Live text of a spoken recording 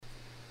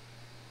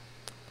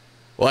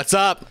What's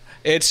up?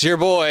 It's your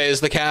boys,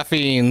 the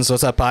Caffeines.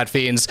 What's up, Pod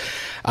Fiends?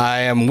 I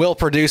am Will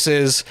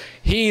Produces.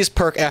 He's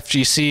Perk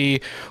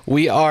FGC.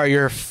 We are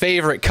your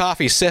favorite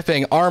coffee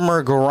sipping,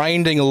 armor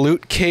grinding,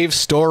 loot cave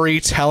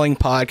storytelling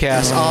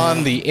podcast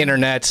on the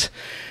internet.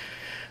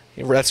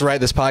 That's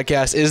right. This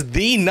podcast is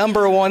the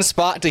 #1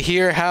 spot to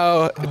hear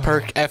how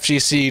Perk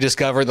FGC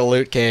discovered the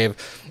loot cave.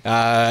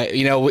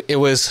 It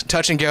was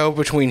touch and go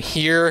between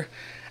here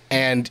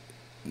and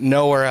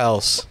nowhere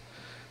else,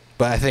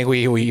 but I think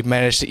we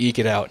managed to eke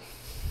it out.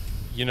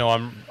 You know,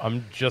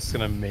 I'm just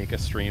gonna make a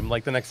stream.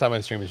 Like the next time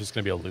I stream is just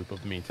gonna be a loop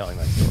of me telling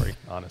that story.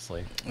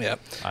 Honestly, Yep.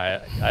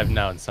 I've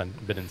now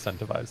been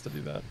incentivized to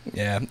do that.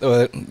 Yeah.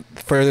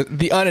 For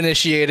the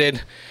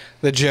uninitiated,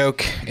 the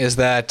joke is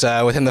that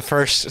within the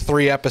first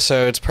 3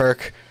 episodes,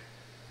 Perk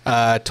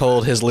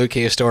told his loot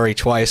cave story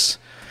twice.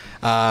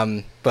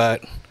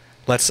 But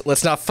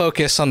let's not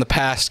focus on the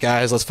past,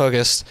 guys. Let's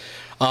focus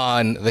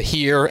on the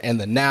here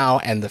and the now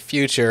and the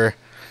future.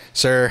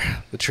 Sir,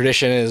 the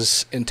tradition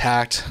is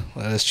intact.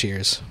 Let us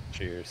cheers.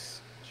 Cheers.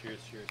 Cheers, cheers,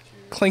 cheers.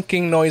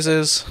 Clinking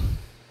noises.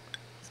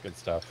 It's good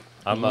stuff.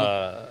 I'm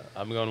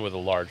going with a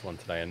large one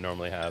today. I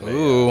normally have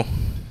Ooh.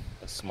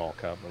 A small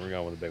cup, but we're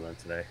going with a big one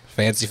today.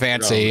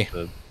 Fancy.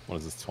 What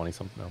is this,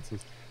 20-something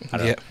ounces?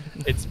 Yeah.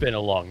 It's been a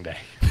long day,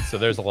 so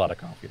there's a lot of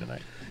coffee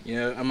tonight. You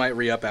know, I might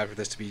re-up after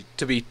this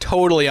to be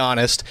totally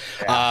honest.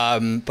 Yeah.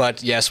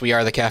 But yes, we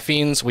are the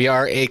Caffeines. We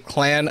are a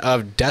clan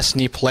of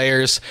Destiny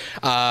players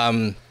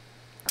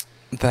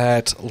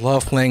that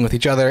love playing with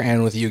each other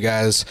and with you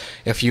guys.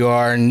 If you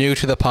are new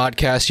to the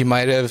podcast, you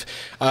might have,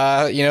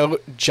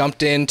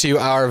 jumped into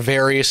our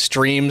various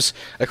streams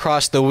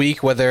across the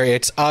week, whether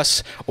it's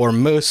us or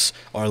Moose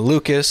or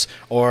Lucas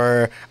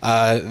or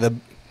the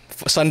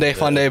Sunday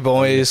Funday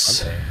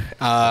boys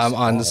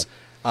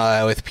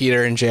with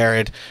Peter and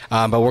Jared.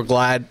 But we're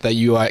glad that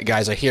you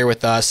guys are here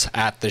with us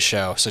at the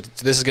show. So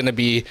this is going to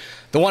be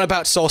the one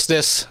about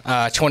Solstice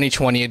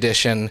 2020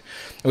 edition.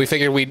 We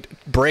figured we'd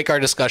break our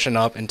discussion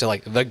up into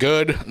like the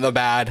good, the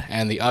bad,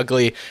 and the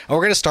ugly. And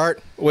we're going to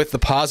start with the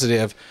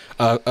positive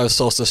of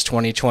Solstice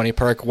 2020.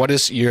 Perk, what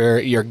is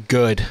your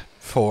good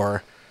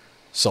for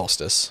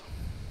Solstice?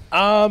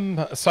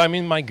 So I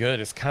mean, my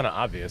good is kind of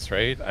obvious,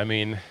 right? I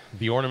mean,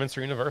 the ornaments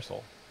are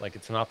universal. Like,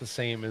 it's not the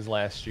same as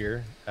last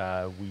year.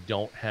 We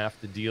don't have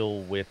to deal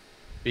with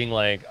being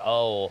like,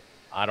 oh,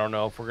 I don't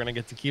know if we're going to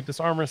get to keep this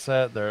armor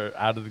set. They're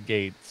out of the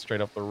gate,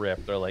 straight off the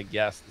rip. They're like,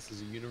 yes, this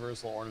is a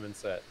universal ornament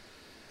set.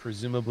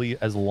 Presumably,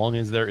 as long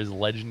as there is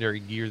legendary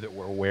gear that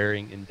we're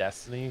wearing in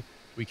Destiny,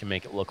 we can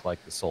make it look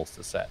like the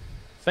Solstice set.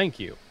 Thank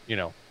you. You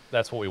know,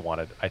 that's what we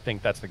wanted. I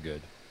think that's the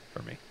good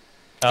for me.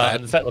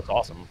 And the set looks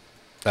awesome.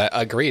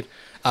 Agreed.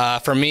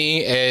 For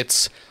me,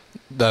 it's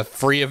the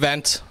free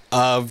event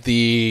of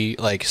the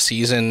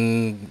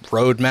season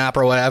roadmap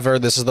or whatever.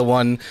 This is the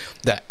one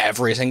that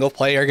every single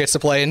player gets to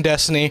play in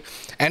Destiny,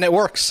 and it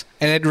works,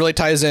 and it really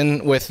ties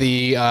in with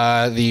the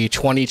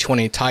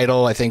 2020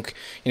 title. I think,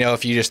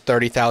 if you just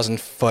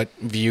 30,000 foot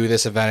view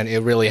this event,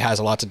 it really has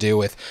a lot to do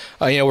with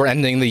we're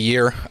ending the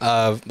year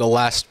of the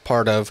last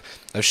part of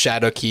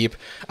Shadowkeep,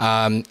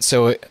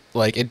 so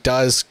it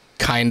does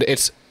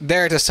it's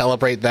there to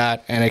celebrate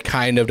that, and it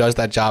kind of does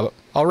that job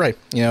all right.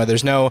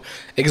 There's no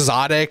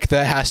exotic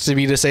that has to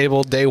be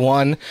disabled day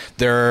one.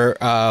 There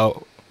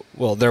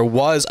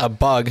was a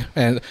bug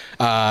and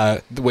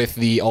with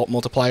the ult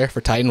multiplier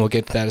for Titan. We'll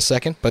get to that in a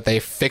second, but they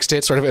fixed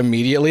it sort of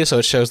immediately, so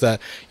it shows that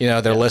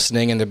they're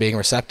listening and they're being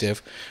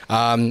receptive.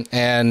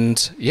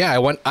 And yeah, I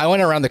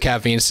went around the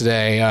Caffeines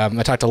today. I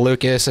talked to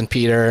Lucas and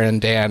Peter and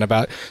Dan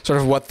about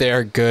sort of what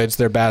their goods,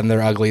 their bad, and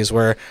their uglies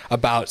were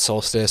about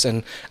Solstice.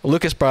 And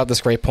Lucas brought up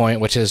this great point,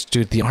 which is,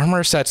 dude, the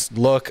armor sets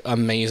look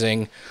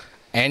amazing,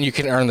 and you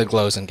can earn the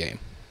glows in game.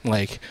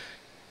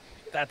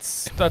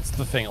 That's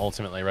the thing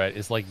ultimately, right?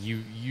 Is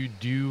you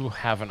do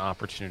have an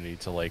opportunity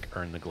to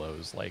earn the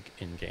glows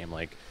in game.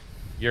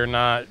 You're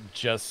not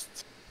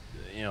just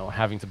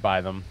having to buy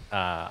them.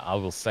 I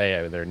will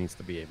say there needs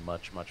to be a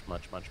much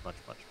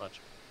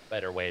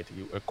better way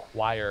to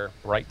acquire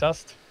Bright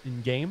Dust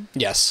in game.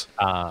 Yes.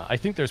 I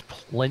think there's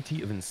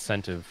plenty of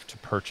incentive to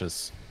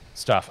purchase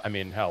stuff. I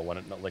mean, hell, when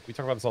we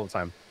talk about this all the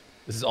time.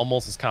 This is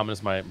almost as common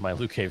as my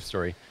loot cave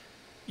story.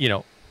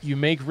 You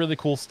make really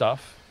cool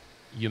stuff.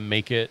 You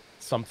make it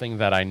something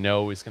that I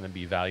know is going to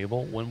be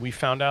valuable. When we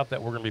found out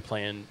that we're going to be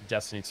playing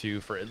Destiny 2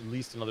 for at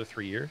least another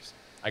 3 years,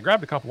 I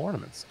grabbed a couple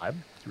ornaments. I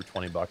threw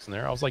 $20 in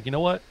there. I was like, you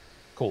know what?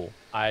 Cool.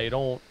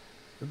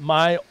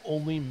 My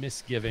only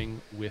misgiving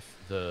with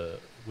the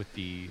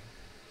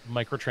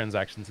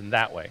microtransactions in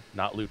that way,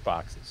 not loot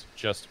boxes,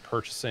 just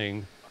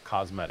purchasing a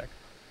cosmetic.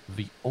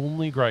 The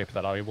only gripe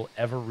that I will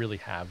ever really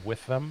have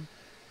with them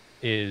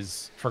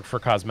is for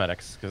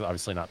cosmetics, because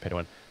obviously not pay to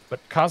win, but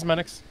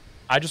cosmetics,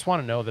 I just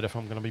want to know that if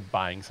I'm going to be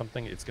buying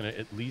something, it's going to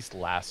at least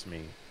last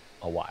me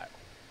a while.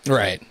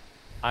 Right.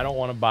 I don't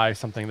want to buy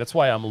something. That's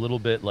why I'm a little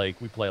bit we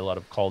play a lot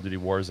of Call of Duty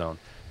Warzone.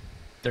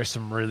 There's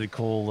some really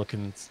cool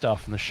looking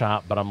stuff in the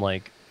shop, but I'm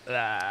like,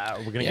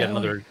 we're going to get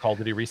another Call of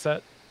Duty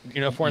reset.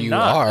 If we're you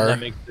not, are. that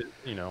makes it,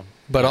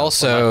 But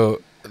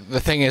also, the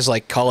thing is,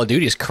 like, Call of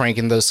Duty is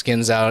cranking those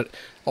skins out,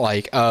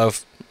 like,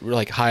 of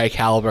like high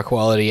caliber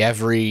quality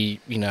every,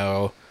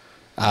 Yeah.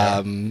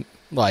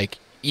 like,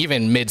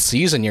 even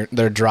mid-season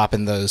they're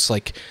dropping those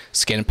like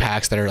skin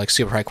packs that are like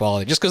super high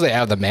quality just because they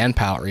have the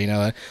manpower.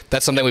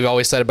 That's something we've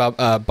always said about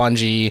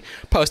Bungie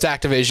post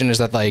Activision, is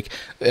that, like,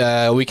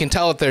 we can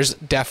tell that there's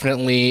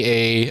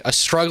definitely a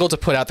struggle to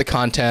put out the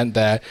content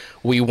that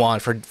we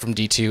want from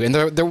D2, and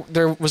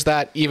there was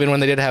that even when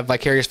they did have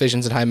Vicarious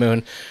Visions and High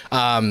Moon.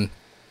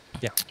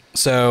 Yeah.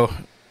 So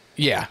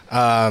yeah,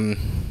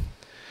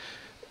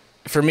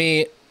 for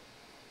me,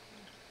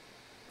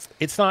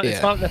 It's yeah.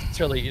 not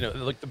necessarily,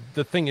 like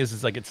the thing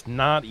is like it's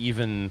not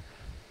even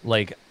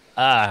like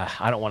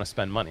I don't want to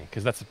spend money,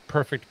 because that's a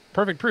perfect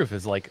proof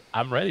is like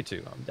I'm ready to.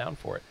 I'm down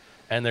for it.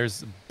 And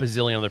there's a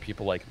bazillion other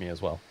people like me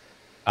as well.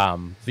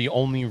 The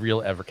only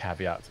real ever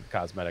caveat to the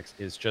cosmetics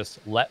is just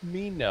let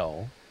me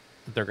know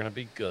that they're going to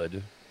be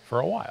good for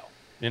a while,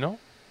 you know?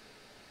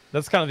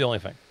 That's kind of the only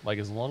thing. Like,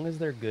 as long as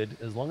they're good,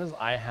 as long as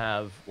I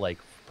have, like,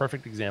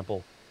 perfect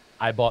example,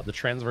 I bought the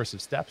transversive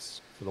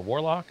steps for the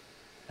warlock,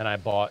 and I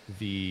bought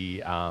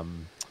the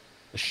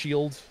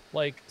shield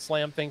like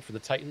slam thing for the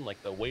titan,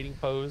 like the waiting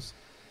pose,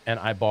 and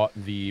I bought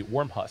the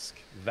worm husk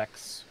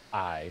vex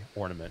eye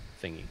ornament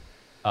thingy.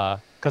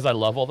 Because I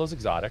love all those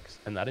exotics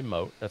and that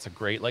emote. That's a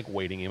great like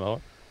waiting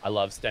emote. I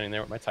love standing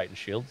there with my titan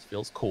shield. It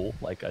feels cool.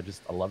 Like I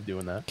love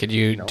doing that. Could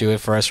you You know, do it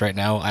for us right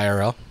now,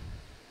 IRL?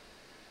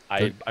 I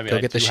mean, Go I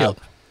get the do shield.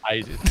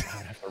 I'd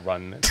have to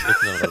run.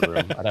 It's in another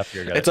room. I'd have to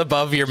go get It's it.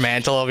 above your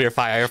mantle of your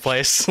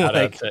fireplace. I'd have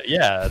Like, to,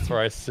 yeah, that's where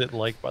I sit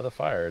like by the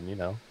fire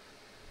and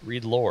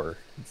read lore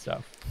and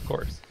stuff. Of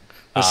course.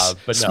 just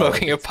But no, like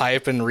smoking a it's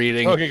pipe and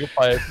reading smoking a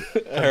pipe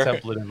with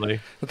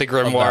contemplatively the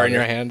grimoire about in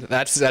your it. hand.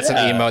 That's an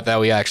Yeah, emote that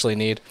we actually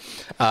need.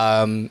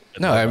 I'd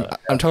No, love I'm that.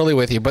 I'm totally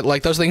with you. But,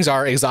 like, those things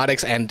are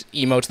exotics and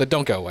emotes that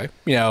don't go away.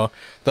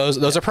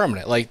 Those are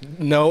permanent. Like,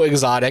 no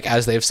exotic,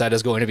 as they've said,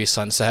 is going to be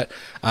sunset.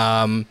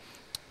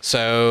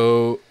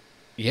 So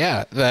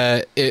yeah,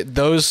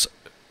 those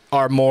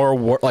are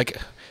like,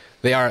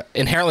 they are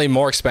inherently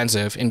more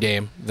expensive in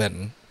game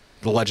than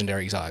the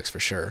legendary exotics for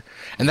sure.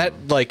 And that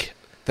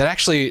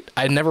actually,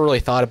 I never really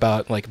thought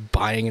about, like,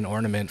 buying an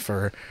ornament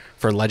for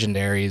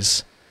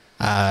legendaries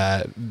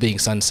being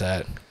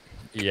sunset,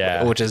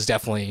 Yeah. which is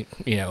definitely,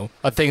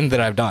 a thing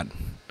that I've done.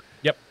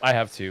 Yep, I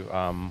have to.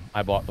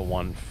 I bought the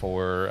one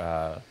for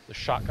the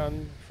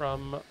shotgun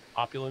from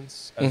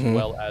Opulence as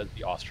well as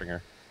the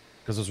Austringer,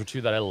 because those were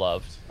two that I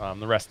loved.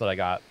 The rest that I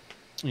got,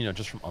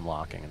 just from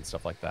unlocking and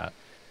stuff like that.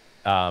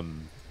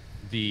 Um,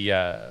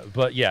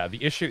 but yeah,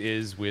 the issue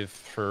is with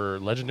for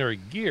legendary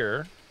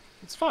gear,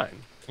 it's fine.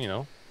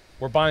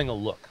 We're buying a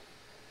look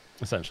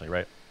essentially,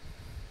 right?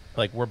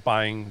 Like we're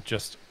buying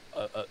just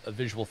a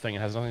visual thing.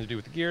 It has nothing to do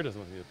with the gear, doesn't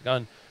have to do with the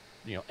gun,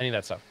 any of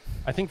that stuff.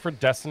 I think for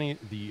Destiny,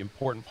 the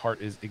important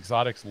part is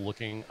exotics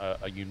looking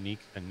a unique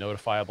and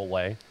notifiable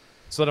way.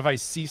 So that if I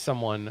see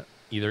someone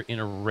either in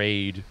a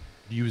raid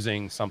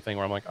using something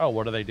where I'm like, oh,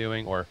 what are they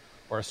doing? Or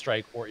a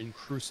strike, or in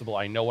Crucible,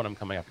 I know what I'm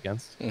coming up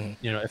against.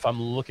 If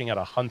I'm looking at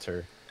a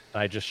hunter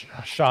and I just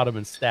shot him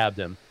and stabbed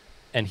him,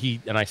 and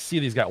I see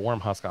that he's got Worm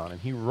Husk on and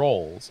he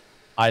rolls,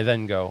 I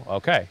then go,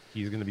 okay,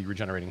 he's going to be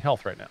regenerating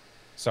health right now.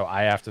 So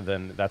I have to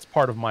then, that's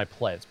part of my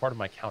play. It's part of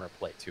my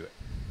counterplay to it,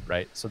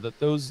 right? So that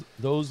those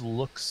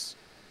looks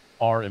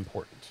are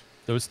important.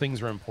 Those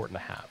things are important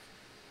to have.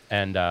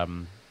 And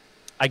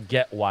I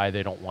get why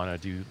they don't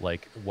want to do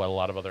like what a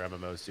lot of other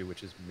MMOs do,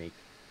 which is make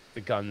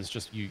the guns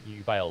just you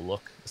buy a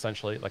look,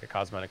 essentially, like a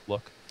cosmetic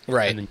look.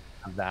 Right. And then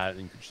you have that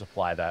and you can just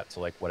apply that to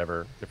like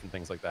whatever different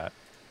things like that.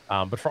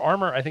 But for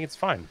armor, I think it's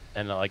fine.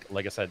 And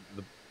like I said,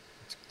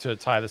 to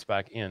tie this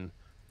back in,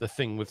 the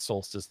thing with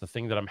Solstice, the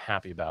thing that I'm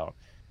happy about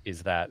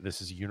is that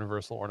this is a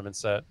universal ornament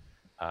set.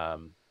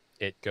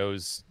 It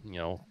goes,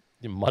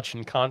 much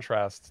in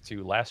contrast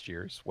to last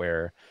year's,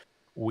 where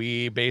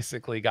we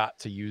basically got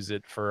to use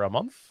it for a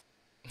month,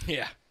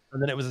 Yeah.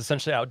 and then it was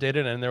essentially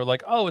outdated, and they were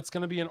like, oh, it's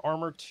going to be an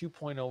Armor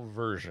 2.0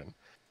 version,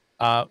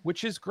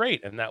 which is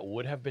great. And that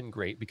would have been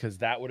great, because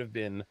that would have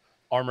been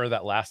armor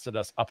that lasted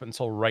us up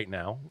until right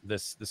now,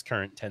 this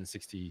current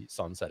 1060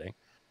 sunsetting.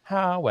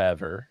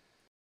 However,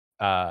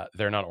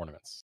 they're not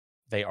ornaments.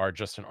 They are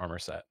just an armor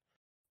set.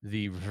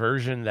 The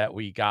version that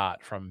we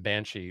got from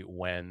Banshee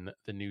when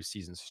the new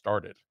season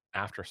started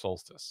after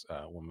Solstice,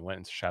 when we went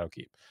into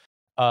Shadowkeep,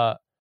 uh,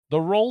 the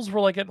rolls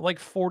were like at like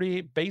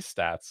 48 base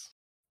stats.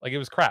 Like, it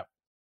was crap.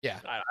 Yeah.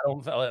 I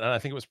don't, and I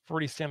think it was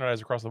pretty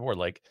standardized across the board.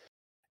 Like,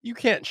 you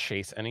can't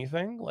chase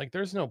anything. Like,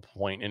 there's no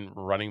point in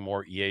running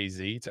more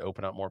EAZ to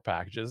open up more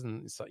packages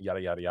and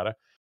yada yada yada.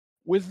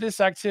 With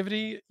this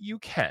activity, you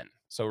can.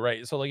 So,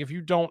 right. So, like, if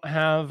you don't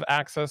have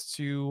access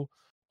to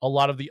a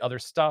lot of the other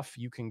stuff,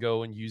 you can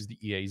go and use the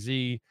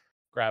EAZ,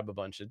 grab a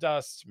bunch of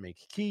dust, make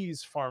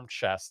keys, farm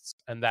chests,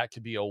 and that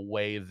could be a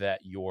way that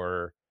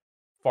you're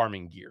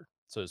farming gear,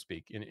 so to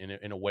speak,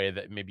 in a way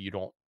that maybe you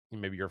don't,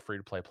 maybe you're a free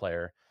to play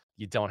player,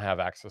 you don't have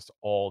access to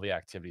all the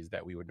activities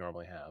that we would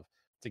normally have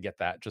to get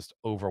that just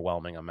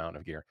overwhelming amount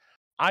of gear.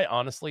 I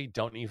honestly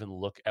don't even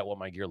look at what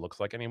my gear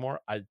looks like anymore.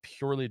 I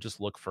purely just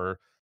look for,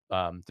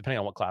 depending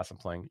on what class I'm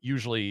playing,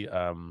 usually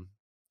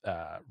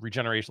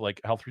regeneration,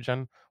 like health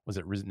regen. Was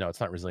it? No,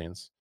 it's not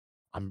resilience.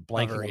 I'm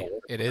blanking on the Recovery.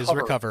 word. It is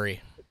Recovery.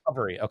 recovery.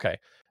 Recovery. Okay.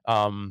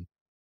 Um,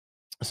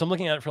 so I'm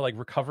looking at it for like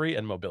recovery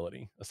and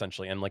mobility,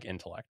 essentially, and like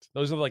intellect.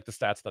 Those are like the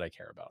stats that I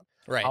care about.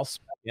 Right. I'll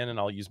spec in and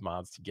I'll use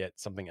mods to get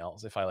something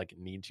else if I like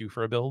need to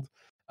for a build.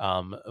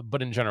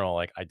 But in general,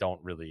 like I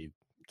don't really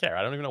care.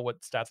 I don't even know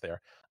what stats they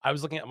are. I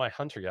was looking at my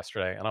hunter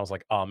yesterday and I was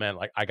like, oh man,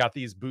 like I got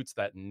these boots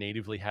that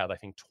natively had, I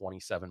think,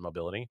 27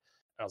 mobility. And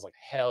I was like,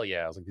 hell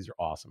yeah. I was like, these are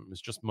awesome.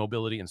 It's just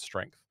mobility and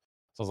strength.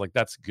 So I was like,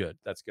 that's good.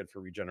 That's good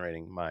for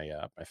regenerating my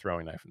my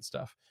throwing knife and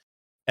stuff.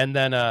 And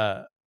then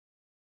I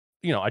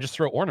just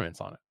throw ornaments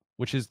on it,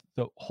 which is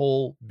the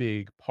whole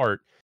big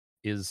part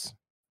is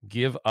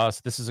give us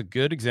this is a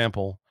good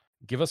example.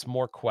 Give us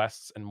more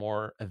quests and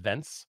more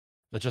events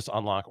that just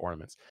unlock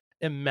ornaments.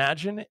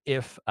 Imagine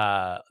if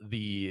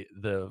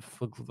the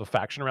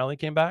faction rally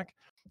came back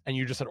and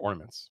you just had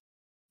ornaments.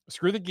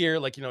 Screw the gear,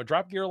 like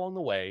drop gear along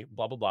the way,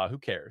 blah blah blah. Who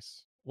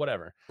cares?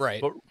 Whatever. Right.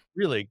 But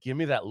really, give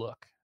me that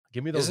look.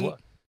 Give me those Isn't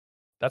looks.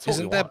 That's what we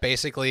isn't that want.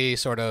 basically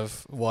sort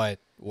of what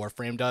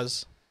Warframe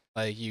does?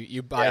 Like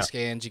you buy Yeah.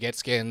 skins, you get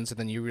skins, and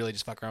then you really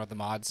just fuck around with the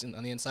mods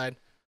on the inside.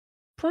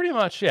 Pretty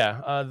much,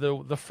 yeah.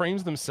 The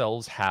frames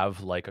themselves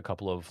have like a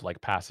couple of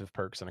like passive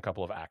perks and a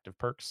couple of active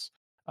perks.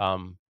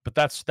 But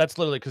that's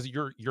literally because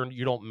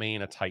you don't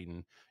main a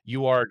Titan.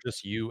 You are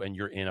just you, and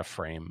you're in a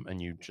frame,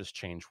 and you just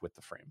change with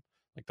the frame.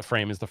 Like the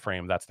frame is the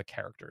frame. That's the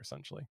character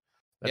essentially.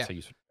 That's Yeah. how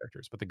you switch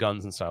characters. But the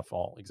guns and stuff,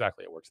 all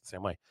exactly, it works the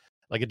same way.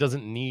 Like it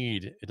doesn't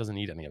need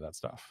any of that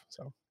stuff.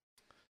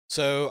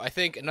 So I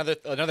think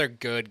another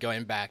good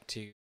going back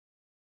to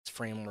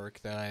framework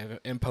that I've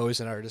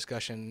imposed in our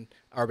discussion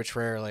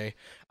arbitrarily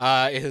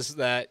is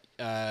that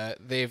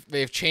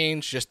they've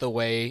changed just the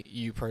way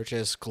you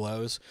purchase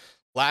glows.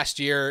 Last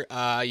year,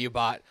 you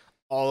bought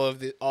all of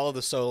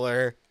the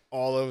solar,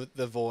 all of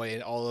the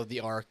void, all of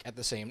the arc at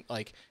the same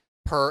like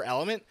per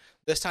element.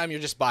 This time, you're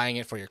just buying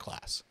it for your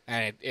class,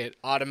 and it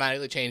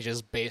automatically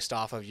changes based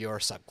off of your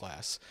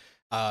subclass.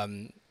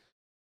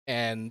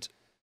 And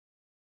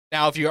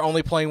now, if you're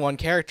only playing one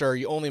character,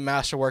 you only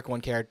masterwork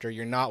one character,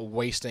 you're not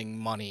wasting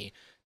money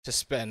to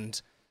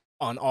spend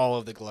on all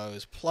of the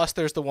glows. Plus,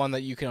 there's the one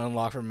that you can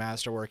unlock from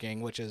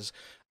masterworking, which is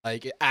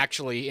like it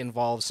actually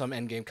involves some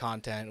endgame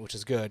content, which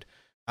is good.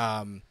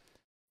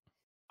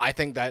 I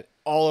think that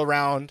all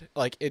around,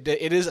 like it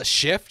is a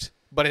shift,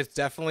 but it's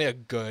definitely a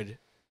good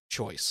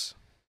choice.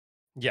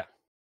 Yeah.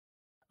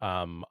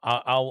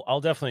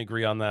 I'll definitely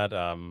agree on that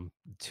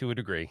to a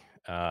degree.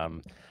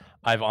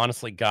 I've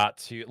honestly got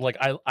to like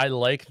I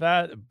like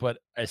that, but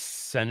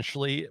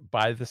essentially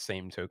by the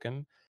same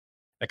token,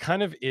 it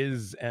kind of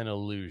is an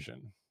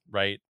illusion,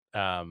 right?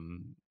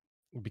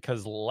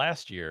 Because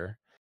last year,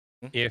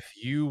 Mhm. if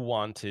you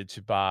wanted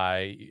to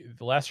buy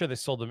the last year they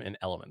sold them in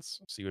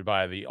elements. So you would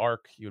buy the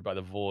arc, you would buy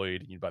the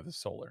void, and you'd buy the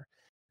solar.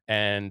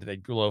 And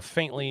they'd glow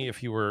faintly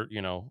if you were,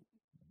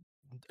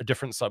 a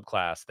different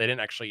subclass. They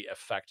didn't actually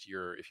affect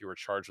your if you were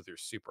charged with your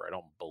super, I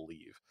don't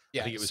believe. I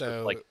Yeah, think it was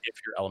just like so if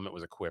your element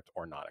was equipped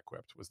or not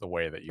equipped was the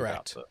way that you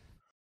got correct.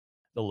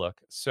 the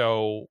look.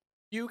 So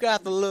You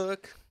got the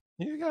look.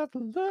 you got the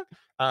look.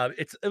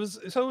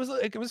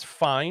 It was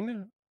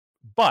fine,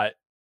 but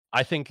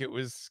I think it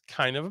was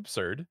kind of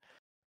absurd.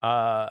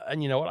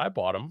 And you know what? I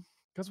bought them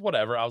because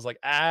whatever. I was like,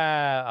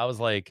 they're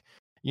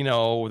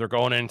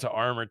going into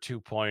Armor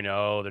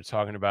 2.0. They're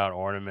talking about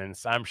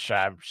ornaments. I'm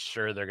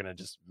sure they're gonna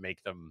just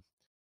make them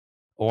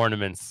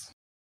ornaments.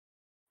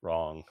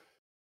 Wrong.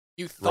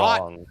 You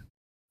thought, Wrong.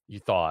 You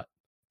thought.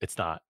 It's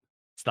not.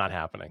 It's not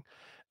happening.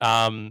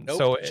 nope,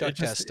 So it Chuck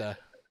just, Testa.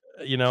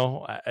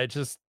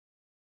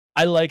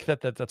 I like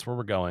that's where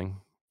we're going.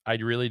 I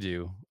really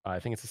do. I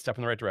think it's a step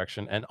in the right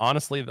direction. And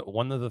honestly,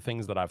 one of the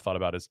things that I've thought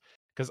about is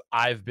because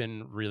I've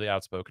been really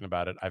outspoken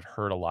about it. I've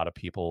heard a lot of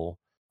people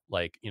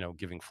like,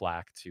 giving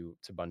flack to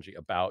Bungie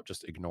about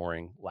just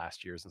ignoring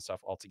last year's and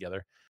stuff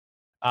altogether.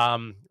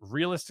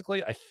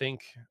 Realistically, I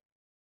think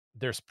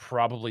there's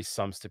probably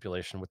some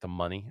stipulation with the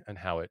money and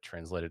how it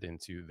translated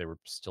into they were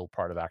still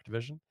part of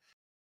Activision.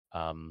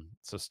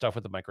 So stuff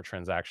with the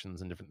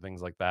microtransactions and different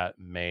things like that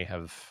may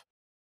have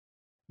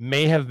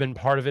been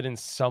part of it in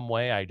some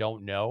way. I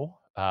don't know.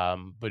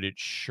 But it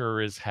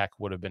sure as heck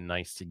would have been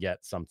nice to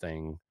get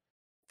something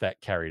that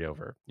carried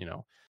over.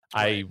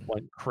 I Right.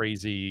 went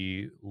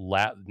crazy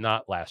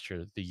not last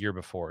year, the year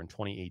before in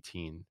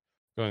 2018,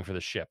 going for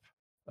the ship.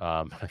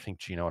 I think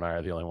Gino and I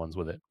are the only ones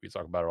with it. We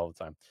talk about it all the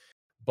time.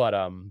 But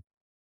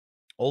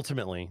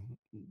ultimately,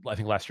 I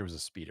think last year was a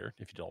speeder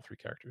if you did all three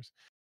characters.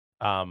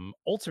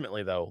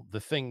 Ultimately, though, the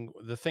thing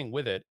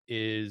with it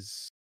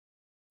is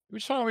we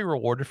just want to be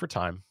rewarded for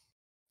time.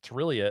 It's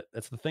really it.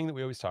 That's the thing that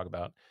we always talk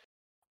about.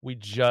 We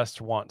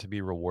just want to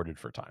be rewarded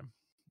for time.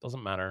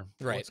 Doesn't matter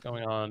Right. what's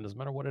going on, doesn't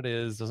matter what it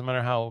is, doesn't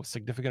matter how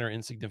significant or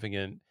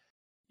insignificant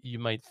you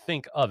might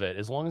think of it,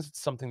 as long as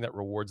it's something that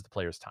rewards the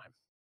player's time.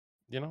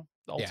 Yeah.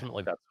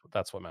 Ultimately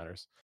that's what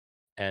matters.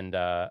 And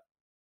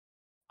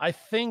I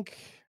think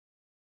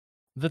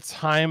the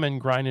time and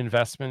grind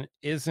investment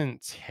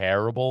isn't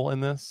terrible in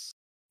this,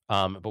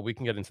 but we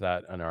can get into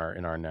that in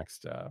our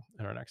next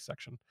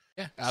section.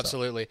 Yeah, So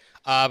absolutely.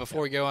 yeah,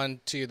 Before we go on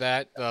to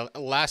that, the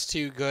last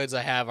two goods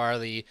I have are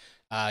the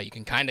you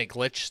can kind of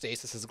glitch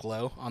Stasis's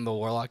glow on the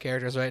Warlock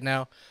characters right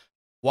now.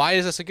 Why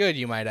is this a good,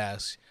 you might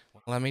ask?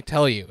 Well, let me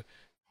tell you.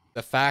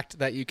 The fact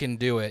that you can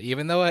do it,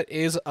 even though it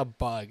is a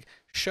bug,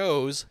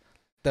 shows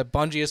that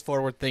Bungie is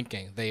forward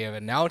thinking. They have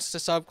announced a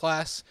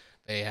subclass,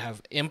 they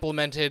have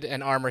implemented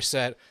an armor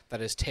set that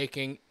is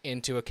taking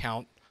into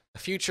account the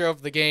future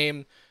of the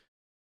game.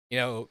 You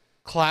know, yeah,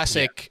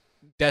 classic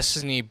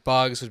Destiny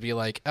bugs would be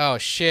like, oh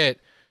shit,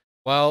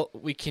 well,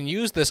 we can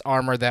use this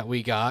armor that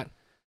we got,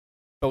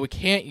 but we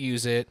can't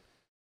use it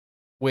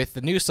with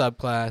the new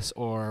subclass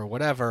or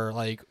whatever.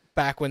 Like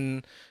back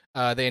when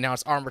they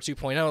announced Armor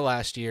 2.0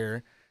 last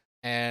year,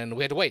 and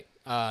we had to wait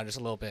just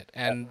a little bit.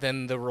 And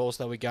then the rules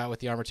that we got with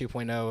the Armor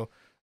 2.0,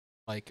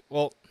 like,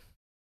 well,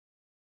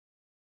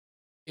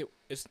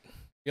 it's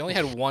you only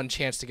had one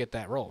chance to get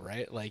that roll,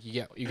 right? Like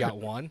you got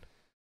one.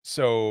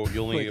 so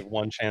you only get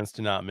one chance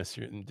to not miss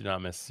your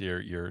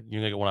you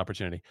only get one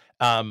opportunity.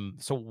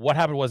 So what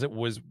happened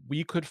was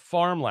we could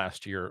farm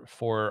last year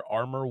for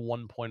armor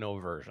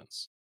 1.0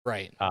 versions.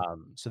 Right.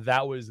 So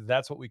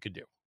that's what we could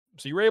do.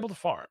 So you were able to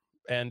farm,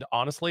 and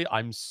honestly,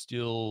 I'm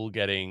still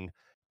getting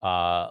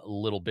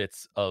little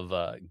bits of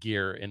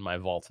gear in my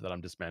vault that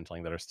I'm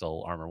dismantling that are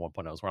still armor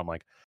 1.0s, where I'm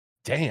like,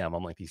 damn,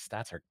 I'm like, these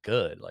stats are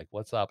good. Like,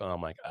 what's up? And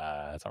I'm like,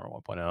 it's armor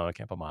 1.0. I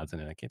can't put mods in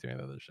it. I can't do any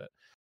of that other shit.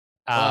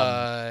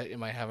 It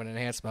might have an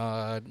enhanced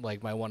mod,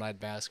 like my one-eyed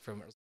mask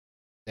from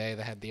day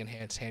that had the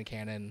enhanced hand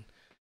cannon.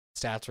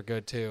 Stats were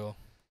good too.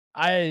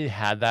 I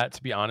had that,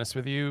 to be honest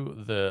with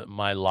you.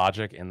 My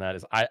logic in that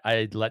is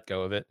I let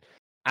go of it.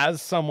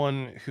 As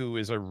someone who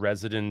is a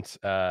resident,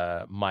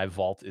 my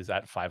vault is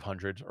at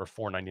 500 or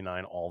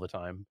 499 all the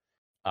time.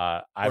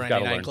 I've got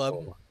to 499 learn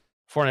club.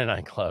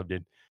 499 club,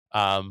 dude.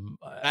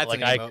 That's Like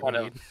an I emote kind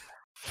we of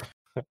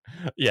need.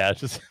 yeah,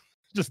 just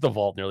the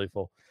vault nearly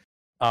full.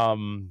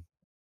 Um,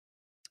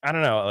 I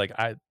don't know, like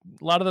a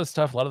lot of those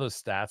stuff, a lot of those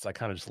stats, I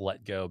kind of just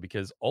let go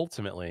because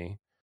ultimately,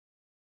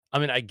 I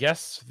mean, I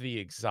guess the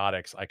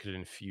exotics I could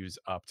infuse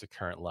up to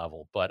current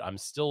level, but I'm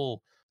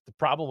still the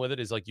problem with it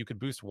is like you could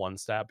boost one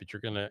stat, but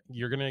you're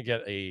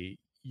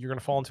gonna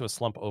fall into a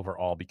slump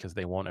overall because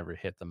they won't ever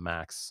hit the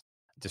max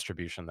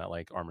distribution that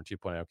like Armor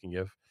 2.0 can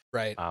give.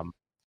 Right. Um,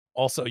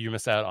 Also, you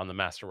miss out on the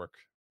masterwork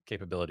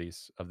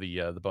capabilities of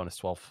the bonus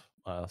 12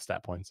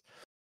 stat points.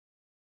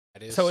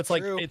 That So is it's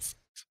like true. it's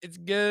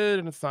good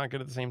and it's not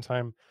good at the same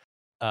time.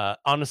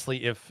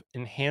 Honestly, if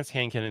enhanced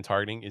hand cannon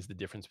targeting is the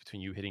difference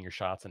between you hitting your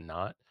shots and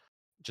not,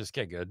 just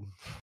get good.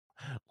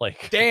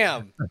 Like,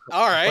 Damn.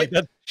 All like right.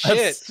 that's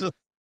Shit. just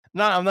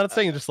not. I'm not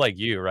saying just like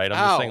you, right? I'm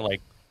just saying Ow.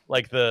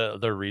 like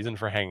the reason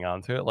for hanging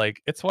on to it,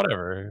 like it's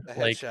whatever. A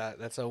Like headshot.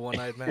 That's a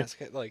one-eyed mask.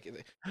 Like,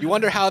 you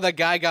wonder how that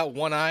guy got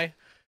one eye?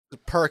 The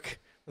perk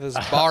with his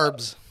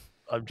barbs.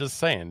 I'm just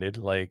saying, dude.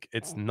 Like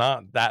it's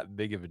not that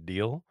big of a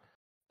deal.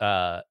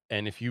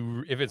 And if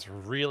it's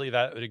really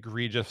that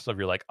egregious of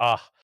you're like,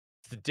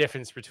 it's the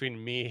difference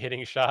between me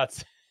hitting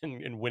shots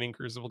and winning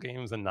Crucible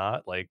games and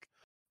not like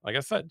I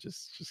said,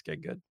 just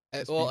get good.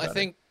 Just be Well, I better.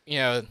 think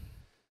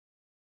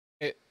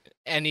it,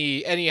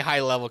 any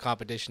high-level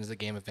competition is a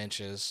game of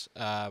inches.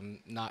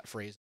 Not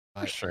phrase,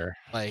 For but sure.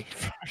 like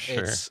For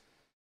sure. it's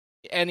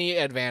any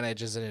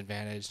advantage is an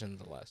advantage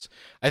nonetheless.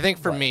 I think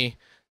for Right. me,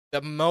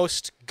 the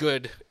most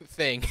good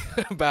thing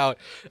about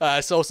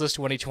Solstice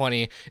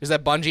 2020 is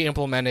that Bungie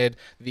implemented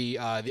the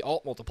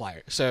alt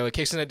multiplier. So it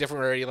kicks in at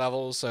different rarity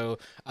levels. So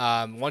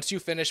once you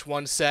finish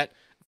one set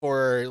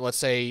for, let's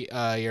say,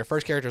 your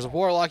first character is a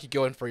warlock, you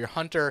go in for your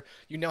hunter.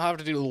 You now have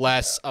to do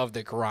less of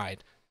the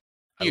grind.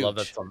 I love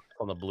that Huge,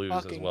 on the blues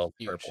as fucking well.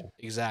 huge. Purple.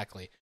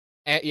 Exactly.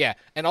 And yeah,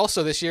 and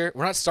also this year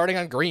we're not starting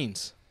on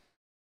greens.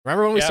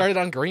 Remember when we Yeah. started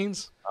on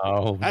greens?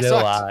 Oh, That did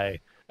sucked. I?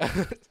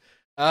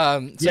 Yeah,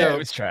 it So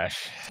was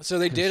trash. they It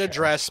was did trash.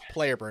 address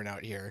player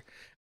burnout here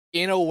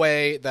in a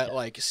way that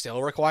like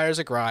still requires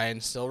a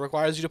grind, still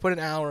requires you to put in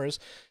hours.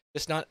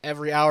 Just not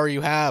every hour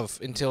you have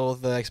until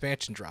the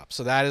expansion drops.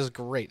 So that is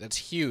great. That's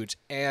huge.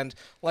 And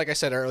like I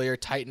said earlier,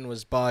 Titan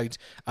was bugged.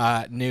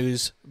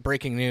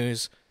 Breaking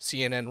news,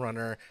 CNN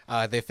runner,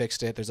 they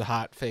fixed it. There's a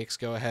hot fix.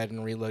 Go ahead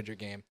and reload your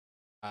game.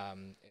 It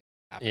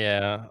happened.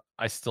 Yeah,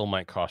 I still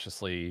might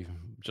cautiously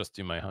just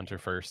do my hunter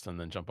first and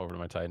then jump over to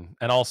my titan.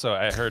 And also,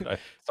 I heard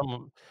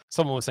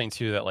someone was saying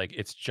too that like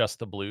it's just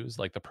the blues,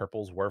 like the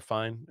purples were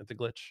fine at the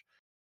glitch.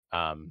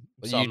 So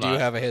You I'm do not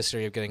have a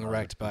history of getting 100% sure.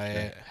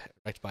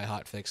 wrecked by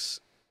hotfix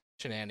I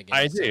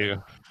shenanigans. do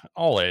So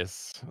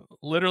always,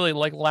 literally,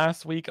 like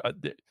last week.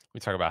 We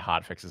talk about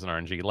hot fixes in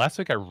RNG. Last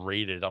week I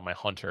raided on my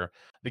hunter.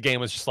 The game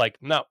was just like,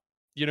 no,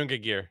 you don't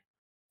get gear.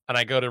 And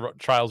I go to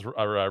trials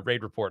or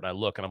raid report and I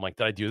look and I'm like,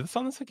 did I do this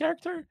on this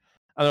character? And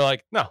they're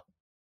like, no, you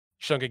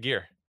don't get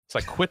gear. So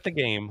I quit the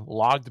game,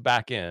 logged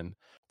back in.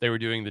 They were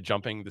doing the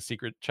jumping the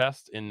secret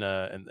chest in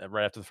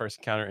right after the first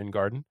encounter in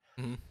Garden.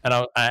 Mhm.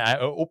 And I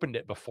opened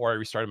it before I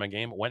restarted my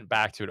game, went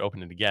back to it,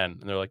 opened it again,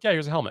 and they're like, "Yeah,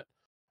 here's a helmet."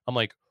 I'm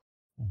like,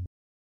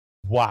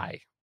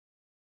 "Why?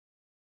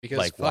 Because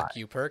Like, why?" fuck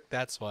you, perk.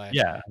 That's why.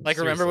 Yeah, Like,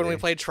 remember when we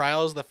seriously. played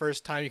Trials the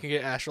first time you could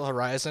get Astral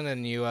Horizon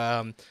and you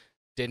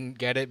didn't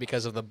get it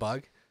because of the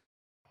bug,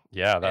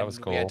 Yeah, that was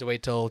and we had cool. to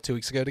wait till 2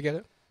 weeks ago to get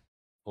it.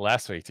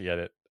 Last week to get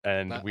it,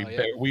 and Oh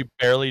yeah, we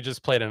barely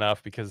just played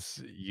enough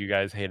because you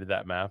guys hated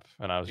that map,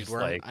 and I was dude, just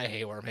Worm. like, I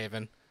hate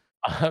Wormhaven.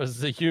 I was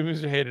the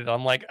humans who hated it.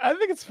 I'm like, I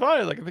think it's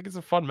fine. Like, I think it's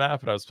a fun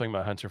map, and I was playing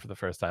my Hunter for the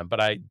first time. But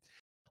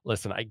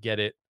listen, I get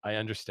it. I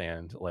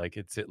understand. Like,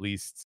 it's at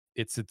least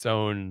it's its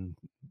own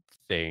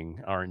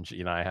thing. RNG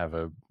and I have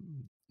a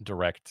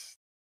direct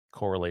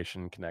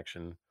correlation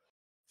connection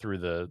through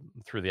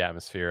the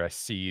atmosphere. I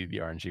see the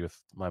RNG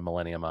with my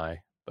Millennium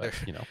Eye, There,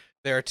 but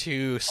there are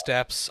two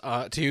steps,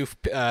 two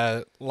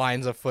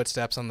lines of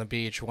footsteps on the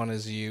beach. One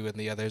is you, and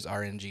the other is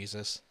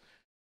RNGesus.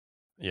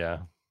 yeah,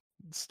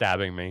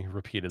 stabbing me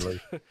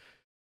repeatedly.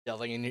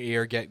 Yelling in your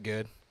ear, "Get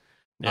good."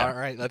 Yeah. All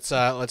right, let's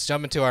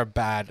jump into our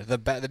bad. The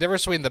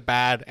difference between the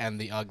bad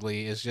and the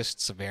ugly is just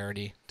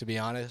severity. To be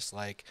honest,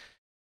 like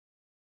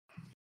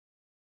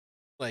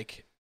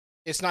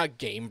it's not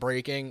game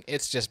breaking.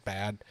 It's just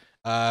bad.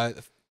 Uh,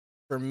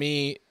 for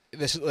me,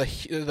 this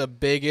is the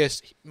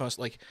biggest, most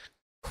like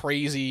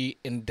crazy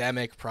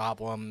endemic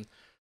problem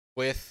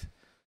with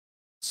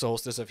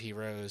Solstice of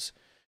Heroes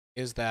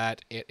is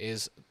that it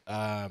is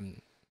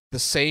the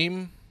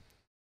same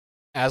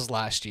as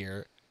last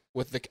year,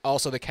 with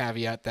also the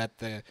caveat that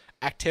the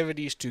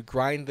activities to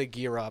grind the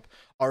gear up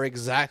are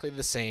exactly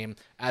the same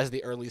as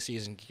the early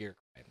season gear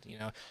grind. You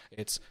know,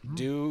 it's Mhm.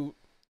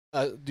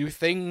 do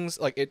things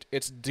like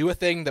it's do a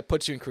thing that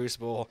puts you in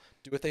Crucible,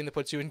 do a thing that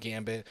puts you in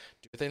Gambit,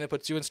 do a thing that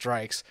puts you in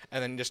Strikes,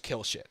 and then just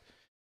kill shit.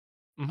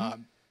 Mhm.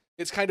 Um,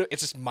 it's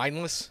just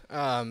mindless.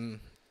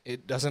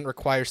 It doesn't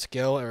require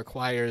skill. It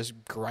requires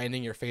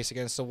grinding your face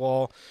against the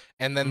wall.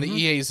 And then the Mhm.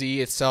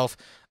 EAZ itself,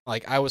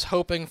 like I was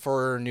hoping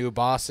for new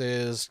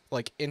bosses,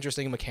 like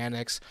interesting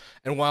mechanics.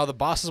 And while the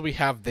bosses we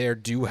have there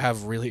do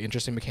have really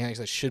interesting mechanics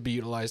that should be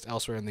utilized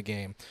elsewhere in the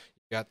game,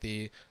 you got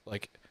the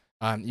like.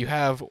 You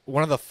have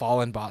one of the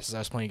fallen bosses I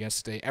was playing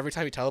against today. Every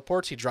time he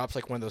teleports, he drops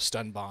like one of those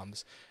stun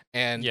bombs,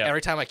 and Yeah,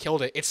 every time I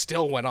killed it, it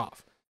still went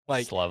off. it's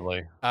Like,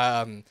 lovely.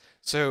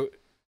 so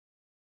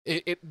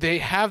they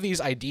have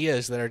these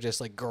ideas that are just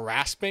like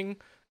grasping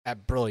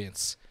at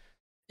brilliance.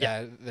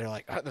 Yeah. They're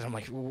like, I'm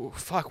like,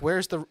 fuck,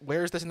 where's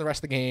this in the rest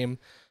of the game?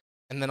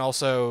 And then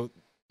also,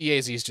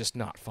 EAZ is just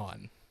not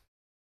fun.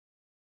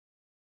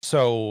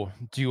 So,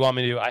 do you want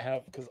me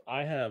to? Because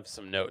I have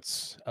some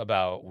notes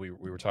about we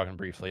were talking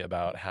briefly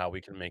about how we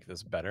can make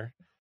this better.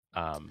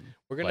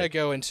 We're gonna Like,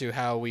 go into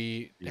how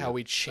we yeah, I have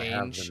the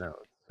change. notes.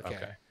 Okay,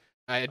 Okay.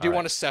 I All do right.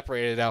 want to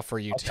separate it out for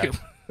you Okay. too.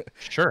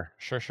 Sure.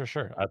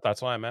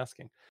 That's why I'm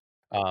asking.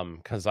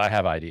 Because I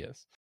have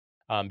ideas.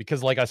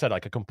 Because like I said,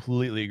 like I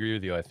completely agree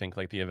with you. I think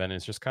like the event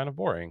is just kind of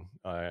boring.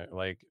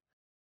 Like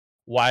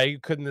why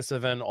couldn't this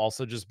event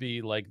also just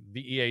be like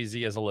the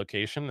EAZ as a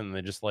location and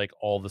they just like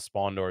all the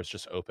spawn doors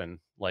just open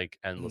like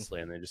Mm.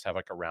 endlessly and they just have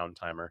like a round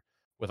timer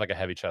with like a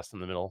heavy chest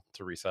in the middle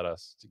to reset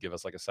us to give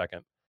us like a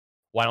second?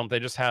 Why don't they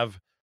just have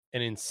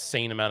an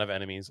insane amount of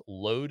enemies,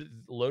 load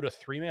a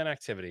 3-man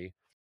activity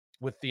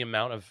with the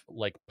amount of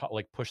like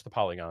like push the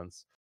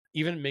polygons,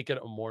 even make it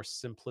a more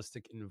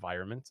simplistic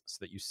environment so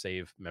that you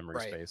save memory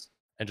Right. space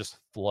and just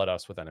flood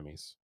us with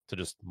enemies to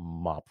just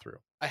mop through.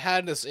 I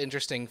had this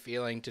interesting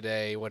feeling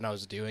today when I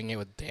was doing it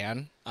with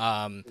Dan.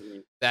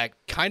 Mhm. That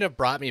kind of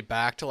brought me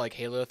back to like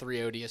Halo 3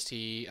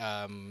 ODST,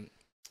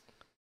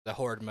 the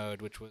Horde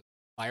mode, which was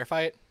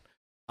Firefight.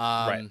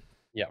 Right. Um,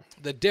 Yeah.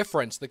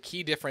 the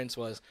key difference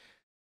was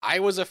I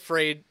was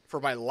afraid for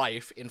my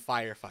life in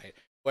Firefight.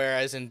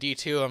 Whereas in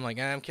D2, I'm like,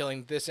 I'm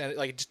killing this, and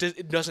like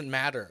it doesn't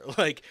matter.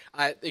 Like,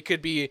 it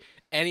could be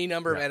any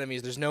number of Yeah.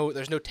 enemies. There's no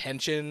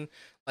tension.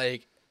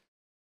 Like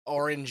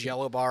orange,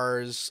 yellow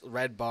bars,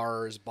 red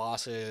bars,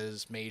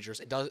 bosses, majors.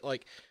 It does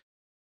like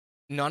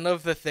none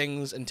of the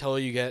things until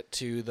you get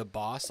to the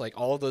boss. Like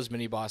all of those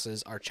mini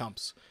bosses are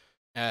chumps,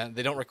 and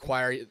they don't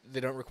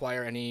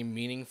require any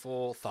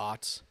meaningful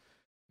thoughts.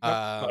 No,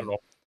 not at Um,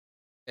 all.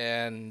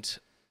 and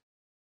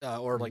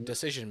or like Mhm.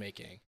 decision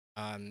making.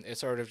 It's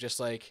sort of just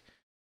like,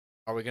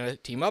 are we gonna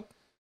team up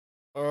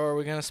or are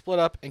we gonna split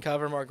up and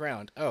cover more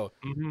ground? Oh,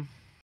 Mhm.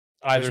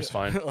 there's Either's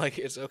fine. like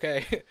it's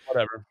okay.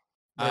 Whatever.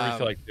 Whatever you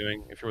feel um, like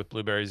doing. If you're with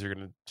blueberries, you're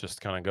gonna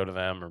just kind of go to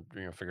them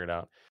or figure it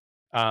out.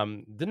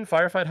 Didn't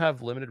Firefight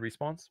have limited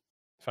respawns,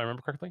 if I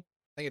remember correctly?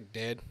 I think it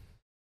did,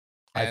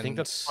 I think and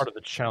that's part of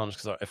the challenge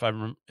because if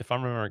I'm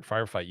remembering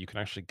Firefight, you can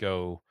actually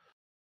go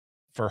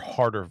for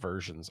harder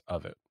versions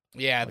of it,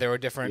 yeah, like there were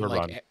different your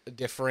run.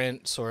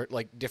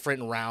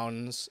 different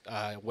rounds.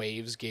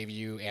 Waves gave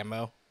you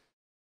ammo,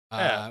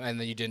 Yeah, and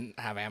then you didn't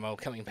have ammo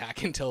coming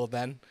back until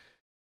then.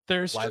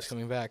 there's Lives just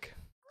coming back.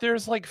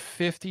 there's like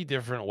 50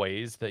 different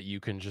ways that you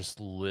can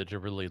just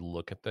literally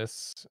look at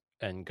this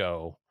and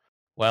go,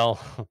 well,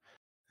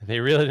 they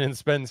really didn't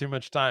spend too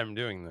much time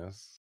doing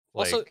this.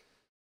 Also, Like,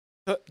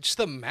 just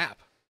the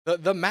map.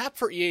 The map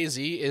for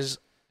EAZ is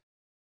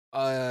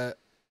uh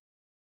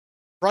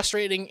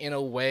frustrating in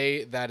a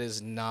way that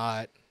is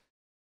not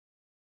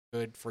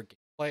good for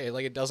gameplay.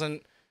 Like it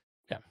doesn't.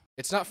 Yeah.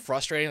 It's not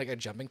frustrating like a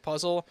jumping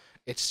puzzle.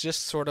 It's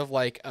just sort of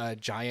like a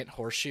giant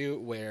horseshoe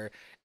where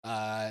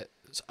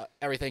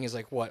everything is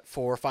like what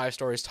 4 or 5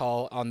 stories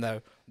tall on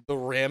the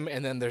rim,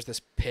 and then there's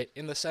this pit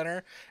in the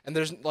center, and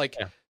there's like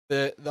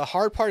the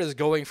hard part is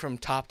going from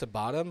top to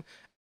bottom.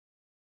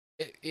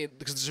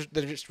 Because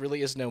there just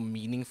really is no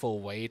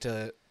meaningful way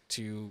to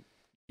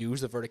use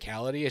the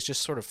verticality. It's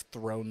just sort of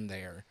thrown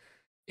there.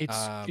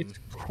 It's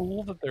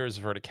cool that there's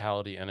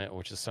verticality in it,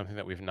 which is something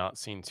that we've not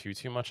seen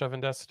too much of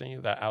in Destiny.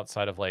 That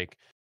outside of like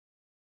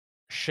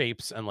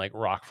shapes and like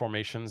rock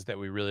formations that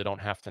we really don't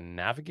have to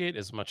navigate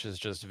as much as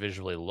just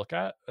visually look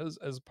at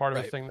as part of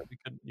a thing that we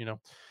could,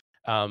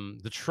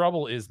 the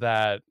trouble is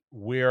that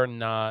we're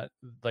not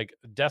like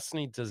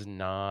Destiny does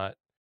not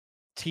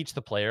teach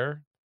the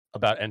player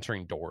about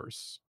entering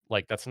doors.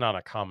 Like that's not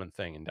a common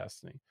thing in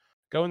Destiny.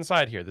 Go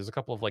inside here. There's a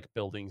couple of like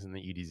buildings in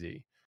the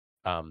EDZ.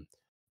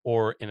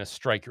 Or in a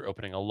strike, you're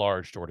opening a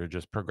large door to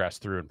just progress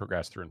through and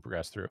progress through and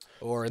progress through.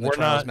 Or in the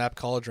Trials map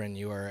Cauldron,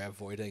 you are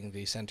avoiding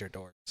the center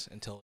doors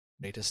until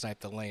ready to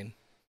snipe the lane.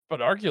 But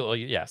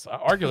arguably, yes,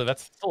 arguably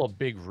that's still a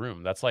big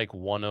room. That's like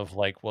one of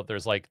like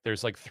there's like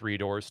 3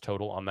 doors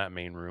total on that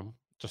main room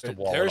just to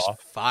wall it off. There's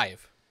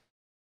 5.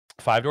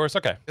 5 doors.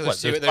 Okay.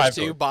 There's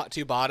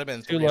two bottom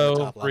and 3 low, on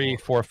the top 3,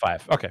 level. 4,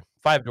 5. Okay,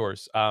 5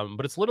 doors.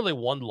 But it's literally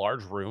one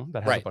large room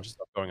that has a bunch of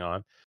stuff going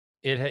on.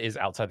 It is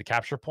outside the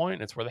capture point.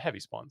 And it's where the heavy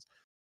spawns.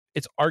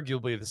 It's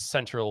arguably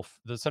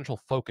the central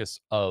focus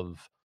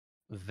of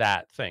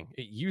that thing.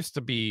 It used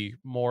to be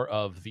more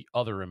of the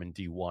other room in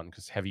D1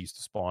 because heavy used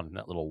to spawn in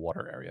that little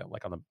water area,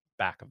 like on the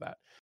back of that,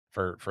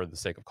 for the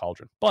sake of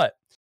Cauldron. But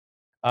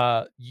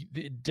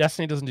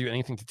Destiny doesn't do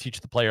anything to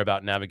teach the player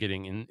about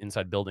navigating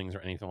inside buildings or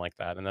anything like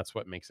that, and that's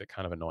what makes it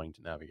kind of annoying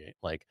to navigate.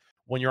 Like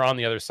when you're on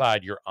the other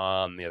side, you're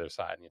on the other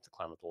side, and you have to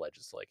climb up the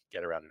ledges to like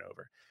get around and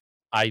over.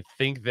 I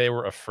think they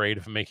were afraid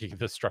of making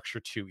the structure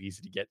too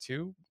easy to get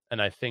to,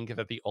 and I think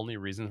that the only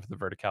reason for the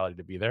verticality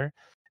to be there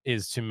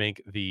is to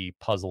make the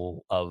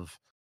puzzle of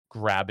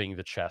grabbing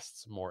the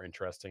chests more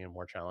interesting and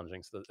more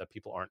challenging, so that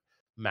people aren't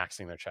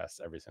maxing their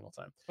chests every single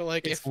time. But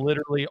like it's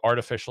literally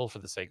artificial for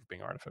the sake of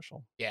being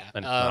artificial. Yeah,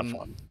 and it's not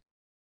fun.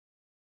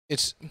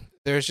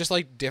 There's just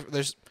like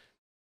there's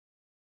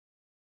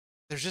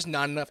just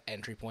not enough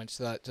entry points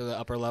to the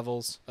upper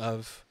levels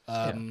of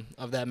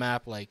that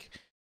map. Like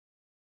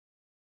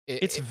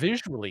it's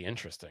visually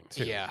interesting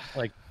too. Yeah,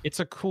 like it's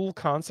a cool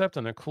concept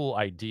and a cool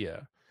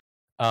idea.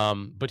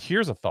 But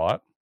here's a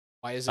thought.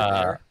 Why is it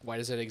there? Why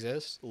does it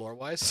exist lore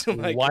wise?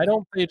 Like, why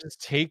don't they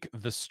just take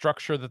the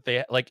structure that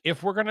they like?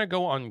 If we're gonna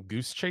go on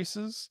goose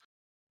chases,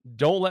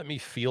 don't let me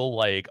feel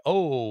like,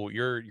 oh,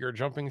 you're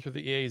jumping through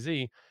the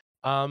EAZ.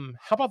 How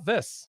about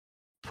this?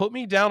 Put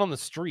me down on the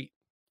street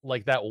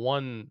like that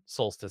one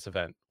Solstice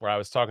event where I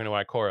was talking to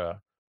Ikora,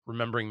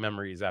 remembering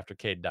memories after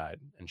Cade died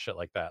and shit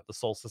like that. The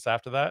Solstice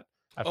after that.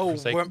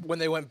 When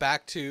they went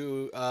back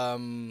to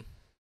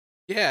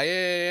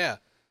yeah.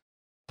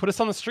 Put us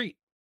on the street.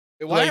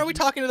 Why are we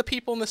talking to the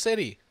people in the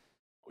city?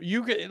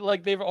 You get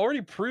like they've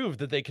already proved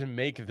that they can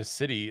make the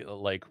city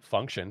like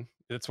function.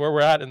 It's where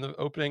we're at in the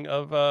opening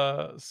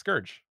of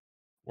Scourge.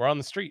 We're on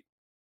the street.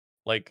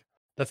 Like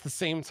that's the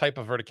same type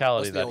of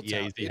verticality that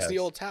EAZ has. It's the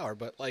old tower,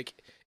 but like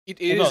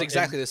it is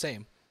exactly the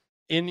same.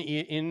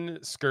 In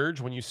Scourge,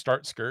 when you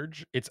start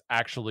Scourge, it's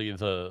actually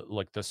the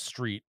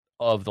street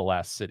of the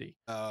last city.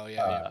 Oh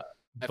yeah.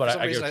 But for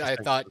some reason, I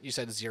thought you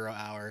said 0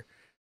 hour.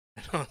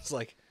 And I was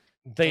like,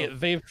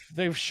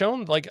 they've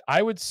shown like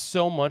I would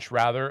so much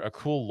rather a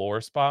cool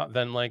lore spot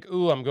than like,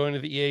 ooh, I'm going to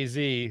the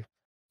EAZ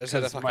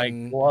because my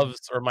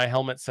gloves or my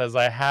helmet says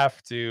I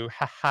have to.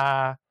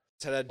 Haha.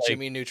 To that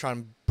Jimmy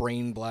Neutron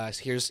brain blast.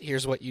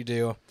 Here's what you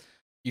do.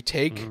 You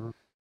take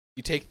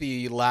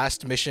the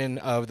last mission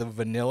of the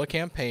vanilla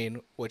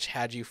campaign, which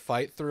had you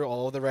fight through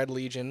all of the Red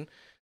Legion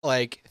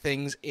like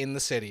things in the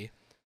city.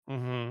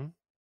 Mm-hmm.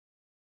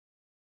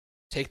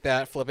 Take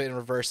that, flip it, and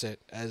reverse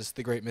it, as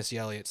the great Missy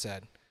Elliott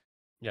said.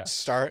 Yeah.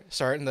 Start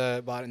in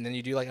the bottom, and then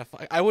you do like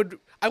I would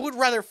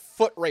rather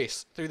foot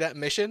race through that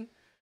mission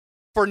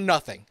for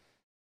nothing,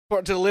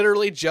 to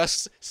literally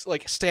just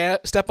like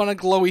step on a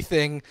glowy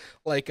thing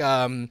like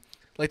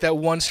that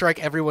one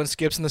strike everyone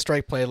skips in the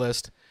strike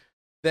playlist,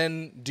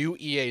 then do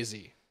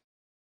EAZ.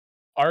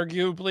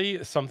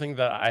 Arguably something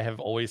that I have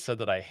always said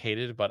that I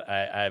hated, but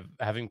I've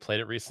having played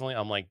it recently,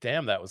 I'm like,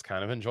 damn, that was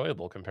kind of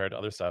enjoyable compared to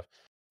other stuff.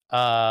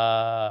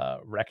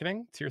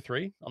 Reckoning tier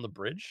 3 on the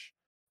bridge.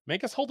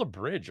 Make us hold a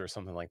bridge or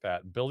something like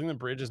that. Building the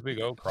bridge as we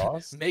go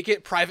across. Make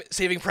it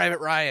Saving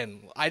Private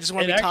Ryan. I just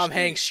want to be Tom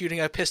Hanks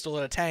shooting a pistol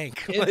at a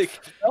tank. It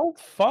felt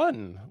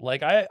fun.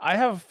 Like I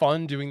have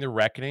fun doing the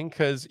reckoning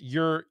because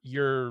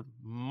you're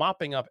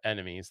mopping up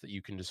enemies that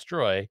you can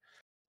destroy,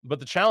 but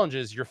the challenge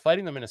is you're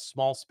fighting them in a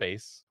small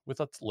space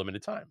with a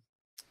limited time.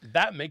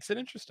 That makes it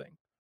interesting.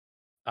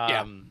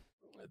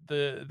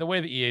 The way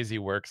the EAZ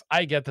works,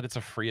 I get that it's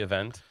a free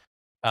event,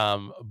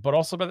 but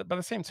also by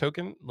the same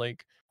token,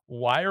 like,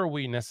 why are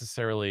we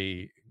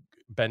necessarily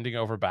bending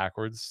over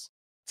backwards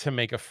to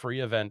make a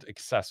free event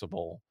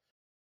accessible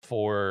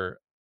for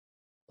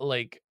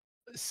like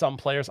some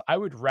players. I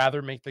would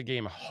rather make the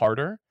game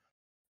harder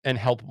and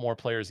help more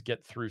players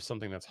get through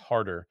something that's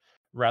harder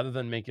rather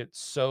than make it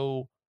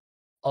so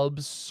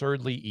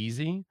absurdly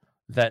easy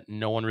that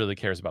no one really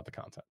cares about the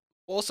content.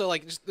 Also,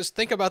 like, just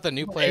think about the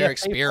new Well, player AFK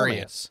format.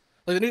 experience.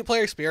 Like, the new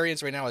player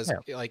experience right now is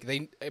Yeah. like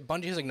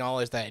Bungie has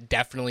acknowledged that it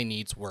definitely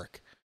needs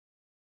work,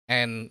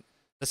 and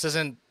this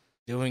isn't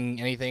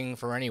doing anything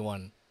for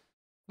anyone.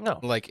 No,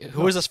 Like,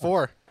 who is this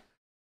for?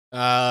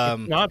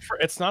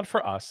 It's not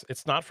for us.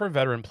 It's not for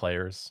veteran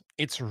players.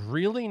 It's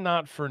really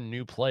not for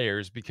new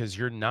players because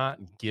you're not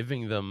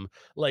giving them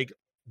like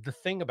the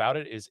thing about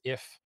it is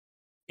if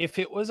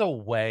it was a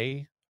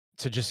way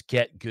to just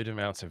get good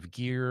amounts of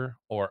gear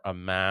or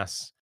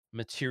amass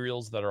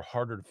materials that are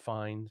harder to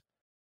find,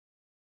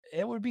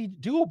 it would be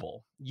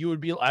doable.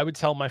 I would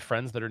tell my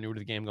friends that are new to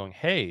the game going,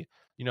 "Hey,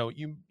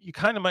 you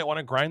kind of might want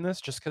to grind this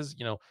just cuz,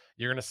 you're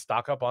going to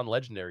stock up on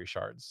legendary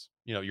shards.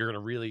 You're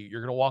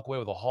going to walk away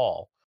with a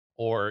haul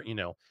or,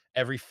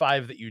 every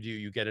 5 that you do,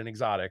 you get an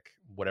exotic,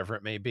 whatever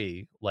it may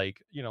be."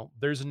 Like,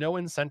 there's no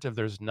incentive,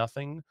 there's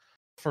nothing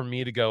for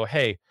me to go,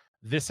 "Hey,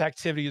 this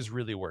activity is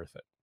really worth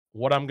it."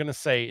 What I'm going to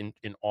say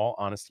in all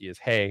honesty is,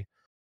 "Hey,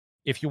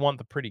 if you want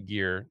the pretty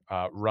gear,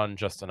 run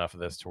just enough of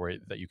this to where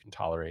that you can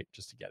tolerate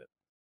just to get it."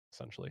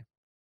 Essentially.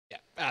 Yeah,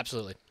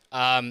 absolutely.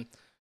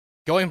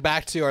 Going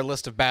back to our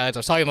list of bads, I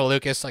was talking to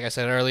Lucas, like I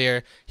said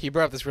earlier. He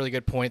brought up this really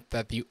good point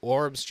that the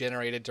orbs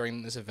generated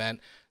during this event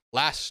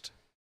last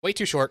way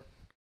too short.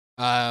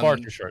 Far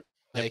too short.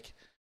 Like,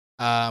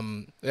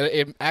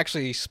 it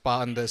actually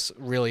spawned this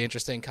really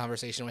interesting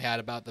conversation we had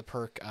about the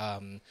perk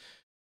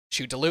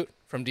shoot to loot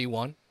from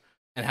D1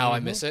 and how I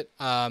miss it,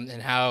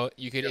 and how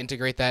you could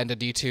integrate that into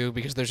D2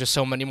 because there's just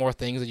so many more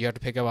things that you have to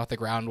pick up off the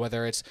ground,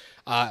 whether it's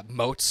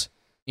moats,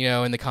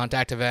 in the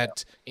contact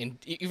event,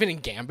 even in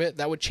Gambit,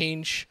 that would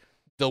change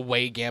the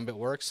way Gambit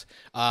works.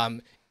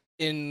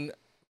 In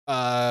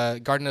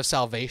Garden of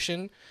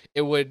Salvation,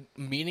 it would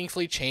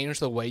meaningfully change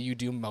the way you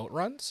do moat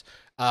runs,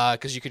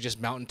 because you could just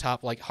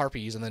mountaintop like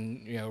harpies and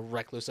then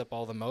recluse up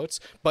all the moats,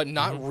 but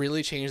not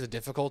really change the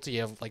difficulty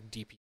of like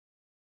DP.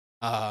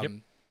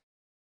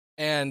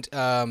 And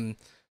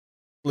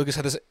Lucas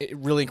had this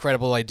really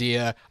incredible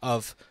idea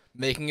of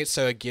making it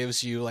so it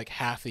gives you like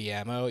half the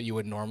ammo you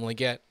would normally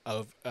get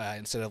of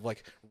instead of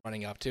like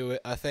running up to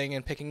a thing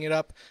and picking it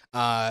up,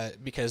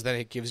 because then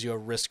it gives you a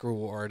risk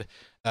reward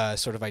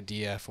sort of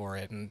idea for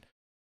it. And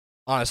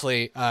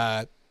honestly,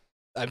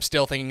 I'm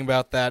still thinking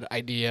about that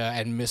idea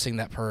and missing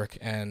that perk.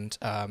 And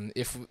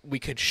if we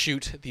could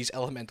shoot these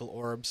elemental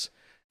orbs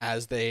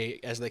as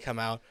they come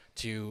out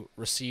to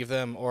receive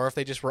them, or if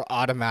they just were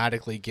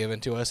automatically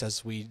given to us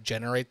as we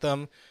generate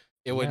them,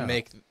 it would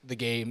make the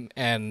game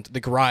and the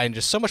grind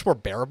just so much more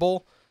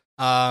bearable.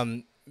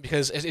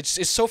 Because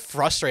it's so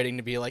frustrating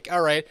to be like,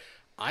 all right,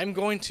 I'm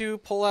going to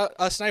pull out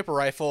a sniper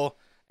rifle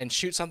and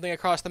shoot something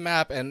across the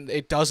map, and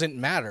it doesn't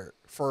matter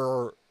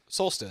for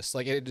Solstice.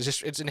 Like,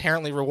 it's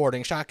inherently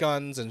rewarding.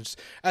 Shotguns and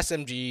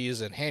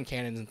SMGs and hand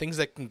cannons and things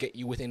that can get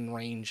you within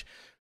range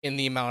in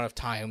the amount of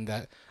time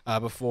that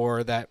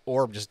before that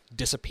orb just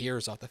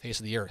disappears off the face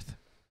of the earth.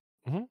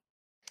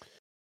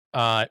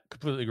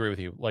 Completely agree with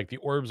you. Like, the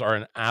orbs are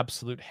an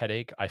absolute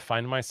headache. I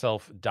find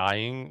myself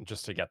dying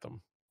just to get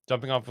them,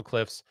 jumping off the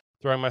cliffs,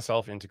 throwing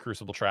myself into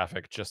crucible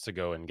traffic just to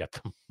go and get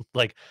them.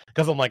 Like,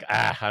 because I'm like,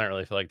 I don't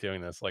really feel like doing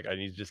this. Like, I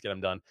need to just get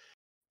them done.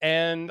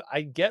 And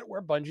I get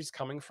where Bungie's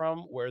coming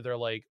from, where they're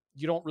like,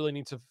 you don't really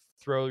need to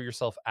throw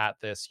yourself at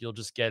this. You'll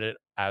just get it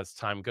as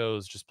time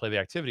goes. Just play the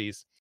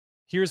activities.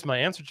 Here's my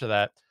answer to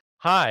that.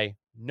 Hi,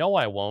 no,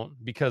 I won't,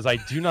 because I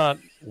do not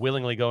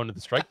willingly go into the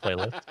Strike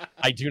playlist.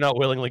 I do not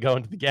willingly go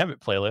into the Gambit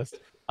playlist.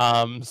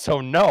 So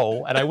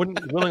no, and I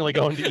wouldn't willingly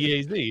go into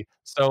EAZ.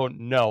 So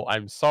no,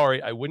 I'm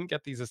sorry, I wouldn't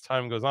get these as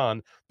time goes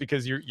on,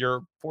 because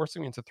you're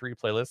forcing me into 3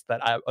 playlists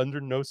that I, under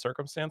no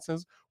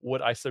circumstances,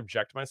 would I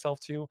subject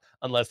myself to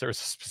unless there was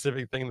a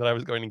specific thing that I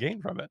was going to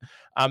gain from it.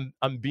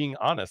 I'm being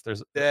honest.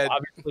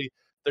 Obviously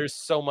there's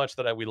so much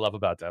that we love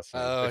about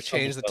Destiny. Oh, There's so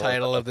change much the that I love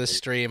title about of this Destiny.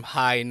 stream.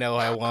 Hi, no,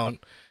 I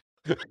won't.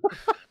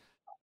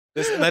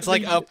 That's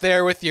like up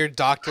there with your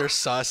Dr.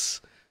 Sus.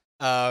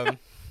 I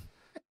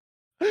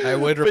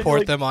would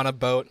report them on a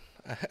boat.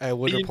 I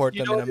would report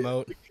them in a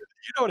moat. You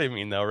know what I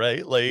mean, though,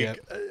 right? Like, Yep.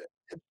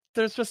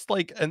 there's just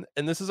like, and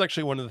this is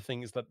actually one of the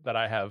things that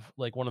I have,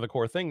 like, one of the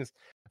core things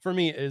for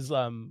me is,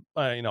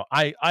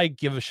 I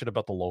give a shit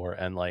about the lore,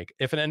 and like,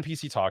 if an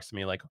NPC talks to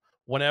me, like,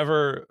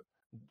 whenever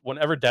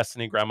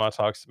Destiny grandma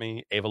talks to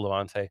me, Ava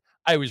Levante,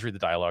 I always read the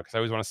dialogue because I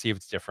always want to see if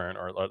it's different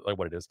or like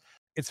what it is.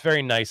 It's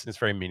very nice and it's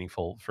very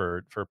meaningful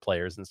for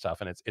players and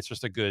stuff, and it's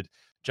just a good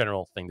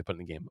general thing to put in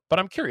the game. But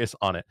I'm curious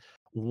on it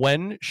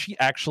when she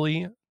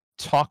actually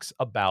talks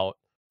about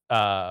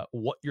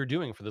what you're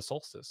doing for the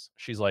solstice.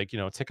 She's like,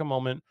 take a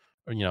moment,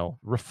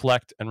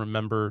 reflect and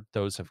remember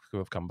those who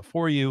have come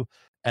before you,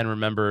 and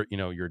remember,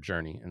 your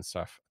journey and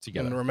stuff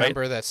together. And Right?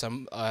 remember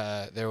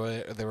that there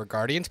were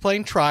Guardians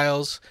playing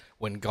Trials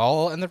when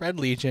Gaul and the Red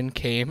Legion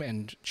came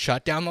and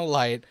shut down the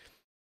light.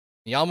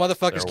 Y'all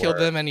motherfuckers killed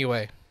them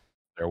anyway.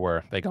 There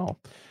were. They go.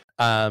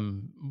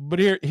 But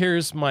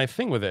here's my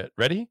thing with it.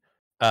 Ready?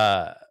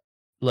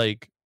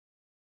 Like,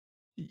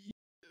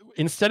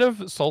 instead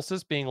of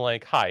Solstice being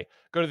like, hi,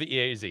 go to the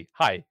EAZ,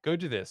 hi, go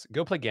do this,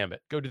 go play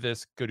Gambit, go do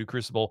this, go do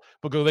Crucible,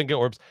 but go then get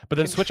orbs, but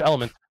then switch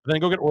elements, but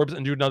then go get orbs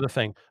and do another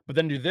thing, but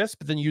then do this,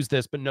 but then use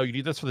this, but no, you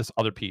need this for this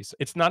other piece.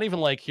 It's not even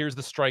like, here's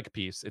the strike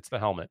piece, it's the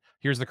helmet,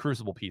 here's the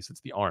Crucible piece,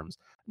 it's the arms.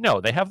 No,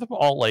 they have them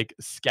all like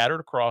scattered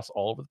across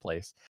all over the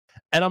place.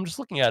 And I'm just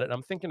looking at it and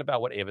I'm thinking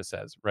about what Ava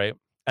says, right?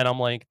 And I'm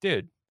like,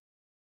 dude,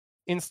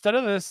 instead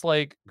of this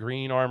like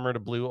green armor to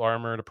blue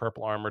armor to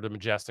purple armor to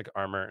majestic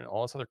armor and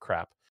all this other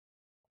crap,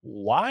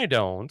 why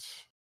don't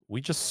we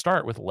just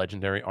start with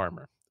legendary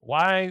armor?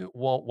 Why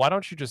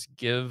don't you just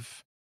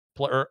give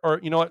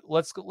or you know what?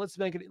 Let's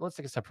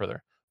take a step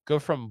further. Go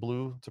from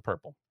blue to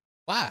purple.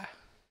 Why?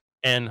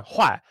 And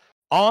why?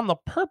 On the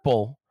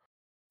purple,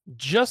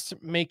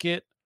 just make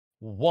it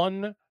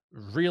one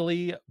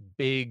really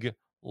big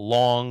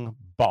long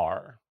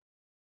bar.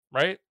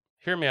 Right?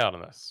 Hear me out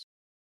on this.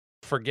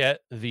 Forget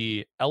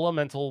the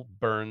elemental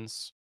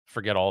burns,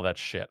 forget all that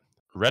shit.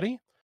 Ready?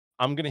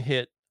 I'm going to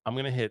hit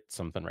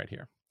something right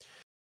here.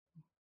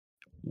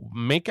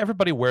 Make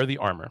everybody wear the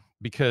armor,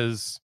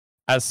 because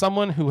as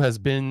someone who has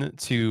been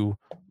to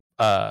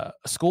a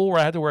school where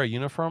I had to wear a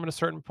uniform at a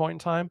certain point in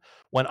time,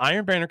 when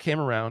Iron Banner came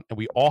around and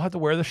we all had to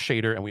wear the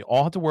shader and we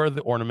all had to wear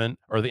the ornament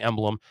or the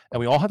emblem and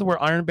we all had to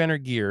wear Iron Banner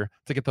gear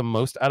to get the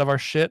most out of our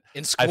shit.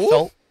 In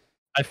school?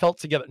 I felt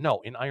together.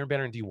 No, in Iron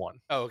Banner and D1.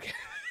 Oh, okay.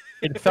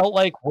 It felt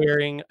like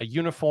wearing a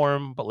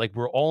uniform, but like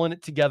we're all in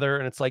it together.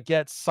 And it's like, yeah,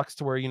 it sucks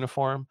to wear a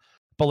uniform,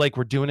 but like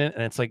we're doing it,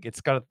 and it's like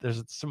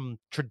there's some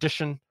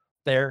tradition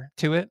there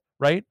to it,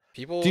 right?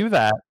 People do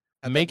that.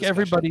 Make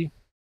everybody.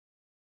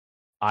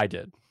 I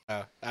did.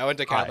 I went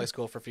to Catholic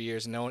school for a few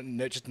years, and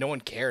no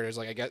one cared. It was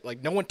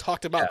like no one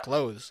talked about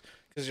clothes,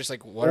 because just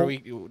like, what are we?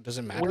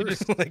 Doesn't matter.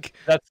 Like,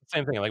 that's the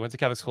same thing. Like, went to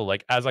Catholic school.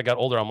 Like, as I got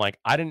older, I'm like,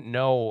 I didn't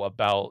know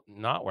about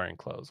not wearing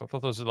clothes. I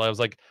thought those were. I was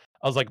like,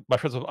 my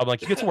friends. I'm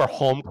like, you get to wear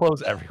home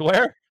clothes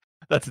everywhere.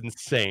 That's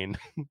insane.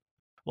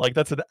 Like,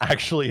 that's an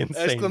actually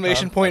insane.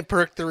 Exclamation point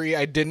perk 3.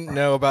 I didn't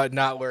know about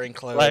not wearing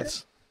clothes.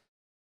 Right.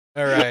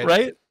 All right.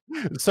 Right.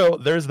 So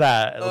there's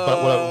that.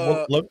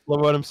 But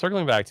what I'm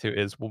circling back to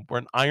is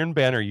when Iron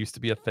Banner used to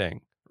be a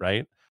thing,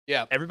 right?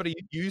 Yeah. Everybody,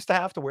 you used to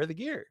have to wear the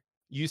gear.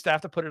 You used to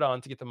have to put it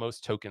on to get the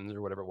most tokens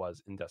or whatever it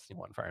was in Destiny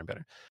 1 for Iron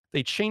Banner.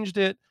 They changed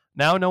it.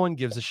 Now no one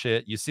gives a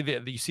shit. You see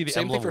the same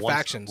emblem thing for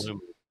factions.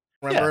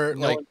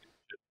 Remember,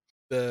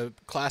 the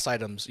class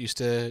items used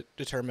to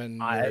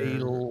determine. I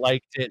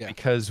liked it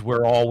because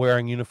we're all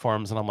wearing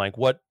uniforms, and I'm like,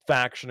 what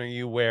faction are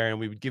you wearing?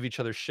 We would give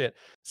each other shit.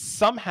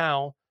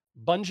 Somehow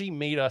Bungie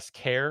made us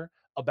care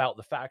about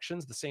the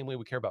factions the same way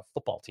we care about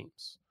football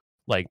teams,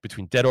 like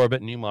between Dead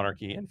Orbit, New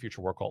Monarchy, and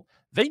Future War Cult.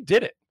 They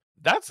did it.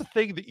 That's a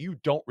thing that you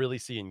don't really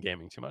see in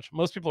gaming too much.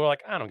 Most people are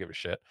like, I don't give a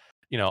shit,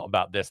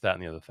 about this, that,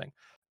 and the other thing.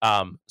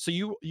 So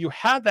you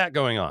had that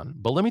going on,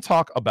 but let me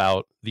talk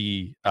about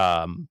the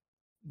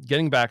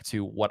getting back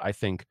to what I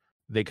think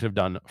they could have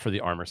done for the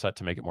armor set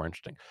to make it more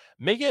interesting.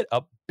 Make it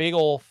a big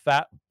old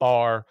fat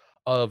bar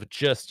of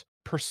just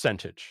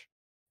percentage.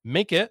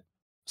 Make it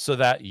so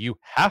that you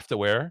have to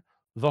wear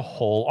the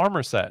whole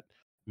armor set.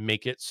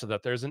 Make it so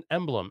that there's an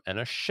emblem and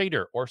a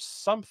shader or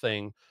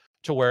something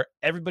to where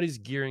everybody's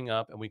gearing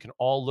up and we can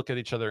all look at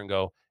each other and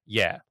go,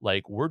 yeah,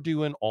 like we're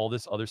doing all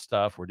this other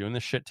stuff. We're doing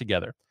this shit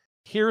together.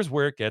 Here's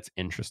where it gets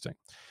interesting.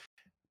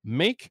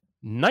 Make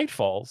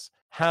Nightfalls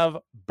have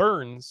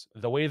burns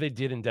the way they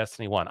did in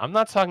Destiny 1. I'm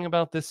not talking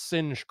about this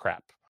singe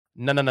crap.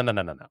 No.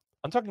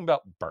 I'm talking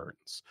about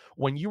burns.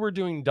 When you were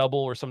doing double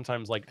or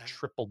sometimes like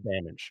triple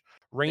damage,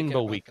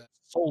 Rainbow Week,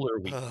 Solar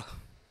Week,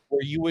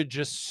 where you would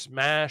just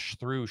smash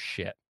through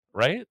shit,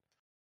 right?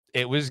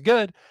 It was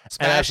good.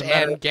 Smash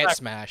and get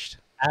smashed.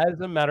 As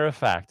a matter of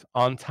fact,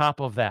 on top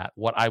of that,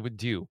 what I would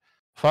do,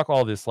 fuck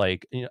all this,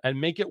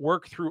 and make it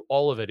work through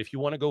all of it. If you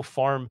want to go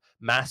farm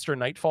Master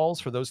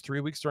Nightfalls for those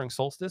 3 weeks during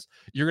Solstice,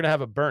 you're going to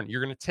have a burn.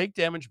 You're going to take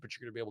damage, but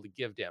you're going to be able to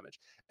give damage.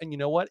 And you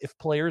know what? If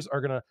players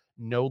are going to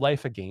no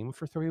life a game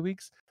for 3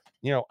 weeks,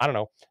 I don't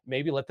know,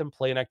 maybe let them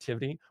play an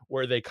activity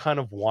where they kind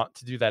of want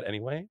to do that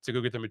anyway, to go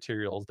get the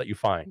materials that you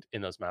find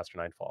in those Master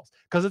Nightfalls.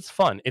 Because it's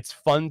fun. It's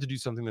fun to do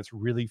something that's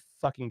really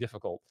fucking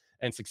difficult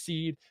and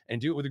succeed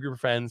and do it with a group of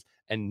friends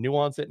and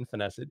nuance it and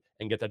finesse it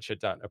and get that shit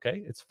done.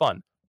 Okay? It's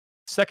fun.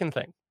 Second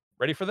thing,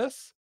 ready for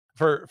this?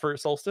 For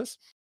Solstice?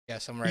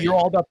 Yes, I'm ready. You're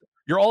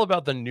all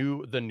about the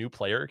new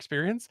player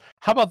experience.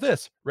 How about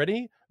this?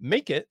 Ready?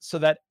 Make it so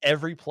that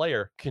every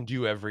player can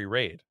do every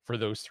raid for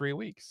those 3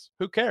 weeks.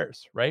 Who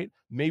cares, right?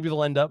 Maybe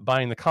they'll end up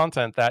buying the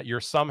content that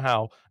you're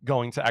somehow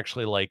going to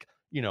actually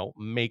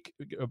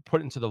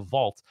put into the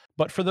vault.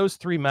 But for those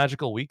 3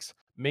 magical weeks,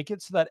 Make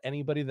it so that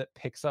anybody that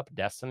picks up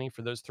Destiny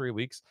for those 3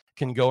 weeks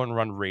can go and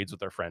run raids with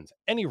their friends.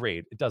 Any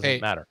raid, it doesn't Hey,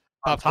 matter.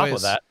 On pop top of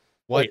quiz. that,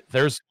 What? wait,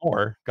 there's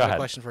more. Go I have a ahead.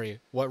 question for you.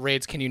 What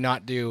raids can you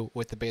not do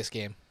with the base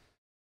game?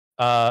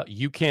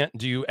 You can't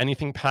do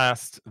anything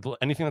past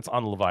anything that's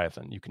on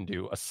Leviathan. You can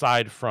do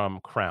aside from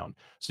Crown.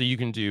 So you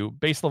can do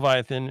base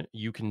Leviathan.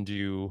 You can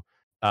do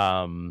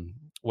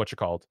what you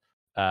called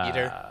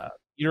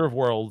Eater of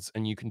Worlds,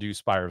 and you can do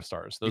Spire of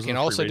Stars. You can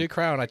also do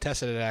Crown. I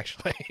tested it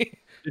actually.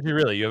 Did you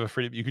really? You have a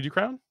free? You could do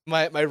Crown?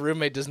 My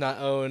roommate does not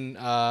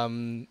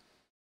own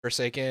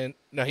Forsaken.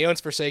 No, he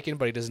owns Forsaken,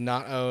 but he does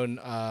not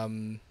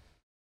own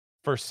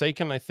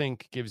Forsaken, I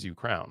think, gives you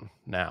Crown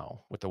now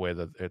with the way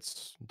that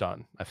it's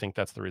done. I think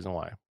that's the reason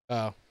why.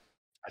 Oh,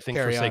 I think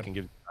Carry Forsaken on.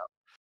 gives you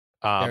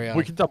Crown.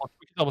 We can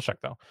double check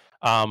though.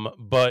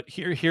 But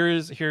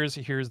here's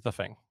the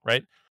thing,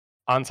 right?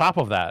 On top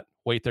of that,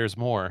 wait, there's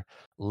more.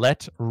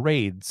 Let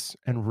raids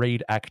and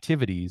raid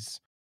activities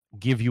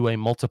give you a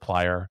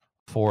multiplier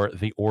for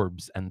the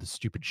orbs and the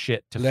stupid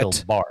shit to fill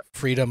the bar.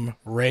 Freedom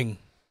ring.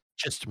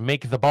 Just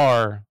make the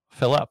bar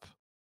fill up.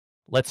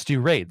 Let's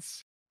do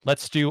raids.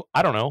 Let's do,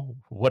 I don't know,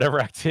 whatever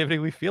activity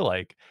we feel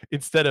like,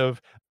 instead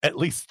of at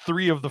least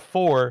 3 of the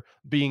 4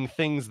 being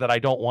things that I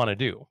don't want to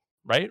do,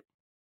 right?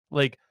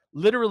 Like,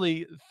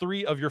 literally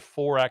 3 of your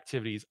 4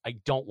 activities I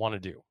don't want to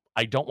do.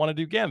 I don't want to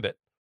do Gambit.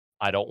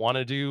 I don't want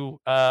to do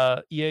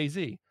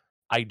EAZ.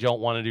 I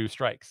don't want to do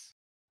Strikes.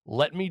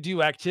 Let me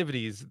do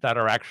activities that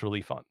are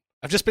actually fun.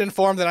 I've just been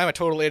informed that I'm a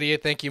total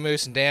idiot. Thank you,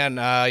 Moose and Dan.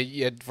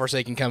 Yeah,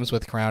 Forsaken comes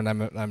with Crown.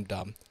 I'm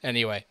dumb.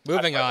 Anyway,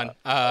 moving on.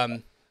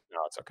 No,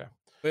 it's okay.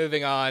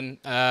 Moving on.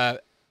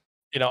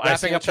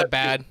 Wrapping up the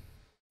bad.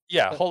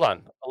 Yeah, hold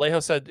on.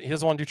 Alejo said he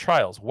doesn't want to do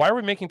trials. Why are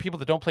we making people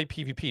that don't play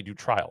PvP do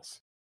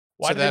trials?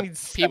 Why so do that they need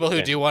people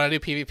who do want to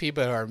do PvP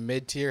but are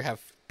mid-tier have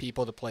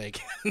people to play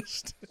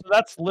against? So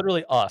that's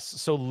literally us.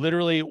 So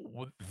literally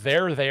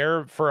they're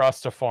there for us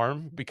to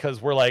farm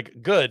because we're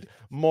like, good,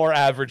 more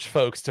average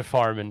folks to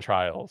farm in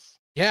trials.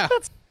 Yeah.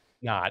 That's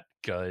not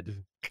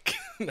good.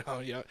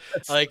 No,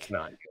 That's like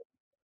not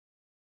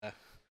good.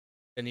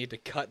 They need to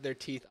cut their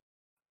teeth.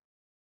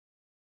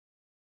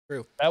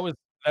 True. That was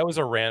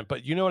a rant,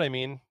 but you know what I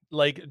mean?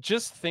 Like,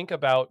 just think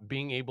about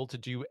being able to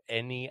do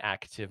any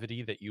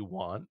activity that you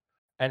want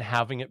and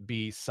having it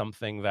be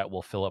something that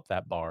will fill up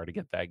that bar to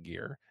get that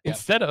gear. Yeah.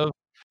 Instead of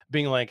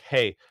being like,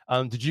 hey,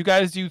 did you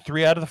guys do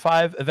 3 out of the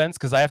 5 events?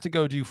 Because I have to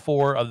go do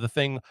 4 of the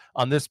thing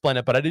on this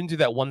planet, but I didn't do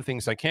that one thing,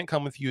 so I can't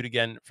come with you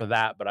again for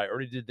that. But I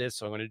already did this,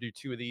 so I'm going to do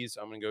 2 of these.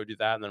 I'm going to go do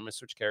that, and then I'm going to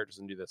switch characters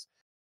and do this.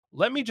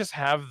 Let me just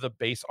have the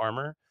base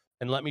armor,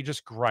 and let me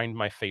just grind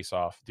my face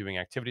off doing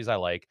activities I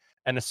like.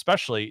 And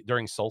especially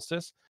during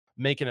Solstice,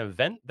 make an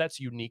event that's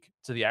unique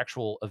to the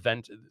actual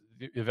event,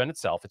 the event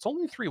itself. It's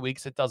only 3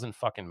 weeks. It doesn't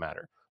fucking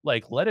matter.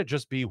 Like, let it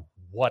just be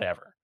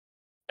whatever.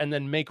 And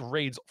then make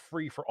raids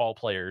free for all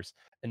players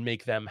and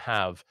make them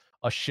have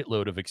a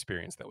shitload of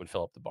experience that would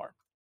fill up the bar.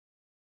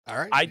 All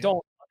right. I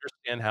don't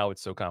understand how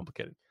it's so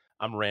complicated.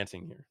 I'm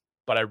ranting here,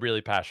 but I'm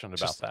really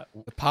passionate about that.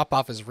 The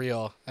pop-off is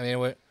real. I mean,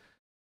 we're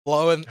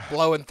blowing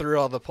through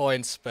all the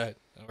points, but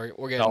we're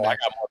getting No, there. I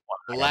got more points.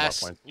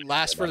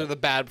 Last for the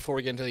bad before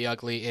we get into the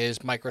ugly is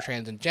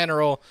microtrans in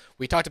general.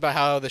 We talked about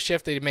how the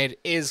shift they made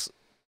is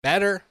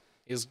better,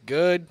 is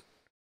good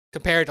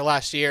compared to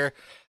last year.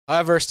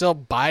 However, still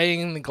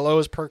buying the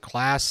glows per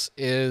class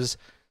is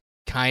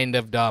kind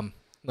of dumb.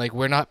 Like,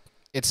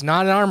 it's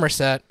not an armor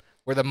set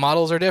where the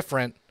models are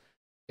different.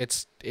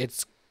 It's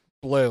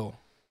blue.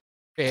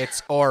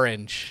 It's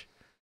orange.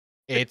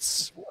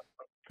 It's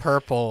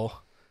purple.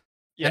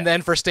 Yeah. And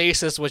then for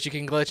stasis, which you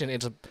can glitch in,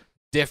 it's a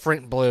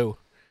different blue.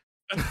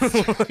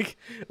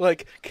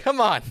 like,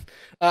 come on.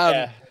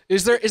 Yeah.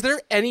 Is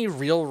there any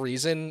real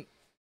reason,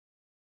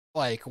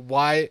 like,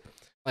 why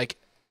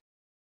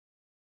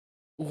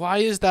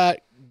is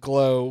that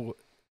glow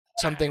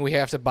something we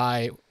have to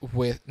buy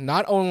with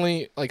not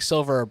only like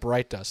silver or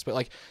bright dust, but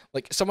like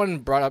someone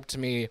brought up to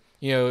me,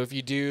 if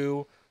you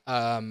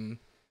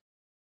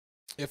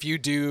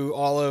do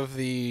all of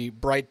the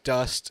bright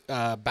dust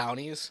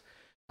bounties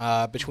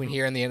between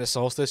here and the end of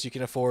Solstice, you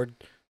can afford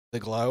the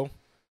glow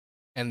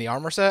and the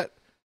armor set.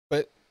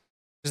 But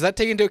does that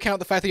take into account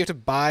the fact that you have to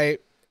buy?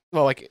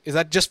 Well, like, is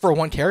that just for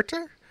one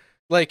character?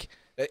 Like,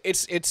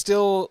 it's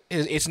still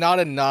it's not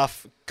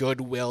enough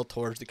goodwill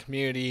towards the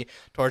community,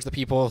 towards the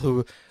people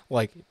who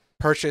like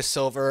purchase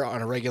silver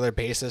on a regular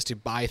basis to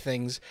buy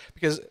things,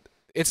 because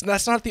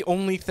that's not the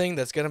only thing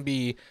that's going to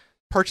be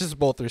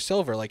purchasable through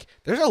silver. Like,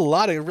 there's a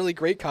lot of really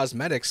great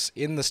cosmetics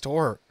in the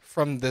store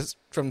from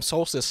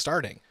Solstice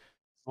starting.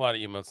 A lot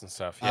of emotes and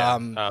stuff.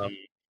 Yeah.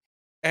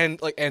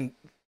 And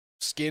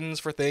skins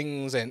for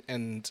things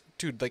and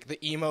dude, like the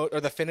emote or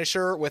the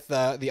finisher with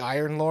the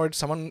Iron Lord.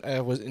 Someone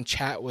was in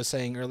chat was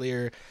saying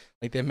earlier,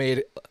 like, they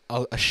made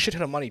a shit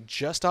ton of money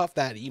just off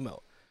that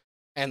emote.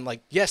 And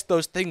like, yes,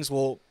 those things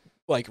will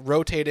like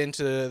rotate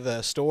into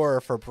the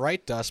store for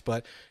bright dust,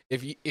 but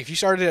if you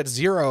started at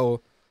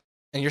 0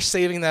 and you're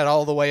saving that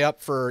all the way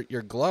up for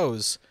your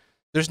glows,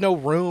 there's no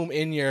room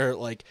in your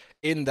like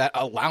in that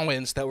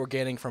allowance that we're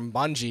getting from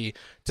Bungie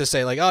to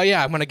say like, oh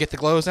yeah, I'm gonna get the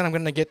glows and I'm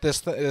gonna get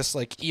this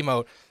like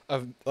emote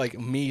of like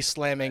me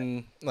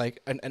slamming like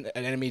an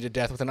enemy to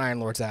death with an Iron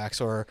Lord's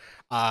axe or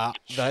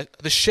the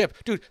ship,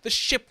 dude. The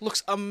ship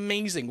looks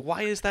amazing.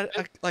 Why is that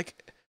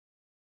like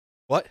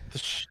what? The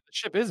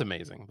ship is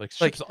amazing. Like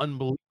Like ship's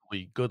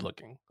unbelievably good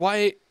looking.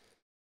 why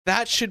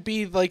that should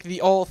be like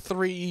the all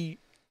three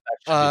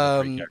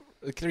That should be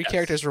the three yes.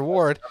 characters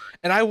reward,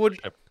 and I would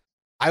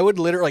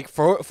literally like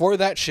for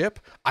that ship,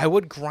 I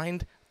would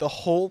grind the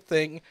whole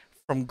thing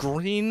from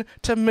green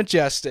to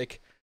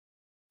majestic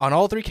on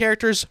all three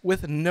characters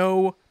with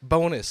no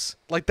bonus.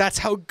 Like that's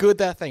how good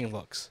that thing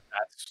looks.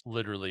 That's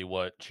literally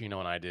what Chino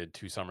and I did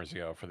 2 summers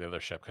ago for the other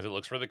ship because it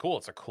looks really cool.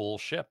 It's a cool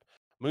ship.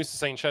 Moose is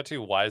saying chat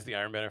too. Why is the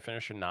Iron Banner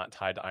finisher not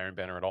tied to Iron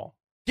Banner at all?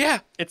 Yeah,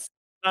 It's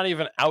not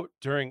even out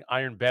during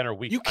Iron Banner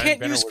week. you Iron can't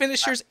Banner use was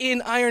finishers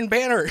in Iron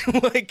Banner.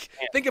 Like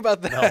think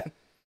about that. No.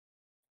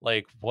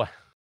 Like what?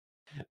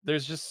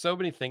 There's just so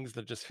many things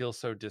that just feel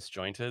so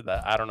disjointed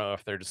that I don't know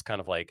if they're just kind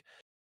of like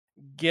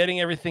getting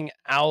everything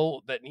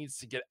out that needs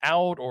to get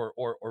out or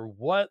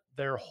what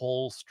their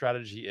whole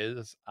strategy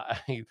is.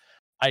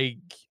 I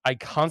I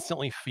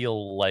constantly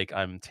feel like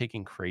I'm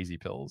taking crazy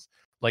pills.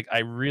 Like I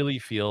really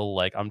feel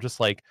like I'm just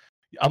like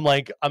I'm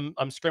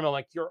screaming. I'm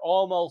like, you're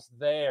almost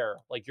there.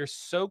 Like you're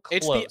so close.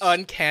 It's the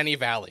uncanny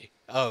valley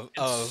of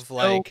so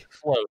like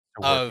close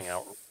to working of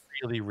out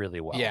really, really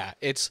well. yeah.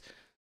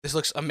 This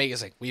looks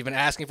amazing. We've been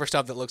asking for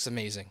stuff that looks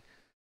amazing.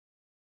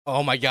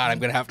 Oh my god, I'm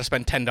gonna have to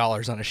spend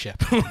 $10 on a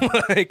ship.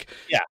 Like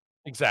yeah,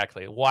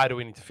 exactly. Why do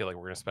we need to feel like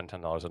we're gonna spend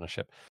 $10 on a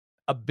ship?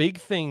 A big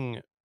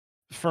thing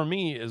for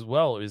me as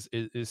well is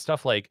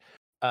stuff like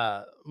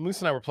Moose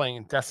and I were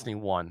playing Destiny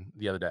 1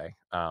 the other day.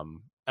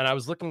 And I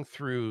was looking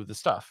through the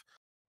stuff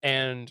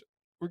and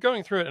we're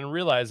going through it and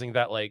realizing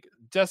that like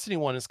Destiny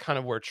 1 is kind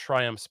of where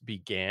Triumphs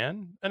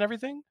began and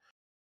everything.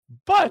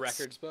 But the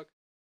records book.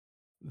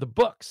 the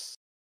books.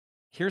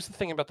 Here's the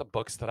thing about the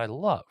books that I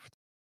loved.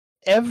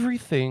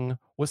 Everything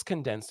was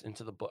condensed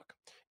into the book.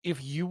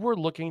 If you were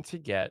looking to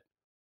get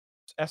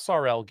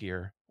SRL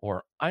gear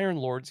or Iron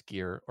Lord's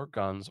gear or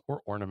guns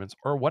or ornaments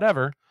or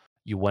whatever,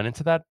 you went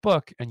into that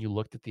book and you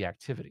looked at the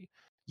activity.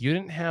 You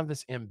didn't have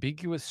this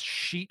ambiguous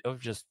sheet of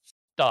just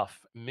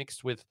stuff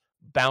mixed with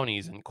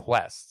bounties and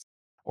quests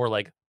or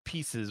like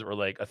pieces or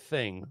like a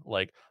thing.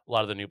 Like a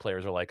lot of the new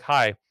players are like,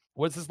 hi,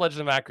 what's this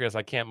Legend of Acreus?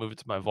 I can't move it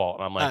to my vault.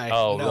 And I'm like,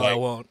 oh, no, right. I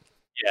won't.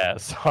 Yeah,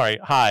 sorry.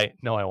 Hi,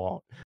 no, I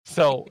won't.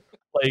 So,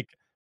 like,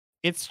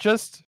 it's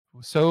just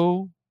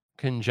so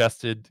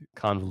congested,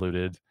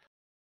 convoluted.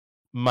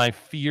 My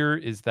fear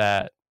is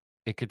that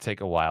it could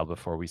take a while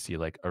before we see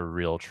like a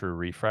real true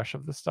refresh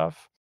of the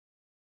stuff.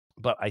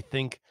 But I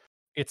think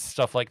it's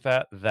stuff like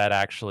that that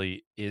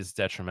actually is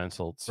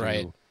detrimental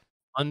to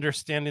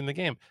understanding the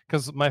game.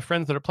 Because my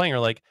friends that are playing are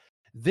like,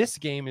 this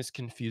game is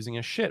confusing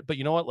as shit. But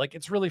you know what? Like,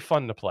 it's really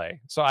fun to play.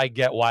 So I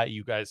get why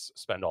you guys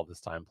spend all this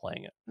time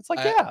playing it. It's like,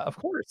 yeah, of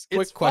course.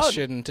 Quick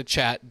question to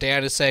chat.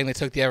 Dan is saying they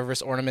took the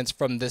Eververse ornaments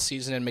from this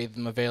season and made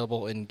them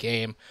available in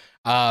game.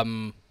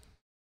 Does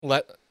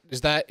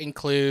that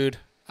include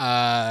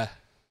like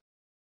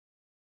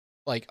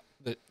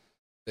the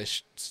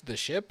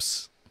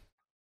ships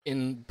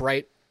in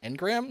bright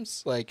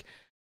engrams? Like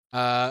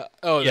the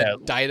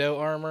Dido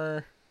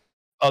armor.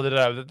 Oh,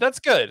 that's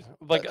good.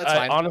 Like, that's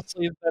fine.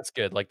 Honestly, that's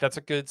good. Like, that's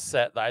a good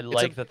set. I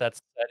like that set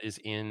is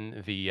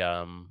in the.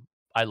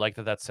 I like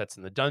that set's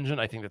in the dungeon.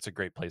 I think that's a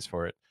great place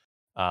for it.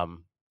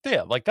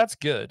 Yeah, like that's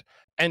good.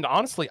 And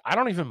honestly, I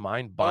don't even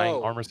mind buying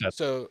armor sets.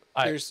 So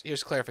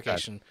here's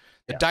clarification.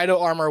 The Yeah. Dido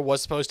armor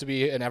was supposed to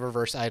be an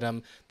Eververse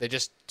item. They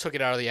just took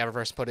it out of the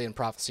Eververse, and put it in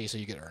Prophecy, so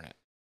you could earn it.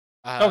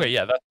 Okay,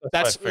 yeah,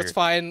 that's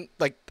fine.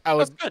 Like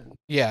that's good.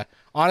 Yeah,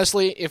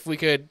 honestly, if we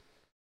could,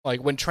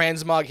 like when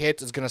transmog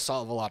hits, it's gonna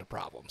solve a lot of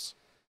problems.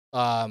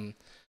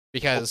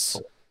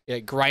 Because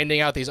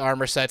grinding out these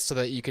armor sets so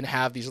that you can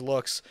have these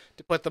looks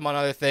to put them on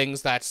other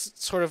things, that's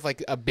sort of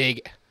like a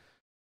big.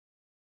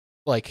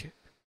 Like,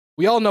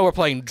 we all know we're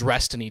playing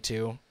Destiny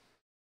 2.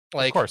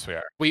 Like, of course we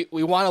are. We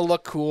want to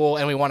look cool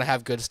and we want to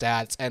have good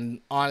stats.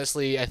 And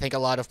honestly, I think a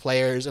lot of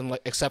players, and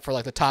except for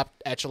like the top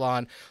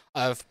echelon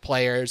of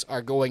players,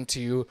 are going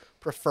to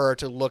prefer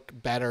to look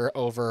better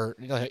over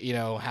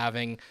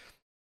having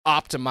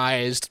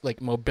optimized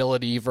like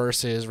mobility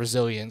versus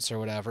resilience or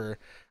whatever.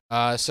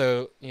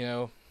 So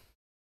Gino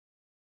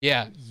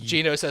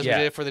says we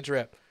did it for the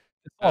drip.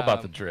 It's all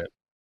about the drip.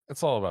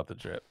 It's all about the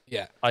drip.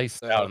 Yeah,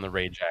 iced out in the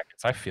raid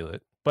jackets. I feel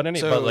it. But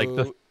but like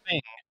the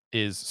thing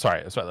is,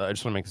 sorry. I just want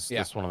to make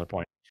this one other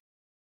point.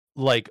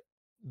 Like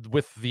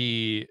with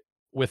the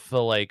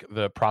like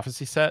the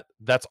prophecy set,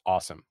 that's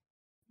awesome.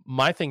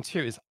 My thing too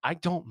is I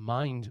don't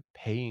mind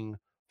paying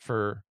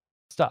for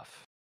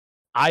stuff.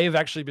 I have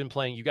actually been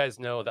playing. You guys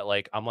know that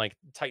like I'm like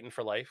Titan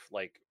for life.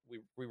 Like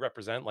we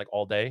represent like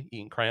all day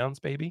eating crayons,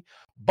 baby.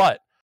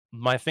 But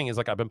my thing is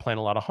like I've been playing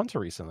a lot of Hunter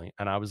recently,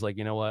 and I was like,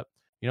 you know what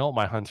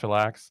my Hunter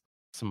lacks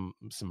some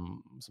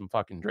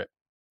fucking drip.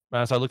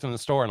 And so I looked in the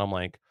store and I'm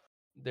like,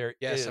 I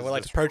would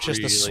like to purchase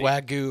the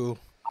Swagoo.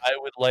 I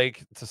would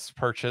like to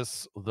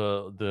purchase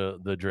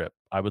the drip.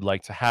 I would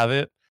like to have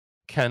it.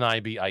 Can I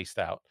be iced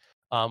out?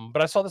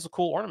 But I saw this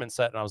cool ornament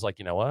set, and I was like,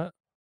 you know what?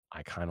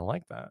 I kind of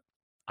like that.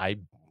 I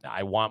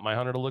I want my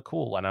hunter to look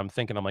cool, and I'm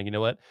thinking, I'm like, you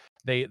know what?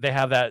 They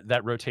have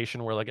that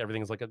rotation where like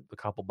everything's like a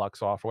couple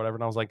bucks off or whatever,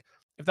 and I was like,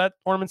 if that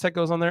ornament set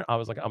goes on there, I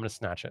was like, I'm gonna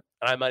snatch it,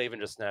 and I might even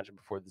just snatch it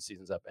before the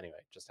season's up anyway,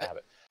 just to I, have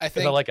it I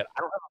because I think like it.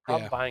 I don't have a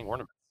problem yeah, buying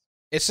ornaments.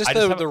 it's just I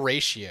just the have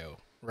ratio,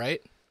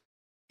 right?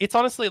 it's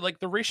honestly like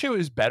the ratio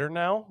is better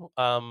now.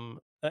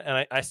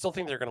 And I still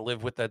think they're going to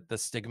live with the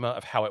stigma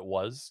of how it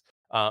was.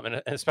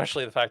 And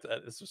especially the fact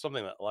that this was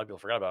something that a lot of people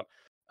forgot about.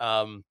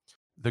 Um,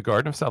 the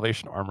Garden of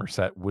Salvation armor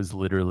set was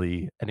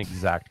literally an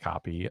exact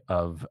copy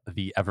of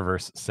the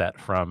Eververse set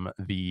from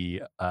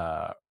the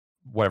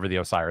whatever the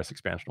Osiris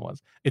expansion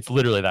was. It's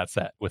literally that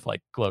set with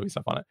like glowy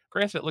stuff on it.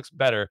 Granted, it looks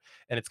better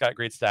and it's got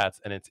great stats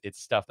and it's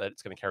stuff that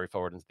it's going to carry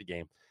forward into the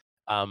game.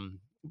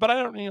 But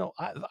I don't,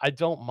 I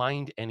don't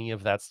mind any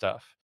of that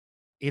stuff.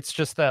 It's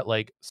just that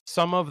like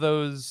some of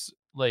those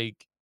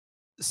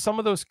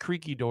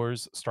creaky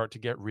doors start to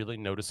get really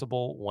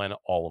noticeable when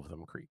all of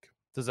them creak.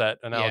 Does that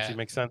analogy Yeah,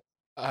 make sense?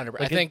 100.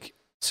 I Like it, think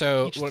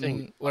so. each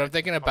thing. When I'm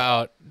thinking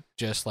about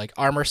just like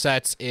armor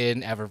sets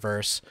in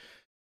Eververse,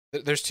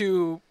 there's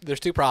two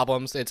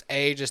problems. It's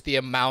a just the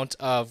amount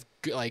of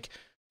like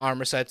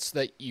armor sets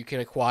that you can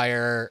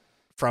acquire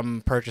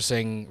from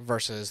purchasing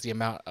versus the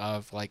amount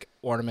of like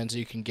ornaments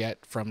you can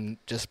get from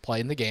just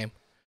playing the game.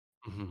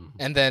 Mhm.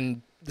 And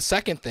then the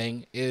second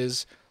thing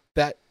is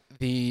that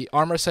the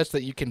armor sets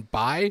that you can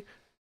buy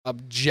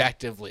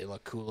objectively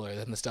look cooler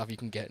than the stuff you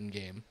can get in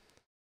game,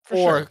 For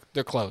or sure.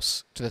 they're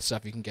close to the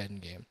stuff you can get in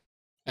game.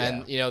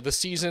 Yeah. And the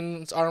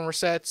season's armor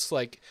sets,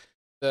 like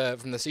the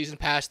from the season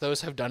pass, those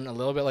have done a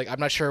little bit. Like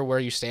I'm not sure where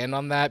you stand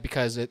on that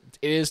because it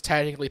is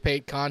technically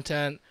paid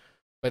content,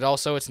 but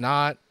also it's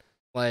not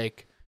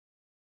like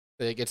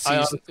it's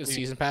I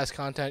season pass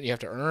content you have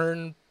to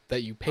earn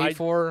that you pay I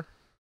for.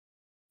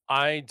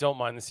 I don't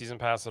mind the season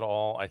pass at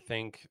all. I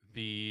think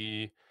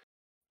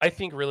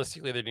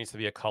realistically there needs to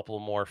be a couple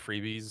more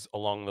freebies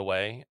along the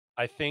way.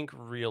 I think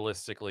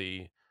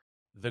realistically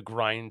the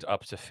grind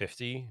up to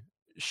 50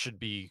 should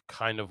be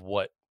kind of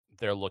what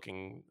they're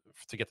looking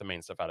to get the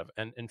main stuff out of.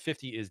 And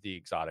 50 is the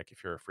exotic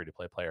if you're a free to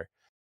play player.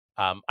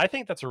 I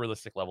think that's a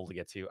realistic level to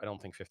get to. I don't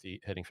think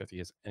hitting 50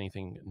 is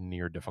anything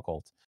near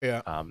difficult. Yeah.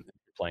 If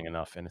you're playing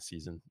enough in a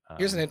season.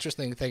 Here's an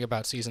interesting thing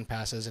about season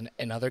passes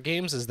in other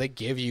games is they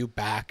give you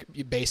back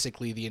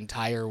basically the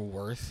entire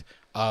worth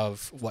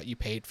of what you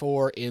paid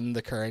for in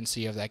the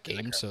currency of that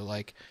game. So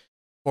like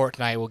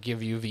Fortnite will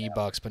give you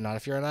V-Bucks, but not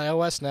if you're on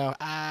iOS now.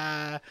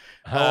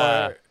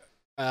 Or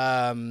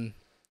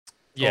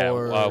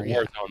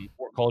Warzone,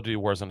 Call of Duty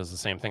Warzone is the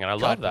same thing, and I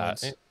love that.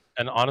 Godwins.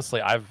 And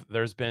honestly,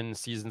 there's been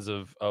seasons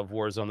of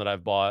Warzone that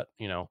I've bought.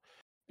 You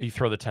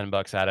throw the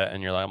 $10 at it,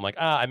 and you're like, I'm like,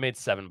 I made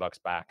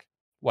 $7 back.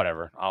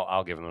 Whatever,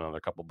 I'll give them another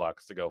couple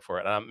bucks to go for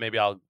it. Maybe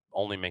I'll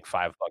only make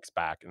 $5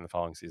 back in the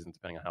following season,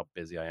 depending on how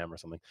busy I am or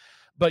something.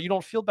 But you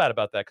don't feel bad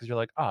about that because you're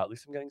like, at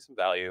least I'm getting some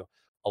value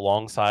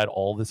alongside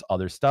all this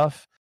other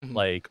stuff. Mhm.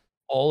 Like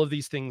all of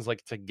these things,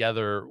 like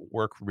together,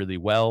 work really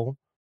well,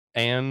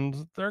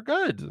 and they're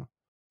good.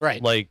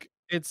 Right. Like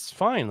it's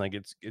fine. Like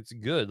it's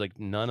good. Like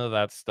none of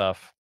that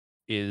stuff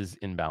is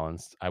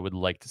imbalanced. I would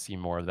like to see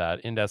more of that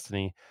in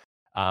Destiny.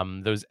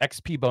 Those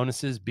XP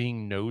bonuses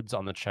being nodes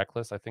on the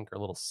checklist, I think are a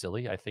little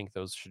silly. I think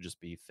those should just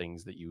be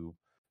things that you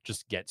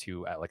just get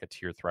to at like a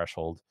tier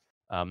threshold.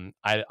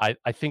 I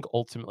think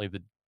ultimately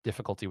the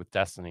difficulty with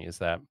Destiny is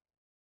that,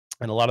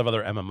 and a lot of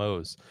other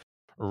MMOs,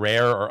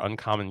 rare or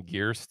uncommon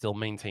gear still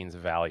maintains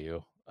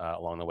value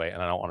along the way.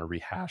 And I don't want to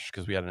rehash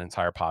because we had an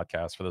entire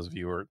podcast for those of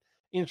you who are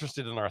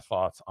interested in our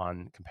thoughts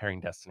on comparing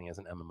Destiny as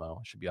an MMO.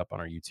 It should be up on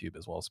our YouTube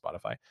as well as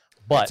Spotify.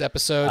 But it's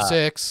episode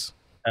 6.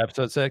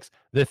 Episode 6.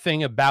 The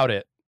thing about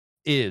it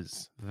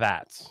is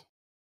that,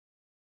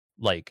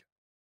 like,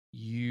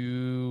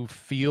 you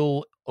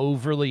feel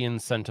overly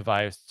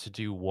incentivized to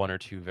do one or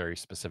two very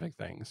specific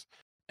things,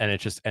 and it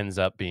just ends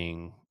up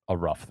being a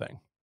rough thing.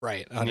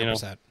 Right.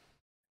 100%.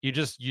 You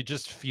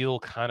just feel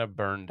kind of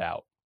burned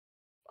out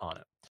on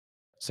it.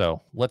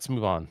 So let's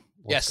move on.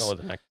 Let's go with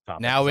the next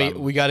topic. Now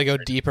we got to go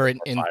deeper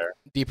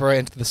deeper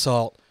into the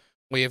salt.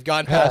 We have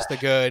gone past the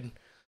good,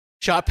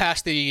 shot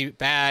past the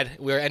bad.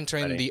 We're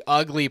entering the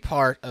ugly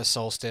part of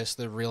Solstice,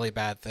 the really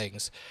bad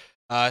things.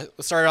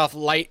 Let's start off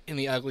light in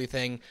the ugly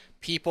thing.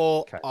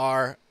 People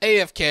are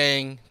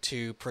AFKing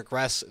to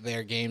progress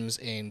their games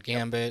in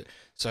Gambit.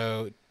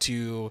 So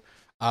to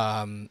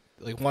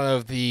like one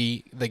of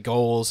the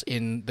goals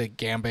in the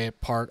Gambit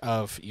part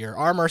of your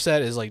armor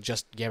set is like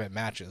just Gambit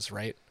matches,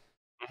 right?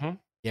 Mm-hmm.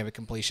 Gambit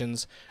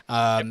completions.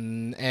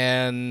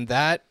 And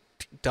that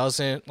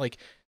doesn't like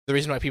the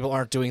reason why people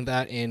aren't doing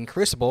that in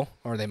Crucible,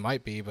 or they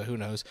might be, but who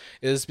knows,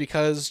 is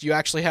because you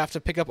actually have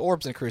to pick up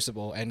orbs in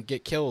Crucible and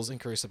get kills in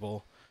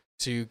Crucible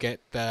to get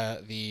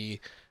the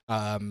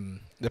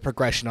the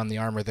progression on the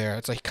armor there.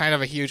 It's like kind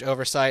of a huge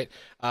oversight.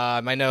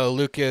 I know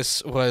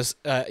Lucas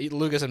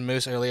and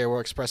Moose earlier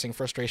were expressing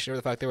frustration over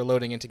the fact they were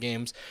loading into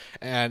games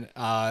and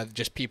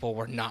just people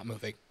were not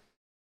moving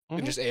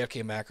and just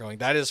AFK macroing.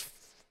 That is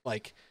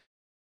like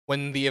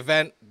when the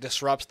event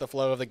disrupts the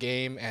flow of the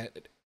game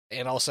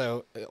and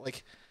also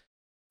like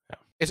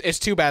it's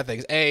two bad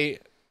things. A,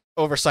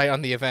 oversight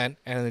on the event,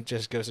 and it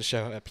just goes to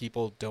show that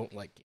people don't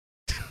like it.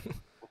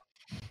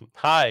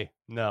 Hi,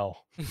 no.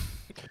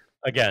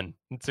 Again,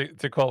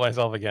 to quote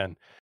myself again.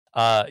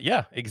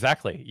 Yeah,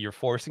 exactly. You're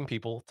forcing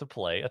people to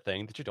play a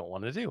thing that you don't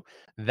want to do.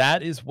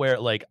 That is where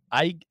like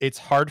it's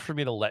hard for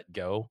me to let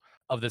go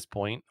of this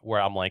point where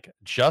I'm like,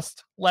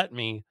 just let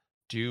me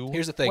do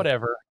Here's the thing.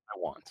 Whatever I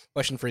want.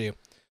 Question for you.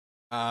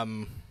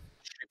 And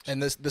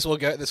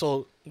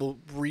we'll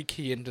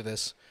re-key into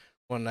this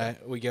when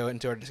we go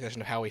into our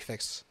discussion of how we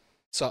fix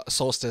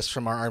Solstice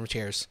from our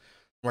armchairs,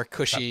 more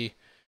cushy,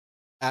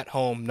 at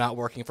home, not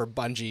working for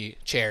Bungie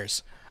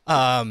chairs.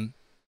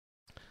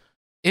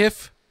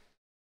 If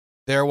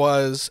there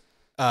was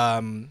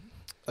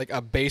like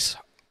a base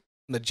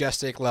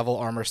majestic level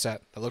armor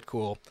set that looked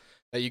cool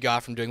that you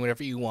got from doing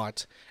whatever you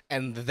want,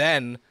 and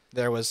then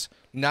there was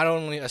not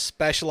only a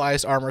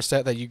specialized armor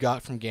set that you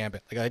got from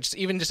Gambit, like just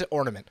an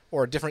ornament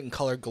or a different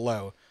color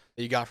glow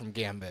that you got from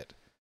Gambit,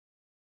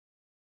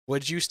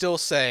 would you still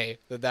say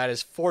that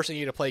is forcing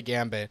you to play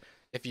Gambit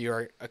if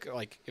you're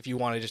if you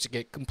wanted just to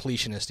get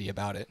completionisty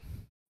about it?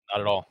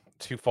 Not at all.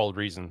 Twofold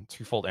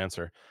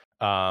answer.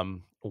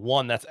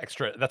 One, that's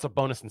extra. That's a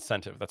bonus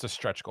incentive. That's a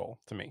stretch goal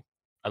to me.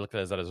 I look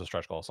at that as a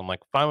stretch goal. So I'm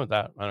like, fine with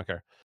that. I don't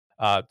care.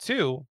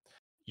 Two,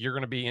 you're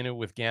going to be in it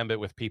with Gambit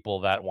with people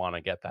that want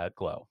to get that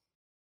glow.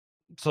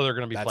 So they're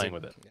going to be playing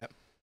with it. Yep.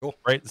 Cool.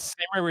 Right?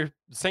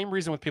 Same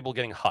reason with people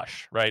getting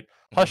Hush, right?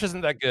 Hush isn't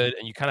that good,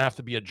 and you kind of have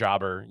to be a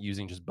jobber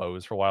using just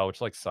bows for a while,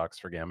 which like sucks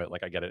for Gambit.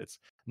 Like I get it. It's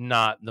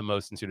not the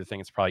most intuitive thing.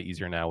 It's probably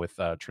easier now with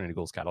Trinity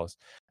Ghouls Catalyst.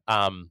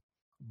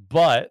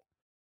 But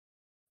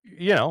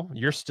you know,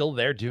 you're still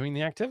there doing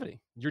the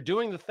activity. You're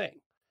doing the thing.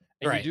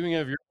 And right. You're doing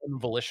it of your own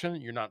volition.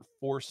 You're not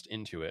forced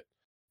into it.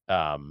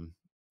 You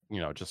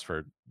know, just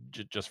for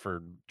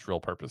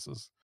drill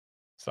purposes.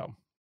 So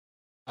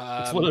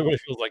it's literally what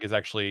it feels like is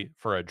actually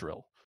for a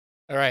drill.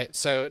 All right,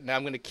 so now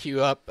I'm going to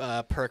queue up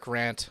perk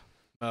rant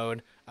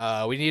mode.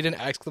 We need an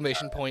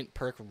exclamation point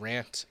perk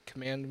rant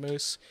command,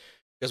 Moose,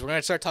 because we're going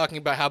to start talking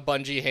about how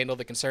Bungie handled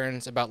the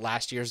concerns about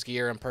last year's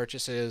gear and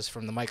purchases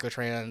from the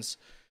microtrans.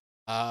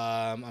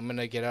 I'm going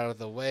to get out of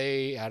the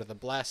way, out of the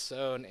blast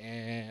zone,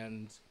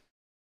 and...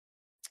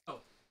 Oh.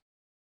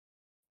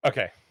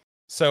 Okay,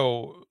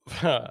 so,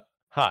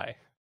 hi.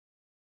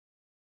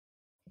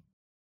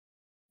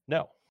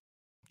 No.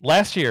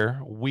 Last year,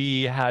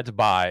 we had to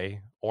buy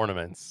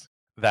ornaments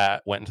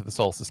that went into the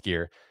Solstice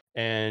gear,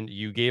 and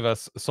you gave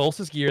us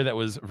Solstice gear that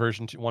was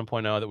version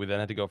 1.0 that we then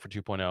had to go for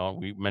 2.0.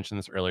 We mentioned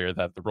this earlier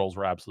that the rolls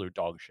were absolute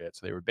dog shit,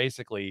 so they were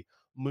basically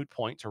moot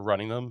point to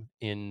running them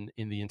in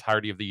the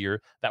entirety of the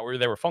year that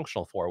they were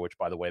functional for, which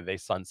by the way they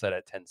sunset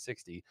at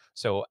 1060.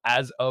 So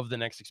as of the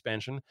next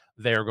expansion,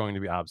 they're going to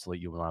be obsolete.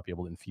 You will not be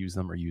able to infuse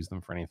them or use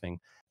them for anything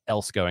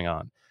else going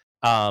on.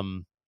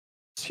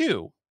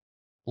 Two,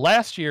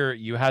 last year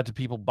you had to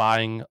people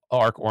buying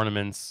arc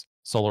ornaments,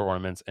 solar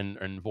ornaments,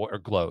 or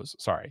glows,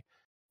 sorry,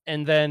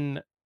 and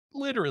then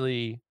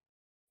literally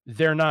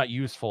they're not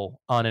useful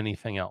on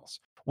anything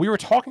else. We were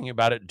talking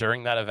about it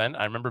during that event.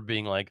 I remember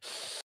being like,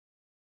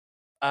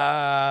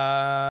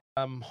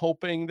 I'm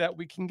hoping that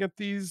we can get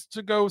these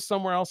to go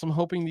somewhere else. I'm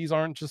hoping these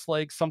aren't just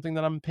like something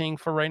that I'm paying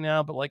for right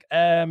now, but like,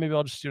 maybe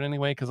I'll just do it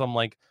anyway. Cause I'm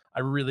like, I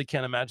really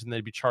can't imagine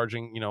they'd be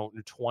charging, you know,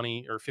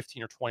 20 or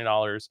 15 or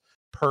 $20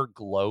 per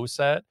glow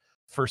set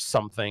for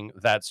something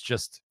that's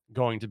just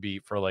going to be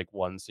for like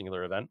one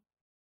singular event.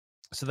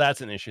 So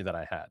that's an issue that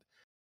I had.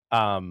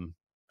 I'm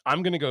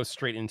going to go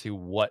straight into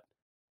what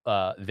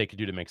they could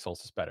do to make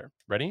Solstice better.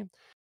 Ready?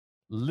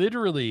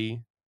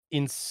 Literally,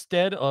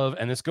 instead of,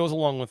 and this goes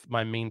along with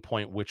my main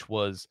point, which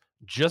was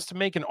just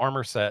make an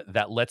armor set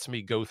that lets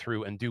me go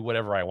through and do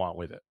whatever I want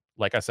with it.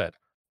 Like I said,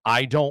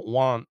 I don't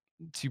want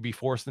to be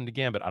forced into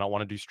Gambit. I don't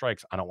want to do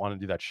strikes. I don't want to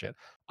do that shit.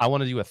 I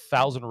want to do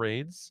 1,000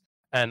 raids,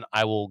 and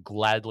I will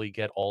gladly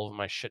get all of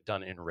my shit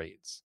done in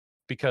raids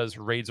because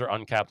raids are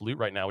uncapped loot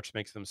right now, which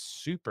makes them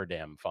super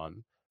damn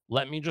fun.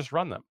 Let me just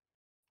run them.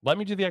 Let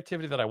me do the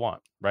activity that I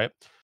want, right?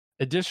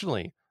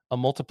 Additionally, a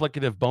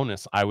multiplicative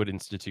bonus I would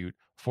institute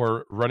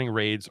for running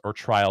raids or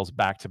trials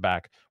back to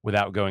back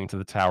without going to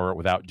the tower,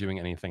 without doing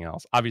anything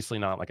else. Obviously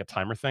not like a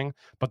timer thing,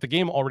 but the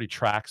game already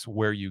tracks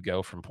where you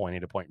go from point A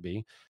to point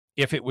B.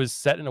 If it was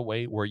set in a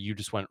way where you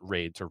just went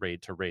raid to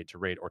raid to raid to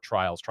raid, or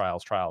trials,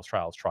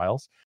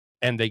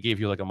 and they gave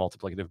you like a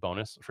multiplicative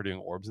bonus for doing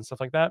orbs and stuff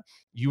like that,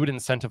 you would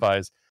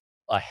incentivize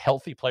a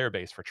healthy player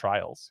base for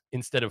trials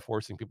instead of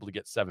forcing people to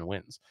get 7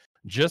 wins.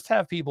 Just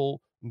have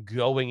people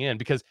going in,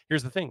 because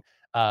here's the thing.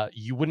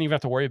 You wouldn't even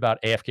have to worry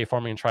about AFK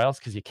farming in trials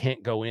because you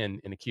can't go in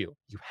a queue.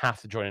 You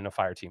have to join in a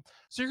fire team.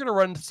 So you're going to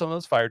run into some of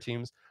those fire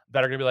teams.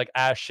 that are gonna be like,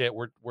 ah, shit,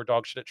 we're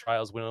dog shit at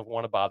trials. We don't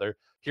want to bother.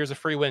 Here's a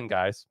free win,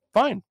 guys.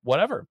 Fine,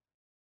 whatever.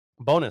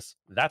 Bonus,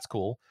 that's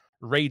cool.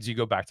 Raids, you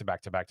go back to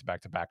back to back to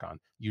back to back on.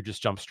 You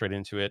just jump straight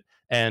into it.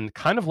 And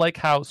kind of like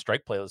how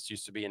strike playlists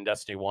used to be in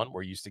Destiny 1,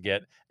 where you used to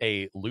get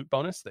a loot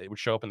bonus that would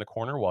show up in the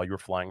corner while you were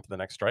flying to the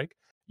next strike.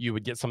 You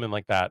would get something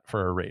like that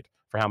for a raid,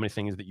 for how many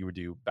things that you would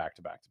do back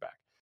to back to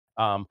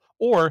back.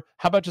 Or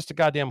how about just a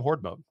goddamn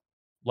horde mode?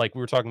 Like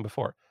we were talking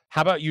before.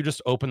 How about you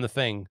just open the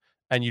thing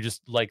and you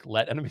just like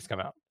let enemies come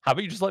out? How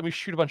about you just let me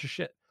shoot a bunch of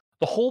shit?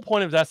 The whole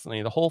point of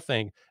Destiny, the whole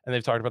thing, and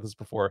they've talked about this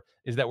before,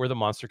 is that we're the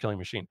monster killing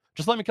machine.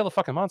 Just let me kill the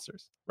fucking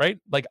monsters, right?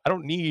 Like I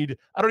don't need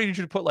you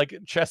to put like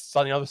chests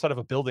on the other side of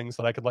a building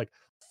so that I could like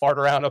fart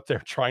around up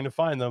there trying to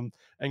find them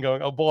and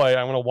going, oh boy,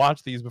 I'm gonna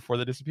watch these before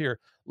they disappear.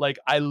 Like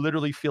I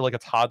literally feel like a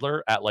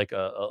toddler at like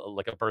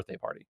a birthday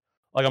party.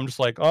 Like I'm just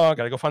like, oh, I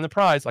gotta go find the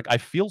prize. Like I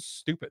feel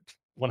stupid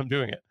when I'm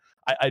doing it.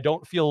 I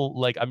don't feel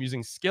like I'm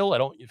using skill. I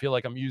don't feel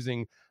like I'm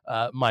using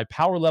my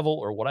power level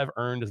or what I've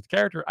earned as the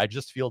character. I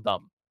just feel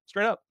dumb,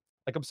 straight up.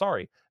 Like, I'm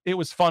sorry. It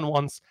was fun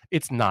once.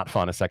 It's not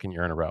fun a second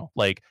year in a row.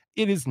 Like,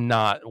 it is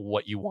not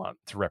what you want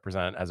to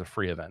represent as a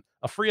free event.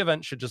 A free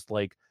event should just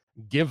like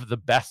give the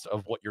best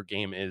of what your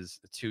game is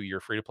to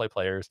your free to play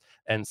players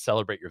and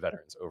celebrate your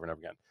veterans over and over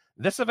again.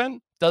 This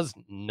event does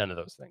none of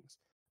those things.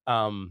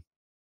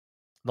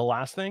 The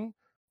last thing,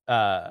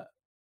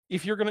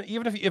 if you're gonna,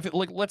 even if it,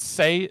 like, let's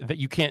say that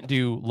you can't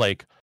do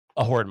like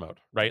a horde mode,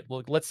 right?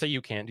 Like, let's say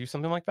you can't do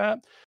something like that.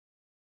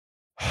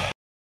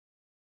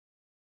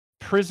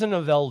 Prison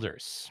of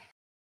Elders.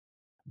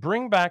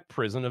 Bring back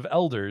Prison of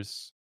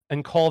Elders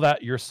and call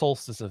that your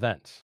solstice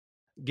event.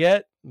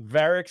 Get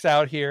Varix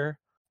out here.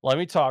 Let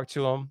me talk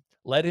to him.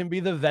 Let him be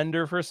the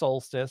vendor for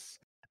solstice.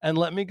 And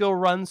let me go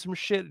run some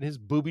shit in his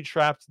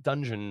booby-trapped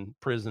dungeon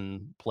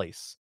prison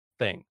place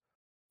thing.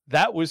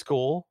 That was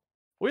cool.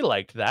 We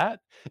liked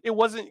that. It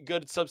wasn't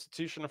good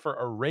substitution for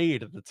a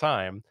raid at the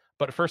time,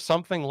 but for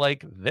something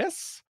like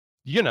this,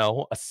 you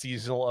know, a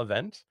seasonal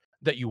event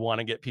that you want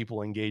to get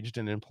people engaged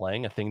in and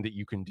playing, a thing that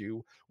you can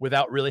do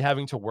without really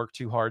having to work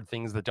too hard,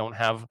 things that don't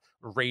have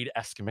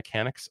raid-esque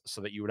mechanics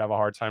so that you would have a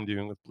hard time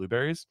doing with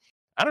blueberries.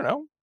 I don't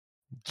know.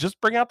 Just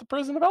bring out the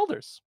Prison of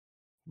Elders,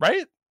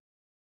 right?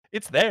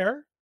 It's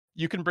there.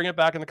 You can bring it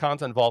back in the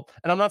content vault.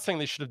 And I'm not saying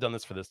they should have done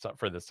this for this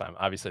time.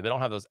 Obviously, they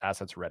don't have those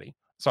assets ready.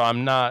 So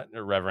I'm not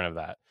irreverent of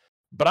that.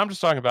 But I'm just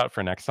talking about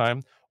for next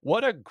time.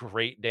 What a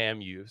great damn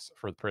use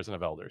for the Prison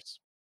of Elders.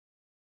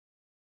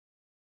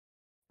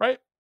 Right?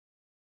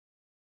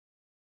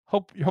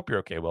 Hope you're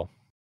okay, Will.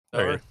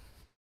 Over.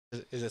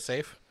 Is it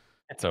safe?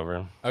 It's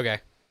over. Okay.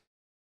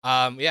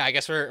 Yeah, I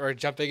guess we're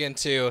jumping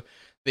into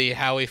the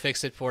how we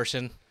fixed it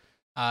portion.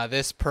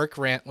 This perk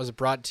rant was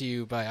brought to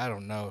you by, I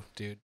don't know,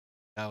 dude.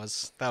 That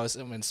was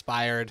some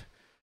inspired,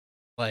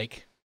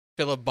 like,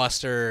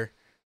 filibuster.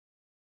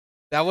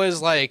 That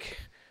was like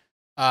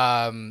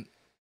Patton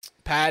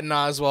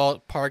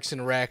Oswalt, Parks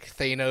and Rec,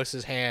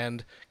 Thanos'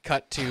 hand,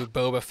 cut to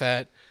Boba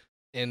Fett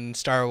in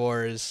Star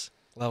Wars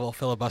level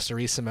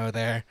filibusterissimo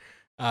there.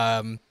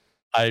 I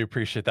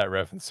appreciate that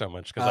reference so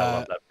much because I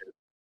love that bit.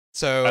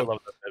 So I love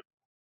that bit.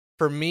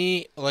 For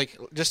me, like,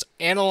 just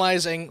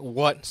analyzing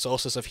what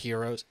Solstice of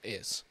Heroes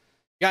is,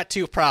 you got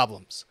two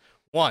problems.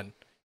 One,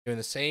 doing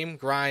the same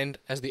grind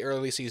as the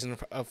early season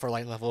for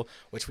light level,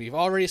 which we've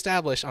already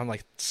established on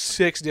like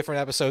 6 different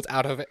episodes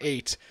out of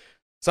 8.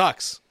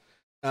 Sucks.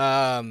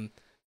 Yep.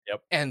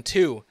 And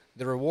two,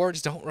 the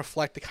rewards don't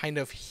reflect the kind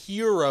of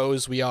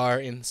heroes we are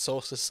in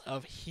Solstice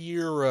of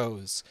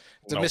Heroes.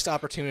 It's a missed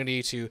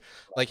opportunity to,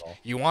 like,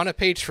 you want to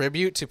pay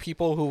tribute to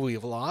people who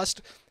we've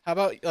lost? How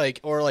about, like,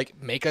 or like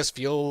make us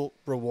feel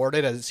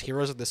rewarded as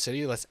heroes of the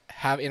city? Let's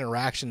have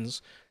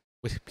interactions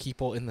with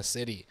people in the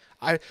city.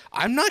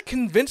 I'm not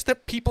convinced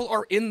that people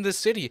are in the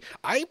city.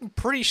 I'm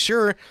pretty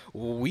sure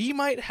we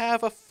might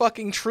have a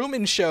fucking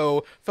Truman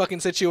Show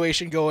fucking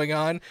situation going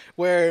on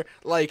where,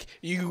 like,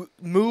 you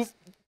move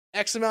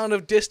X amount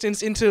of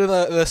distance into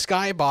the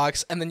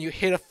skybox and then you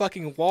hit a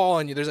fucking wall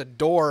and there's a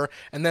door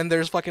and then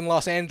there's fucking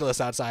Los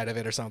Angeles outside of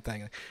it or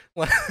something.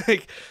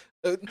 Like,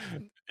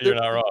 you're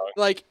not wrong.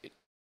 Like,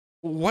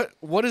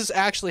 what is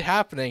actually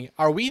happening?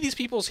 Are we these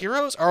people's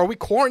heroes or are we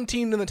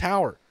quarantined in the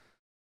tower?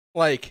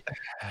 Like,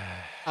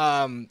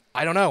 I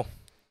don't know.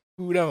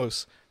 Who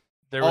knows?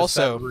 There was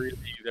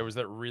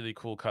that really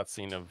cool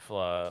cutscene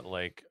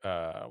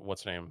of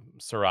what's her name,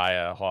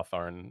 Soraya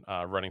Hawthorne,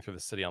 running through the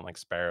city on like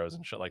sparrows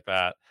and shit like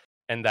that.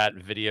 And that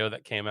video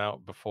that came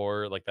out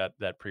before, like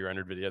that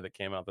pre-rendered video that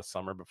came out the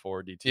summer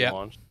before DT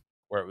launched,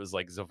 where it was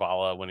like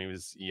Zavala when he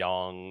was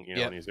young, you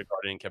know, and he was a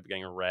guardian, kept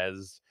getting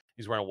rezzed.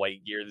 He's wearing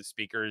white gear, the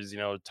speakers, you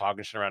know,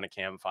 talking shit around a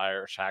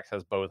campfire. Shax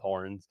has both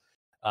horns.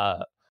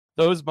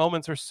 Those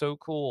moments are so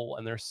cool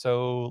and they're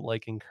so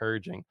like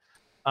encouraging.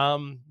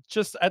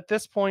 Just at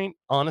this point,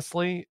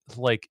 honestly,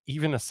 like,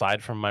 even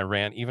aside from my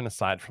rant, even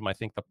aside from I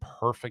think the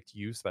perfect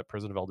use that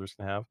Prison of Elders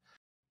can have,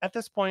 at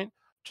this point,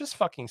 just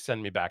fucking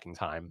send me back in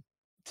time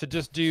to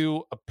just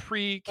do a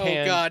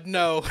pre-canned. Oh God,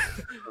 no!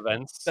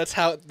 Events.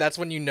 That's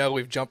when you know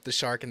we've jumped the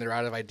shark and they're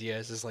out of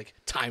ideas. Is like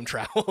time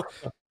travel.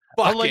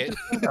 Fuck like,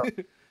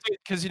 it.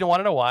 because you don't want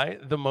to know why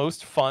the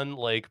most fun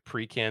like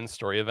pre-canned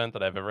story event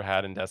that I've ever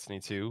had in Destiny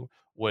 2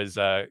 was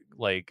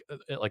like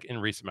in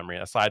recent memory,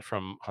 aside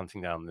from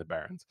hunting down the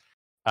Barons.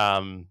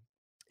 Um,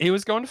 it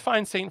was going to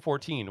find Saint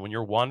 14 when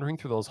you're wandering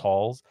through those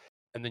halls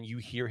and then you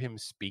hear him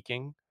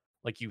speaking,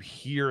 like you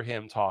hear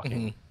him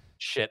talking Mhm.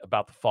 shit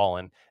about the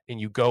Fallen, and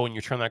you go and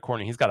you turn that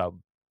corner, and he's got a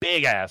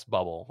big ass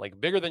bubble, like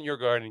bigger than your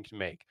garden can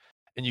make.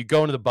 And you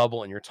go into the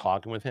bubble and you're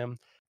talking with him,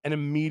 and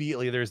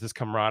immediately there's this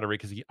camaraderie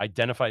because he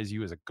identifies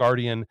you as a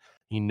guardian.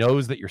 He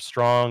knows that you're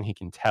strong. He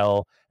can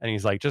tell, and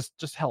he's like,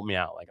 just help me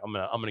out. Like I'm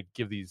gonna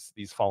give these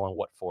Fallen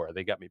what for.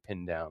 They got me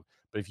pinned down.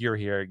 But if you're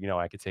here,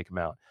 I could take him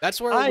out. That's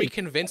where I we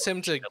convince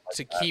him shit like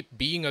to that. keep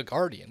being a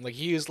guardian. Like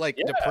he is like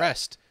Yeah,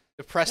 depressed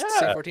to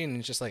Saint yeah. 14, and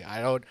it's just like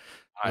I don't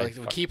I like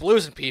we fuck. keep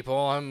losing people.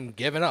 I'm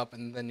giving up,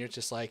 and then you're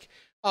just like,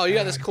 oh, you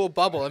got this cool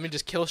bubble. Let me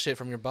just kill shit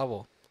from your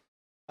bubble.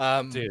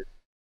 Dude,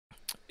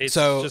 it's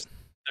So just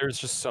there's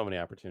just so many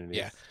yeah,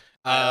 opportunities.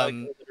 Like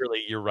um,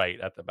 literally, you're right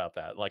about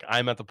that. Like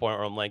I'm at the point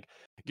where I'm like,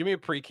 give me a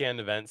pre-canned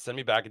event, send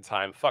me back in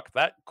time. Fuck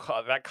that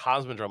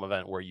Cosmodrome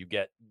event where you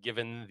get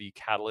given the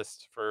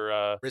catalyst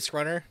for Risk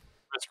Runner.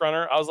 Risk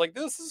Runner. I was like,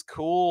 this is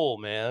cool,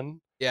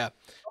 man. Yeah,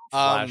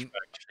 Flashback um,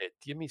 shit.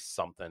 Give me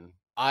something.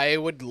 I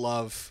would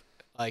love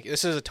like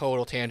this is a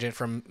total tangent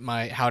from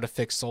my how to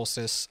fix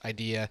Solstice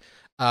idea.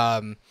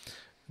 Um,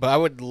 but I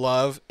would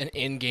love an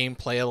in-game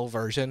playable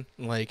version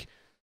like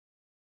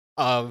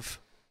of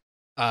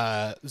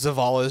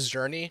Zavala's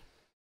journey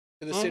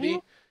to the Mm-hmm. city,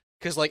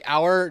 because like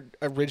our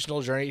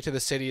original journey to the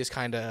city is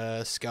kind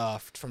of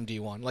scuffed from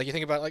D1. Like you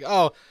think about like,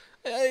 oh,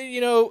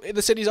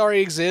 the cities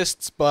already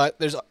exists, but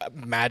there's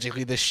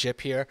magically this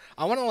ship here.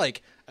 I want to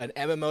like an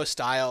MMO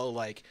style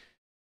like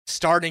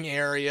starting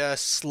area,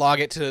 slog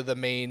it to the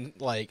main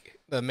like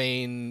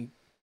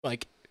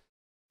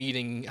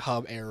eating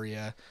hub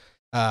area.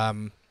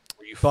 Um,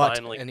 Where you but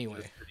finally get to the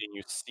anyway, city and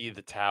you see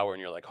the tower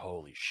and you're like,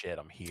 holy shit,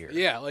 I'm here.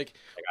 yeah, like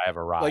Like I have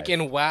like arrived.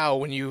 in WoW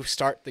when you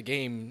start the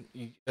game,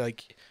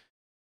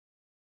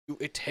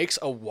 it takes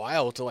a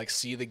while to like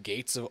see the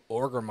gates of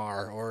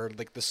Orgrimmar or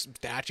like the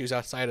statues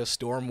outside of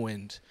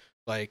Stormwind.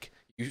 Like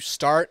you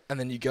start and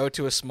then you go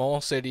to a small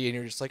city and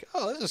you're just like,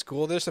 oh, this is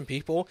cool. There's some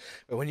people.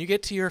 But when you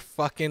get to your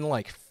fucking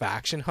like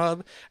faction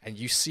hub and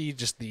you see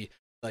just the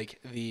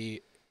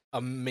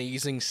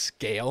amazing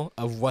scale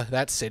of what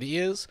that city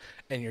is,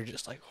 and you're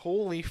just like,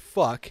 holy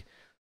fuck,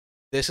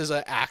 this is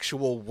an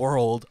actual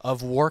world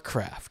of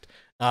Warcraft.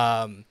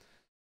 I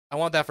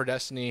want that for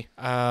Destiny.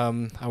 I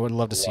would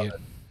love to see Love it.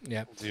 it.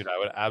 Yeah. Dude, I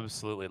would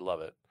absolutely love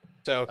it.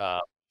 So Uh,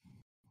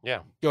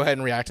 yeah. go ahead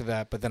and react to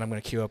that, but then I'm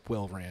going to queue up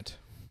Will rant.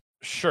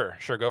 Sure.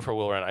 Go for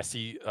Will Run. I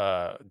see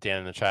Dan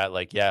in the chat.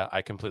 Like, yeah,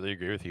 I completely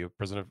agree with you.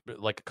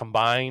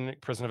 Combine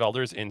Prison of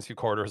Elders into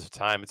Corridors of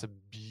Time. It's a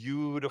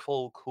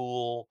beautiful,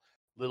 cool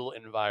little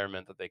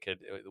environment that they could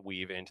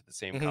weave into the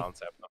same Mm-hmm.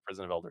 concept of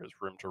Prison of Elders,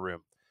 room to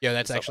room, Yeah, and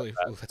that's stuff like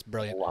actually that. that's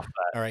brilliant. Love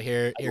that. All right,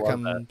 here I here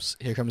love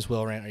that. comes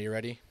Will rant. Are you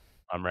ready?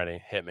 I'm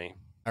ready. Hit me.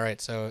 All right,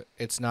 so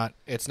it's not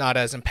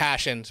as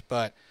impassioned,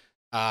 but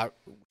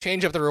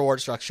change up the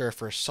reward structure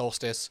for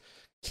Solstice.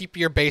 Keep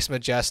your base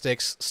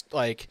Majestics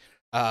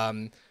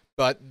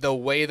but the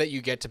way that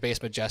you get to base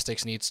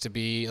Majestics needs to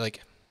be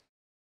like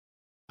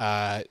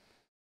uh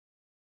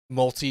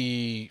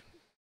multi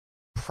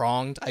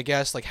pronged, I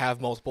guess, like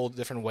have multiple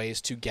different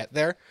ways to get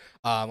there.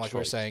 Like we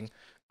were Sure. saying,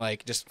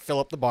 like just fill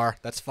up the bar,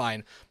 that's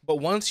fine. But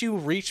once you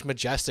reach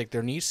Majestic,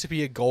 there needs to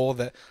be a goal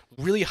that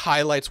really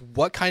highlights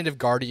what kind of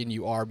guardian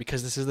you are,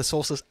 because this is the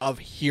solstice of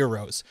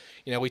heroes.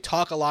 We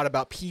talk a lot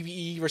about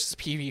PvE versus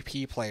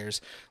PvP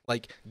players.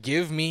 Like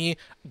give me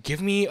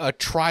a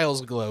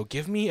Trials glow,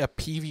 give me a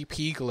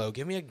PvP glow,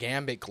 give me a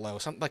Gambit glow,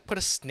 something like put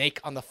a snake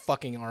on the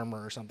fucking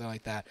armor or something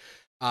like that.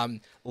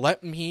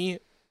 Let me,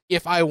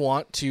 if I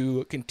want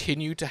to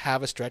continue to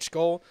have a stretch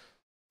goal,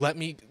 let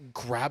me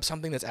grab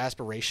something that's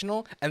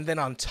aspirational, and then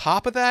on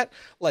top of that,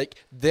 like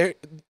there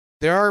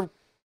are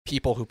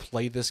people who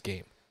play this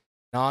game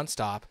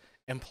nonstop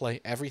and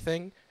play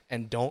everything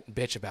and don't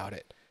bitch about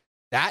it.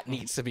 That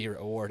needs to be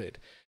rewarded.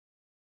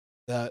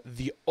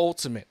 The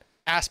ultimate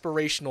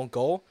aspirational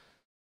goal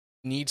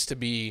needs to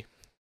be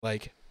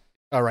like,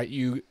 all right,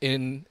 you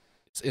in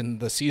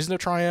the Season of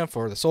Triumph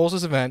or the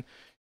Solstice event,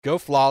 go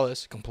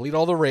flawless, complete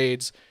all the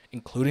raids,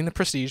 including the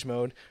prestige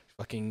mode,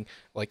 fucking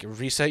like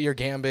reset your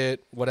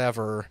Gambit,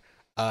 whatever.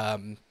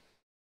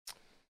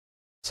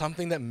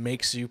 Something that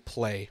makes you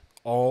play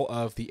all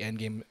of the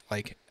endgame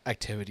like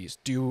activities.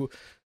 Do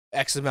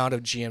X amount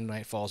of GM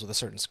nightfalls with a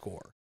certain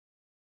score.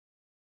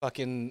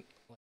 Fucking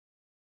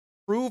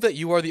prove that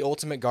you are the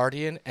ultimate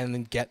guardian, and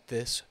then get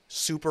this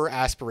super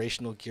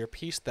aspirational gear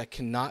piece that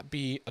cannot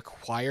be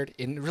acquired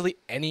in really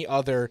any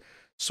other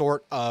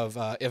sort of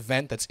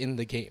event that's in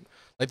the game.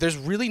 Like there's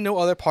really no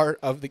other part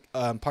of the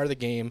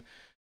game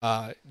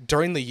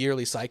during the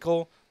yearly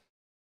cycle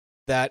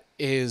that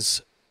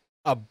is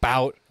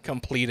about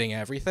completing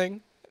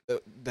everything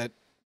that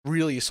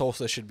really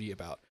Solstice should be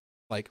about.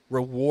 Like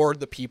reward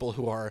the people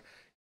who are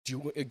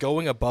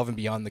going above and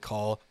beyond the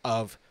call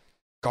of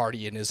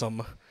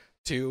guardianism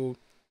to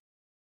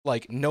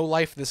like no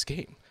life this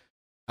game.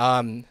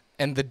 And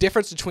the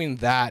difference between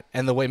that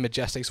and the way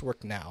Majestics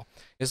work now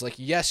is like,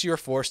 yes, you're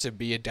forced to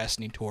be a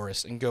Destiny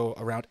tourist and go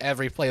around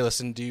every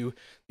playlist and do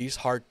these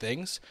hard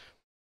things,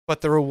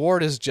 but the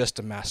reward is just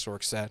a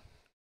masterwork set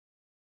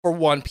for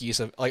one piece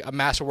of like a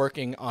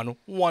masterworking on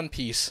one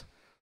piece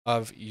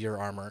of your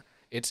armor.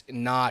 It's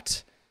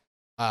not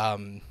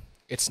an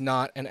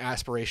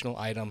aspirational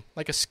item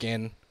like a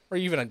skin or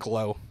even a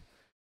glow.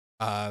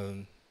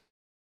 So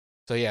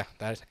yeah,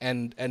 that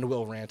and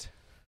will rant.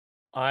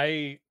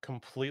 I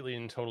completely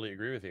and totally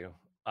agree with you.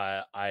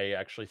 I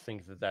actually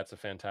think that that's a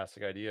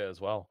fantastic idea as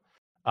well.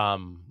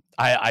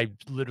 I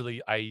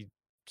literally I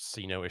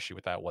see no issue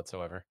with that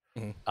whatsoever.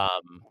 Mhm.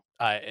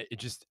 It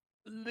just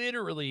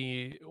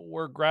literally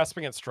we're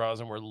grasping at straws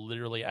and we're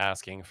literally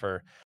asking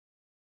for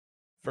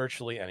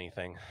virtually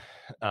anything.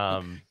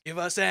 Give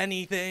us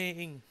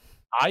anything.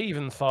 I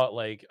even thought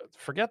like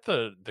forget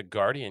the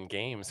Guardian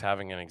games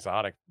having an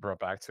exotic brought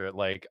back to it.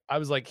 Like I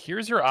was like,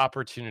 here's your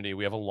opportunity.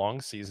 We have a long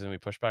season. We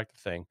push back the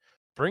thing.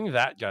 Bring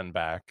that gun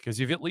back because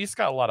you've at least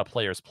got a lot of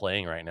players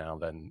playing right now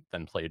than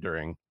played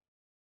during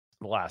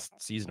the last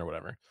season or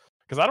whatever.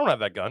 Because I don't have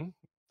that gun.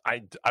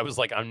 I was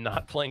like, I'm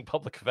not playing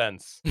public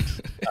events.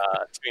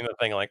 Doing the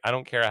thing like I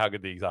don't care how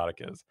good the exotic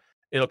is.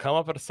 It'll come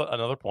up at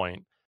another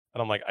point,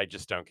 and I'm like, I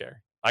just don't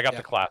care. I got Yeah.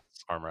 the class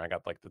armor. I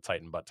got like the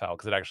Titan butt towel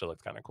because it actually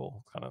looks kind of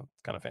cool.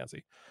 It's kind of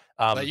fancy.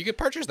 But you could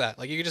purchase that.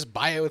 Like you could just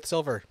buy it with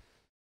silver.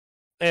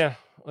 Yeah,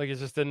 like it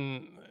just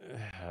didn't.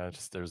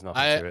 Just there was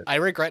nothing to it. I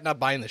regret not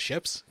buying the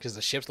ships because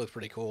the ships look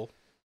pretty cool.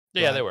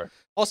 Yeah, they were.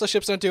 Also,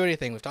 ships don't do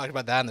anything. We've talked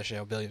about that in the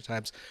show a billion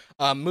times.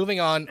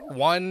 Moving on,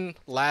 one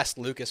last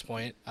Lucas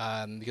point,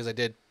 because I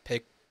did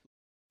pick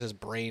his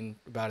brain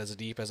about as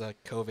deep as a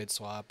COVID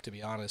swab, to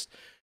be honest.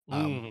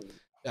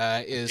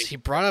 Is he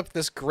brought up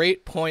this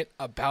great point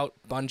about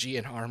Bungie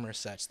and armor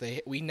sets.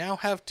 We now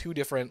have two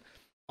different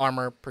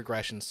armor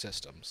progression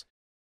systems,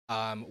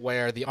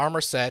 where the armor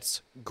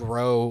sets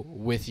grow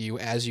with you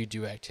as you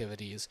do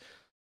activities.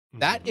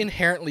 That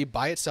inherently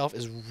by itself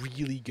is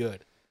really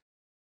good.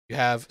 You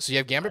have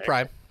Gambit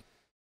Prime,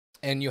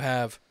 and you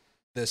have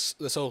the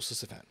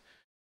Solstice event.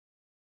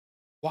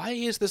 Why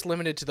is this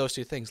limited to those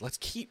two things? Let's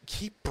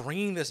keep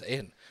bringing this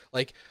in.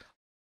 Like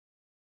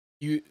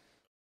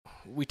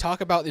we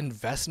talk about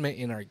investment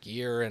in our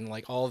gear and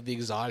like all of the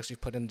exotics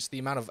we've put in, just the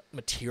amount of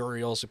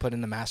materials we put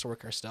into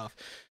Masterwork our stuff.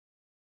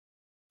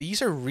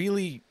 These are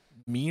really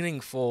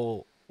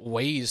meaningful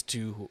ways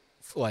to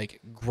like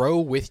grow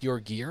with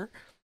your gear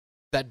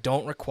that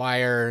don't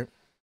require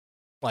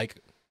like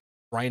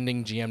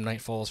grinding GM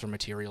Nightfalls for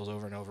materials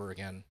over and over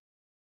again.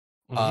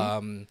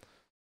 And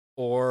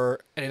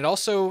it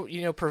also,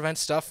 prevents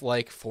stuff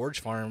like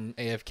Forge Farm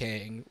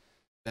AFKing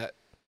that,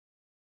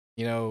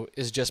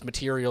 is just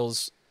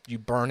materials you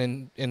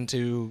burn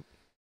into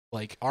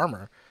like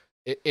armor.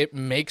 It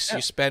makes you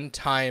spend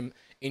time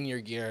in your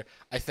gear.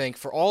 I think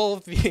for all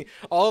of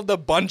the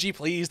Bungie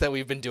pleas that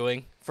we've been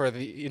doing for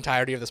the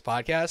entirety of this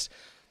podcast,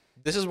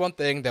 this is one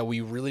thing that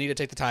we really need to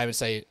take the time and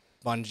say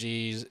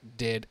Bungie's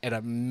did an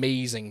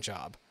amazing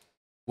job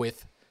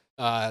with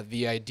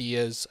the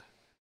ideas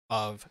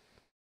of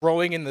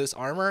growing in this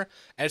armor,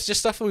 and it's just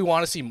stuff that we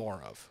want to see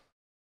more of.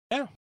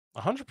 Yeah,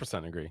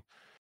 100% agree.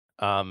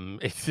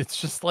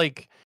 It's just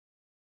like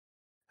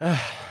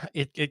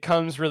it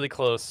comes really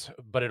close,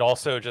 but it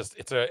also just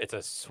it's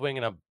a swing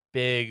and a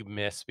big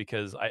miss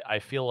because I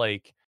feel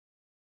like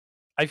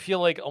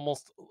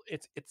almost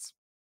it's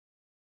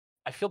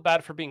I feel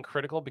bad for being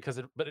critical because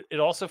it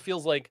also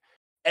feels like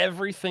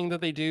everything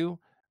that they do,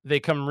 they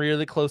come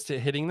really close to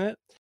hitting it.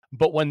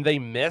 But when they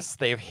miss,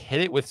 they've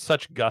hit it with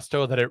such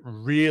gusto that it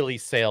really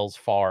sails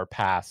far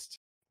past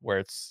where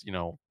it's,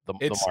 the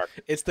mark.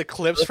 It's the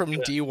clips from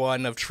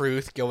D1 of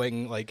Truth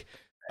going like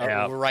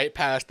right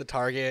past the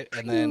target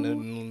and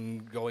then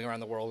going around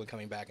the world and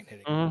coming back and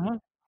hitting.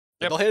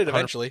 They'll hit it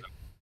eventually.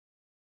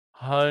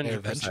 100%.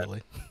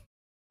 Eventually.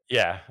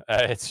 Yeah,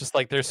 it's just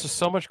like there's just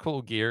so much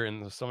cool gear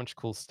and there's so much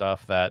cool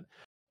stuff that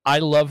I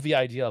love the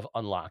idea of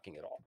unlocking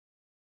it all.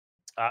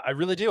 I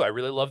really do. I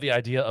really love the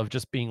idea of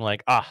just being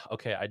like,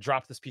 okay, I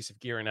dropped this piece of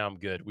gear and now I'm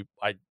good.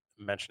 I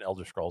mention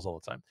Elder Scrolls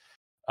all the time.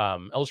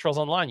 Elder Scrolls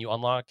Online, you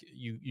unlock,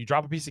 you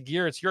drop a piece of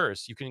gear, it's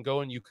yours. You can go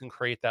and you can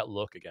create that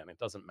look again. It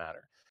doesn't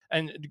matter.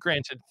 And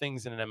granted,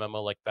 things in an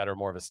MMO like that are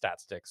more of a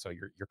stat stick, so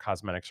your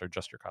cosmetics are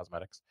just your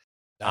cosmetics.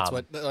 That's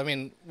what I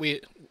mean.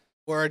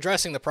 We're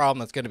addressing the problem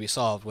that's going to be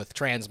solved with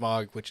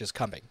transmog, which is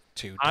coming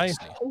to Disney. I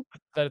hope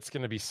that it's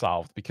going to be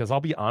solved because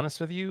I'll be honest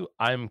with you,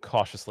 I'm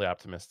cautiously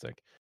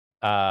optimistic.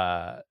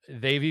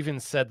 They've even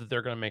said that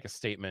they're going to make a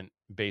statement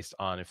based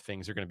on if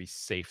things are going to be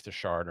safe to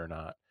shard or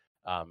not.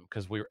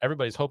 Because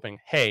everybody's hoping,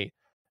 hey,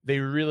 they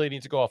really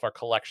need to go off our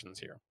collections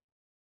here.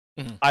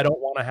 I don't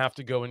want to have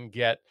to go and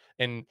get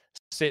and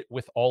sit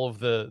with all of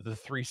the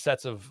 3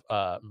 sets of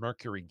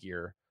Mercury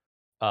gear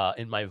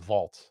in my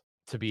vault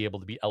to be able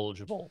to be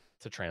eligible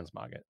to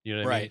transmog it. You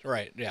know what I mean?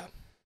 Right, yeah.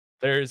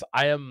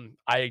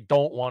 I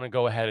don't want to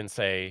go ahead and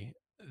say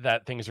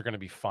that things are going to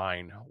be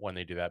fine when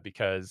they do that,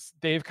 because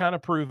they've kind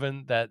of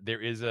proven that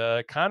there is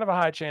a kind of a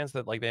high chance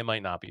that like they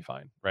might not be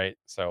fine, right?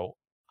 So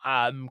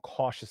I'm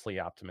cautiously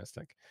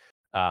optimistic,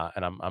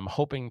 and I'm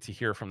hoping to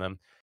hear from them.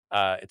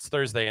 It's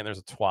Thursday and there's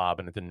a TWAB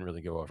and it didn't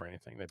really go over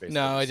anything. They basically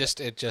No,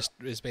 just it just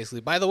is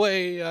basically. By the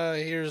way,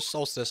 here's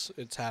Solstice.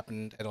 It's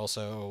happened, and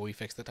also we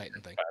fixed the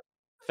Titan thing.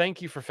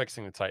 thank you for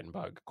fixing the Titan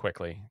bug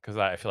quickly, because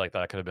I feel like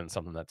that could have been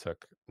something that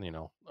took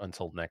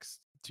until next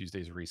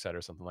Tuesday's reset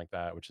or something like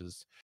that, which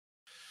is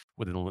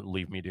wouldn't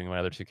leave me doing my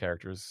other two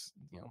characters.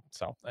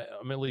 So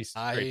I'm at least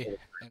grateful.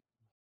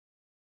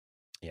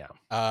 Yeah.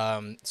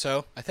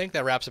 So I think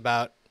that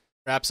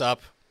wraps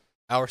up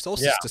our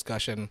Solstice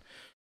discussion.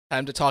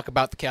 Time to talk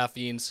about the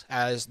caffeines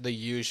as the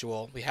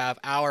usual. We have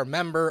our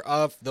member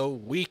of the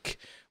week,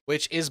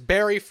 which is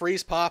Barry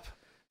Freeze Pop.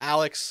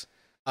 Alex,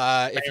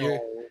 if you,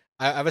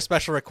 I have a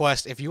special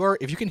request. If you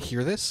can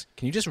hear this,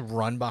 can you just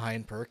run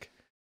behind Perk?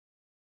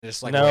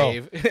 Just like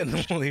wave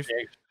and leave.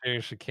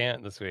 She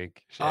can't this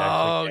week.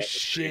 Oh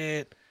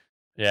shit!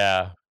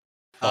 Yeah,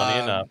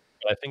 funny enough,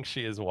 but I think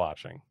she is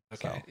watching.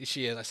 Okay, so.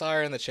 she is. I saw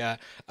her in the chat.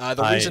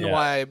 The reason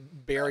why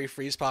Barry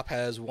Freeze Pop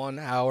has 1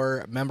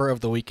 hour member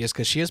of the week is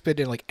because she has been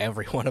in like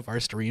every one of our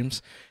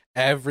streams,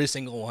 every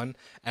single one,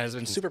 and has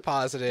been super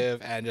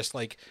positive and just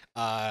like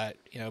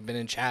been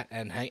in chat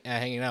and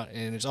hanging out.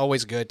 And it's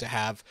always good to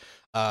have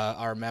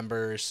our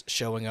members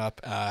showing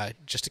up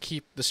just to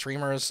keep the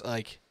streamers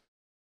like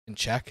in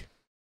check.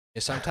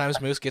 Sometimes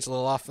Moose gets a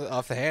little off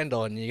the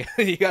handle, and you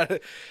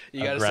gotta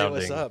say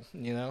what's up.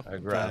 A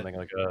grounding,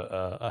 like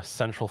a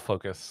central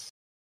focus,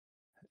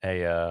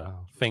 a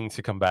thing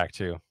to come back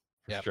to.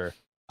 For sure.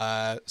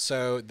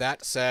 So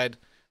that said,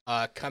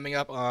 coming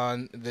up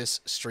on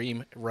this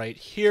stream right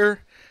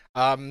here,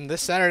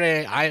 this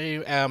Saturday I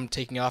am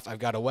taking off. I've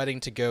got a wedding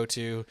to go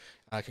to.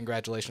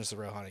 Congratulations to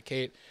Rohan and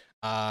Kate.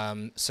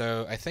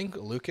 So I think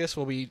Lucas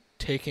will be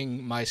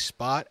taking my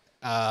spot.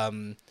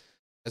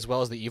 As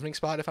well as the evening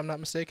spot, if I'm not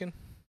mistaken.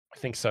 I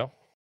think so.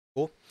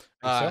 Cool.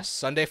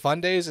 Sunday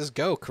Fun Days is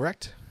go,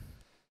 correct?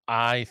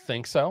 I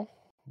think so.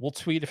 We'll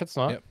tweet if it's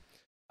not.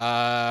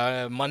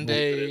 Yep.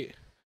 Monday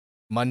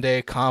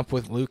comp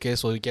with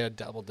Lucas. We'll get a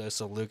double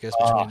dose of Lucas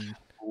between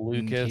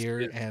Lucas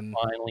here is and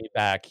finally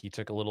back. He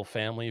took a little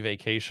family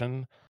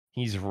vacation.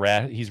 He's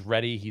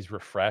ready. He's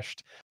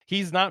refreshed.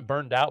 He's not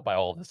burned out by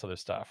all this other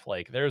stuff.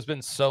 Like, there's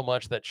been so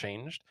much that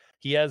changed.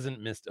 He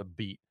hasn't missed a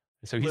beat.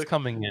 So he's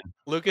coming in.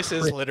 Lucas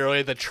is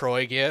literally the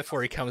Troy gif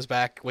where he comes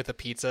back with the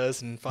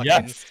pizzas and fucking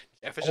Jeff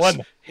is just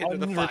hitting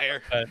the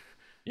fire.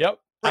 Yep,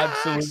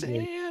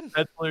 absolutely.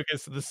 That's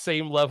Lucas. The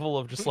same level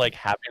of just like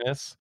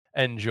happiness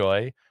and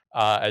joy.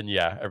 And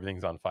yeah,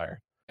 everything's on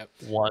fire. Yep.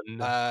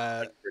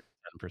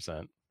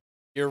 110%.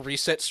 Your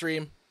reset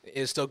stream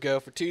is still go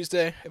for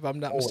Tuesday, if I'm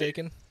not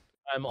mistaken.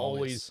 I'm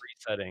always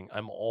resetting.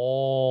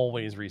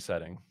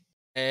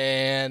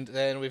 And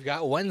then we've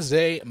got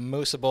Wednesday,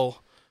 Moosable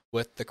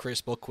with the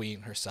Crucible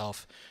Queen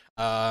herself.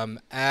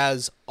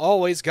 As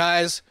always,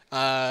 guys,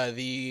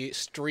 the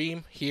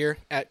stream here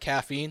at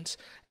Caffeines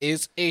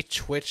is a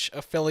Twitch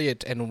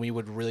affiliate, and we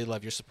would really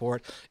love your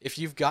support. If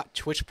you've got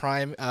Twitch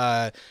Prime,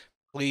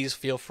 please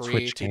feel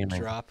free to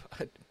drop.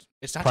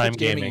 It's not Prime Twitch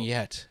Gaming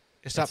yet.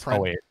 It's not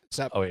Prime. It's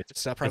not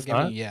Prime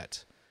Gaming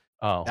yet.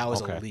 Oh, that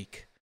was a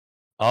leak.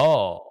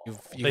 Oh,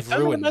 you've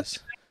ruined this.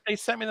 They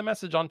sent me the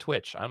message on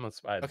Twitch.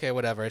 Okay,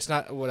 whatever. It's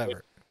not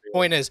whatever.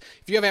 Point is,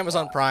 if you have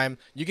Amazon Prime,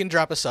 you can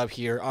drop a sub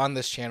here on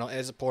this channel.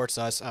 It supports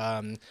us.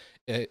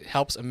 It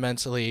helps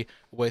immensely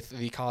with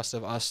the cost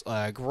of us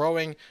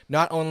growing,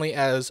 not only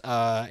as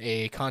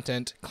a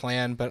content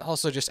clan, but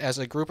also just as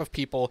a group of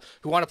people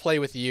who want to play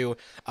with you.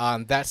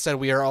 That said,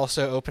 we are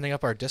also opening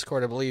up our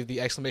Discord. I believe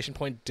the !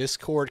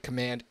 Discord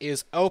command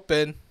is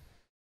open.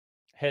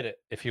 Hit it.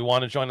 If you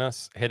want to join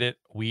us, hit it.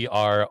 We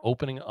are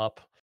opening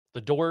up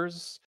the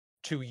doors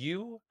to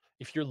you.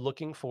 If you're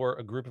looking for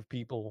a group of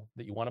people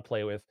that you want to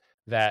play with,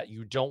 that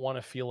you don't want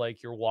to feel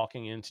like you're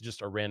walking into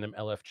just a random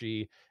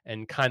LFG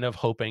and kind of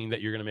hoping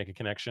that you're going to make a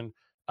connection, !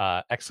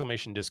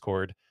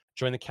 Discord,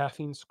 join the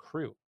Caffeine's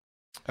crew.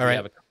 All right. We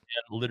have a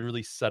command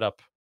literally set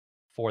up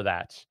for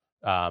that.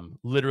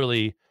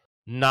 Literally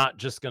not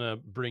just going to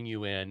bring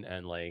you in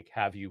and like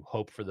have you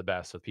hope for the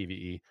best with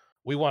PvE.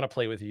 We want to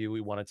play with you.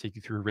 We want to take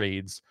you through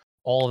raids,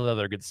 all of the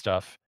other good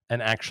stuff,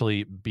 and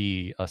actually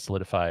be a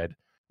solidified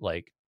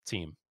like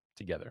team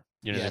together.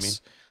 You know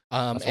what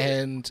I mean?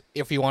 And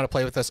if you want to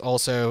play with us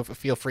also,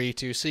 feel free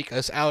to seek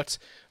us out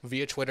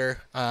via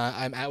Twitter.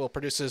 I'm at Will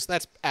Produces.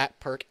 That's at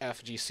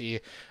PerkFGC.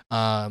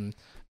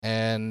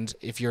 And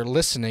if you're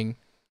listening,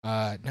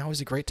 now is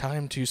a great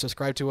time to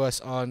subscribe to us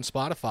on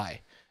Spotify,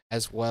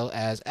 as well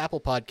as Apple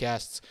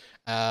Podcasts,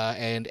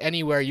 and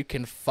anywhere you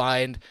can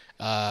find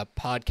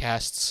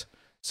podcasts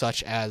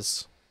such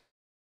as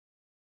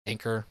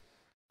Anchor.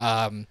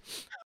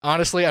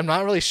 Honestly, I'm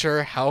not really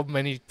sure how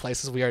many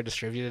places we are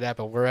distributed at,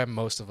 but we're at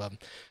most of them.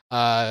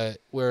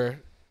 We're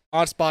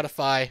on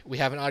Spotify. We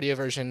have an audio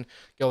version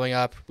going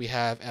up. We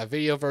have a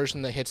video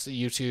version that hits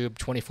the YouTube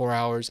 24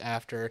 hours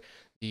after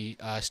the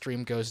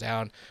stream goes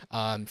down.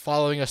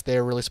 Following us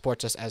there really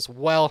supports us as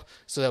well,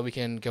 so that we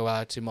can go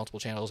out to multiple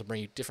channels and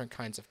bring you different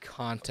kinds of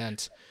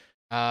content.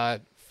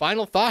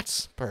 Final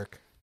thoughts,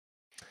 Perk.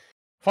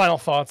 Final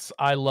thoughts.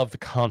 I love the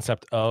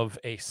concept of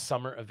a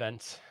summer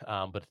event,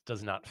 but it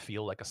does not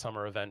feel like a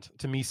summer event.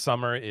 To me,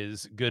 summer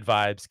is good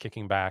vibes,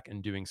 kicking back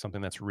and doing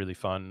something that's really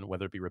fun,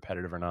 whether it be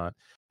repetitive or not.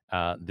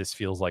 This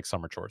feels like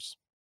summer chores.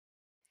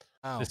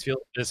 Oh.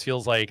 This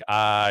feels like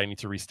I need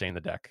to restain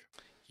the deck.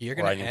 You're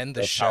going to end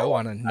the show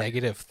on a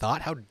negative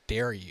thought? How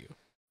dare you?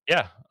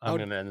 Yeah, I'm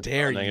going to end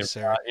dare you,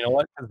 sir. You know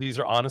what? These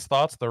are honest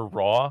thoughts. They're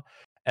raw,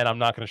 and I'm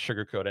not going to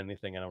sugarcoat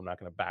anything, and I'm not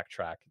going to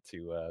backtrack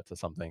to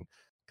something.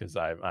 Because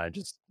I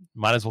just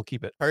might as well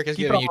keep it. Perk is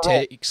giving you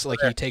takes like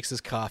he takes his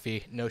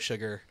coffee, no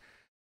sugar,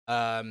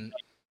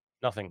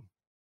 nothing,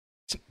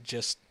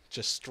 just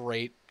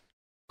straight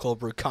cold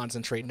brew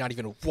concentrate, not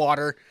even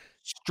water.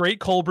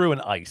 Straight cold brew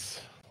and ice,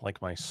 like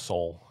my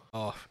soul.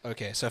 Oh,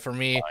 okay. So for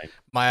me,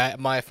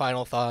 my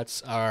final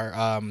thoughts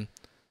are,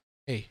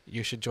 hey,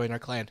 you should join our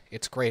clan.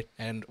 It's great,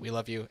 and we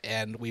love you,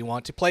 and we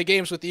want to play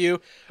games with you.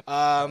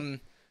 I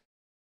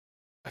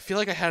feel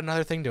like I had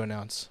another thing to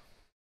announce.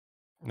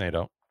 No, you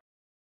don't.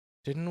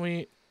 Didn't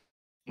we?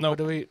 No.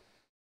 Do we?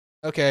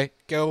 Okay,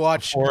 go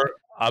watch.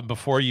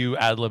 Before you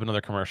ad lib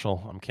another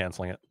commercial, I'm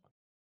canceling it.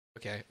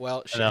 Okay,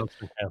 well,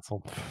 announcement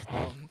canceled.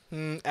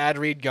 Ad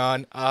read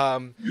gone.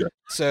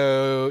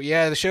 So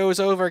yeah, the show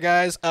is over,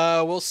 guys.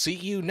 We'll see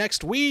you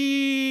next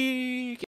week.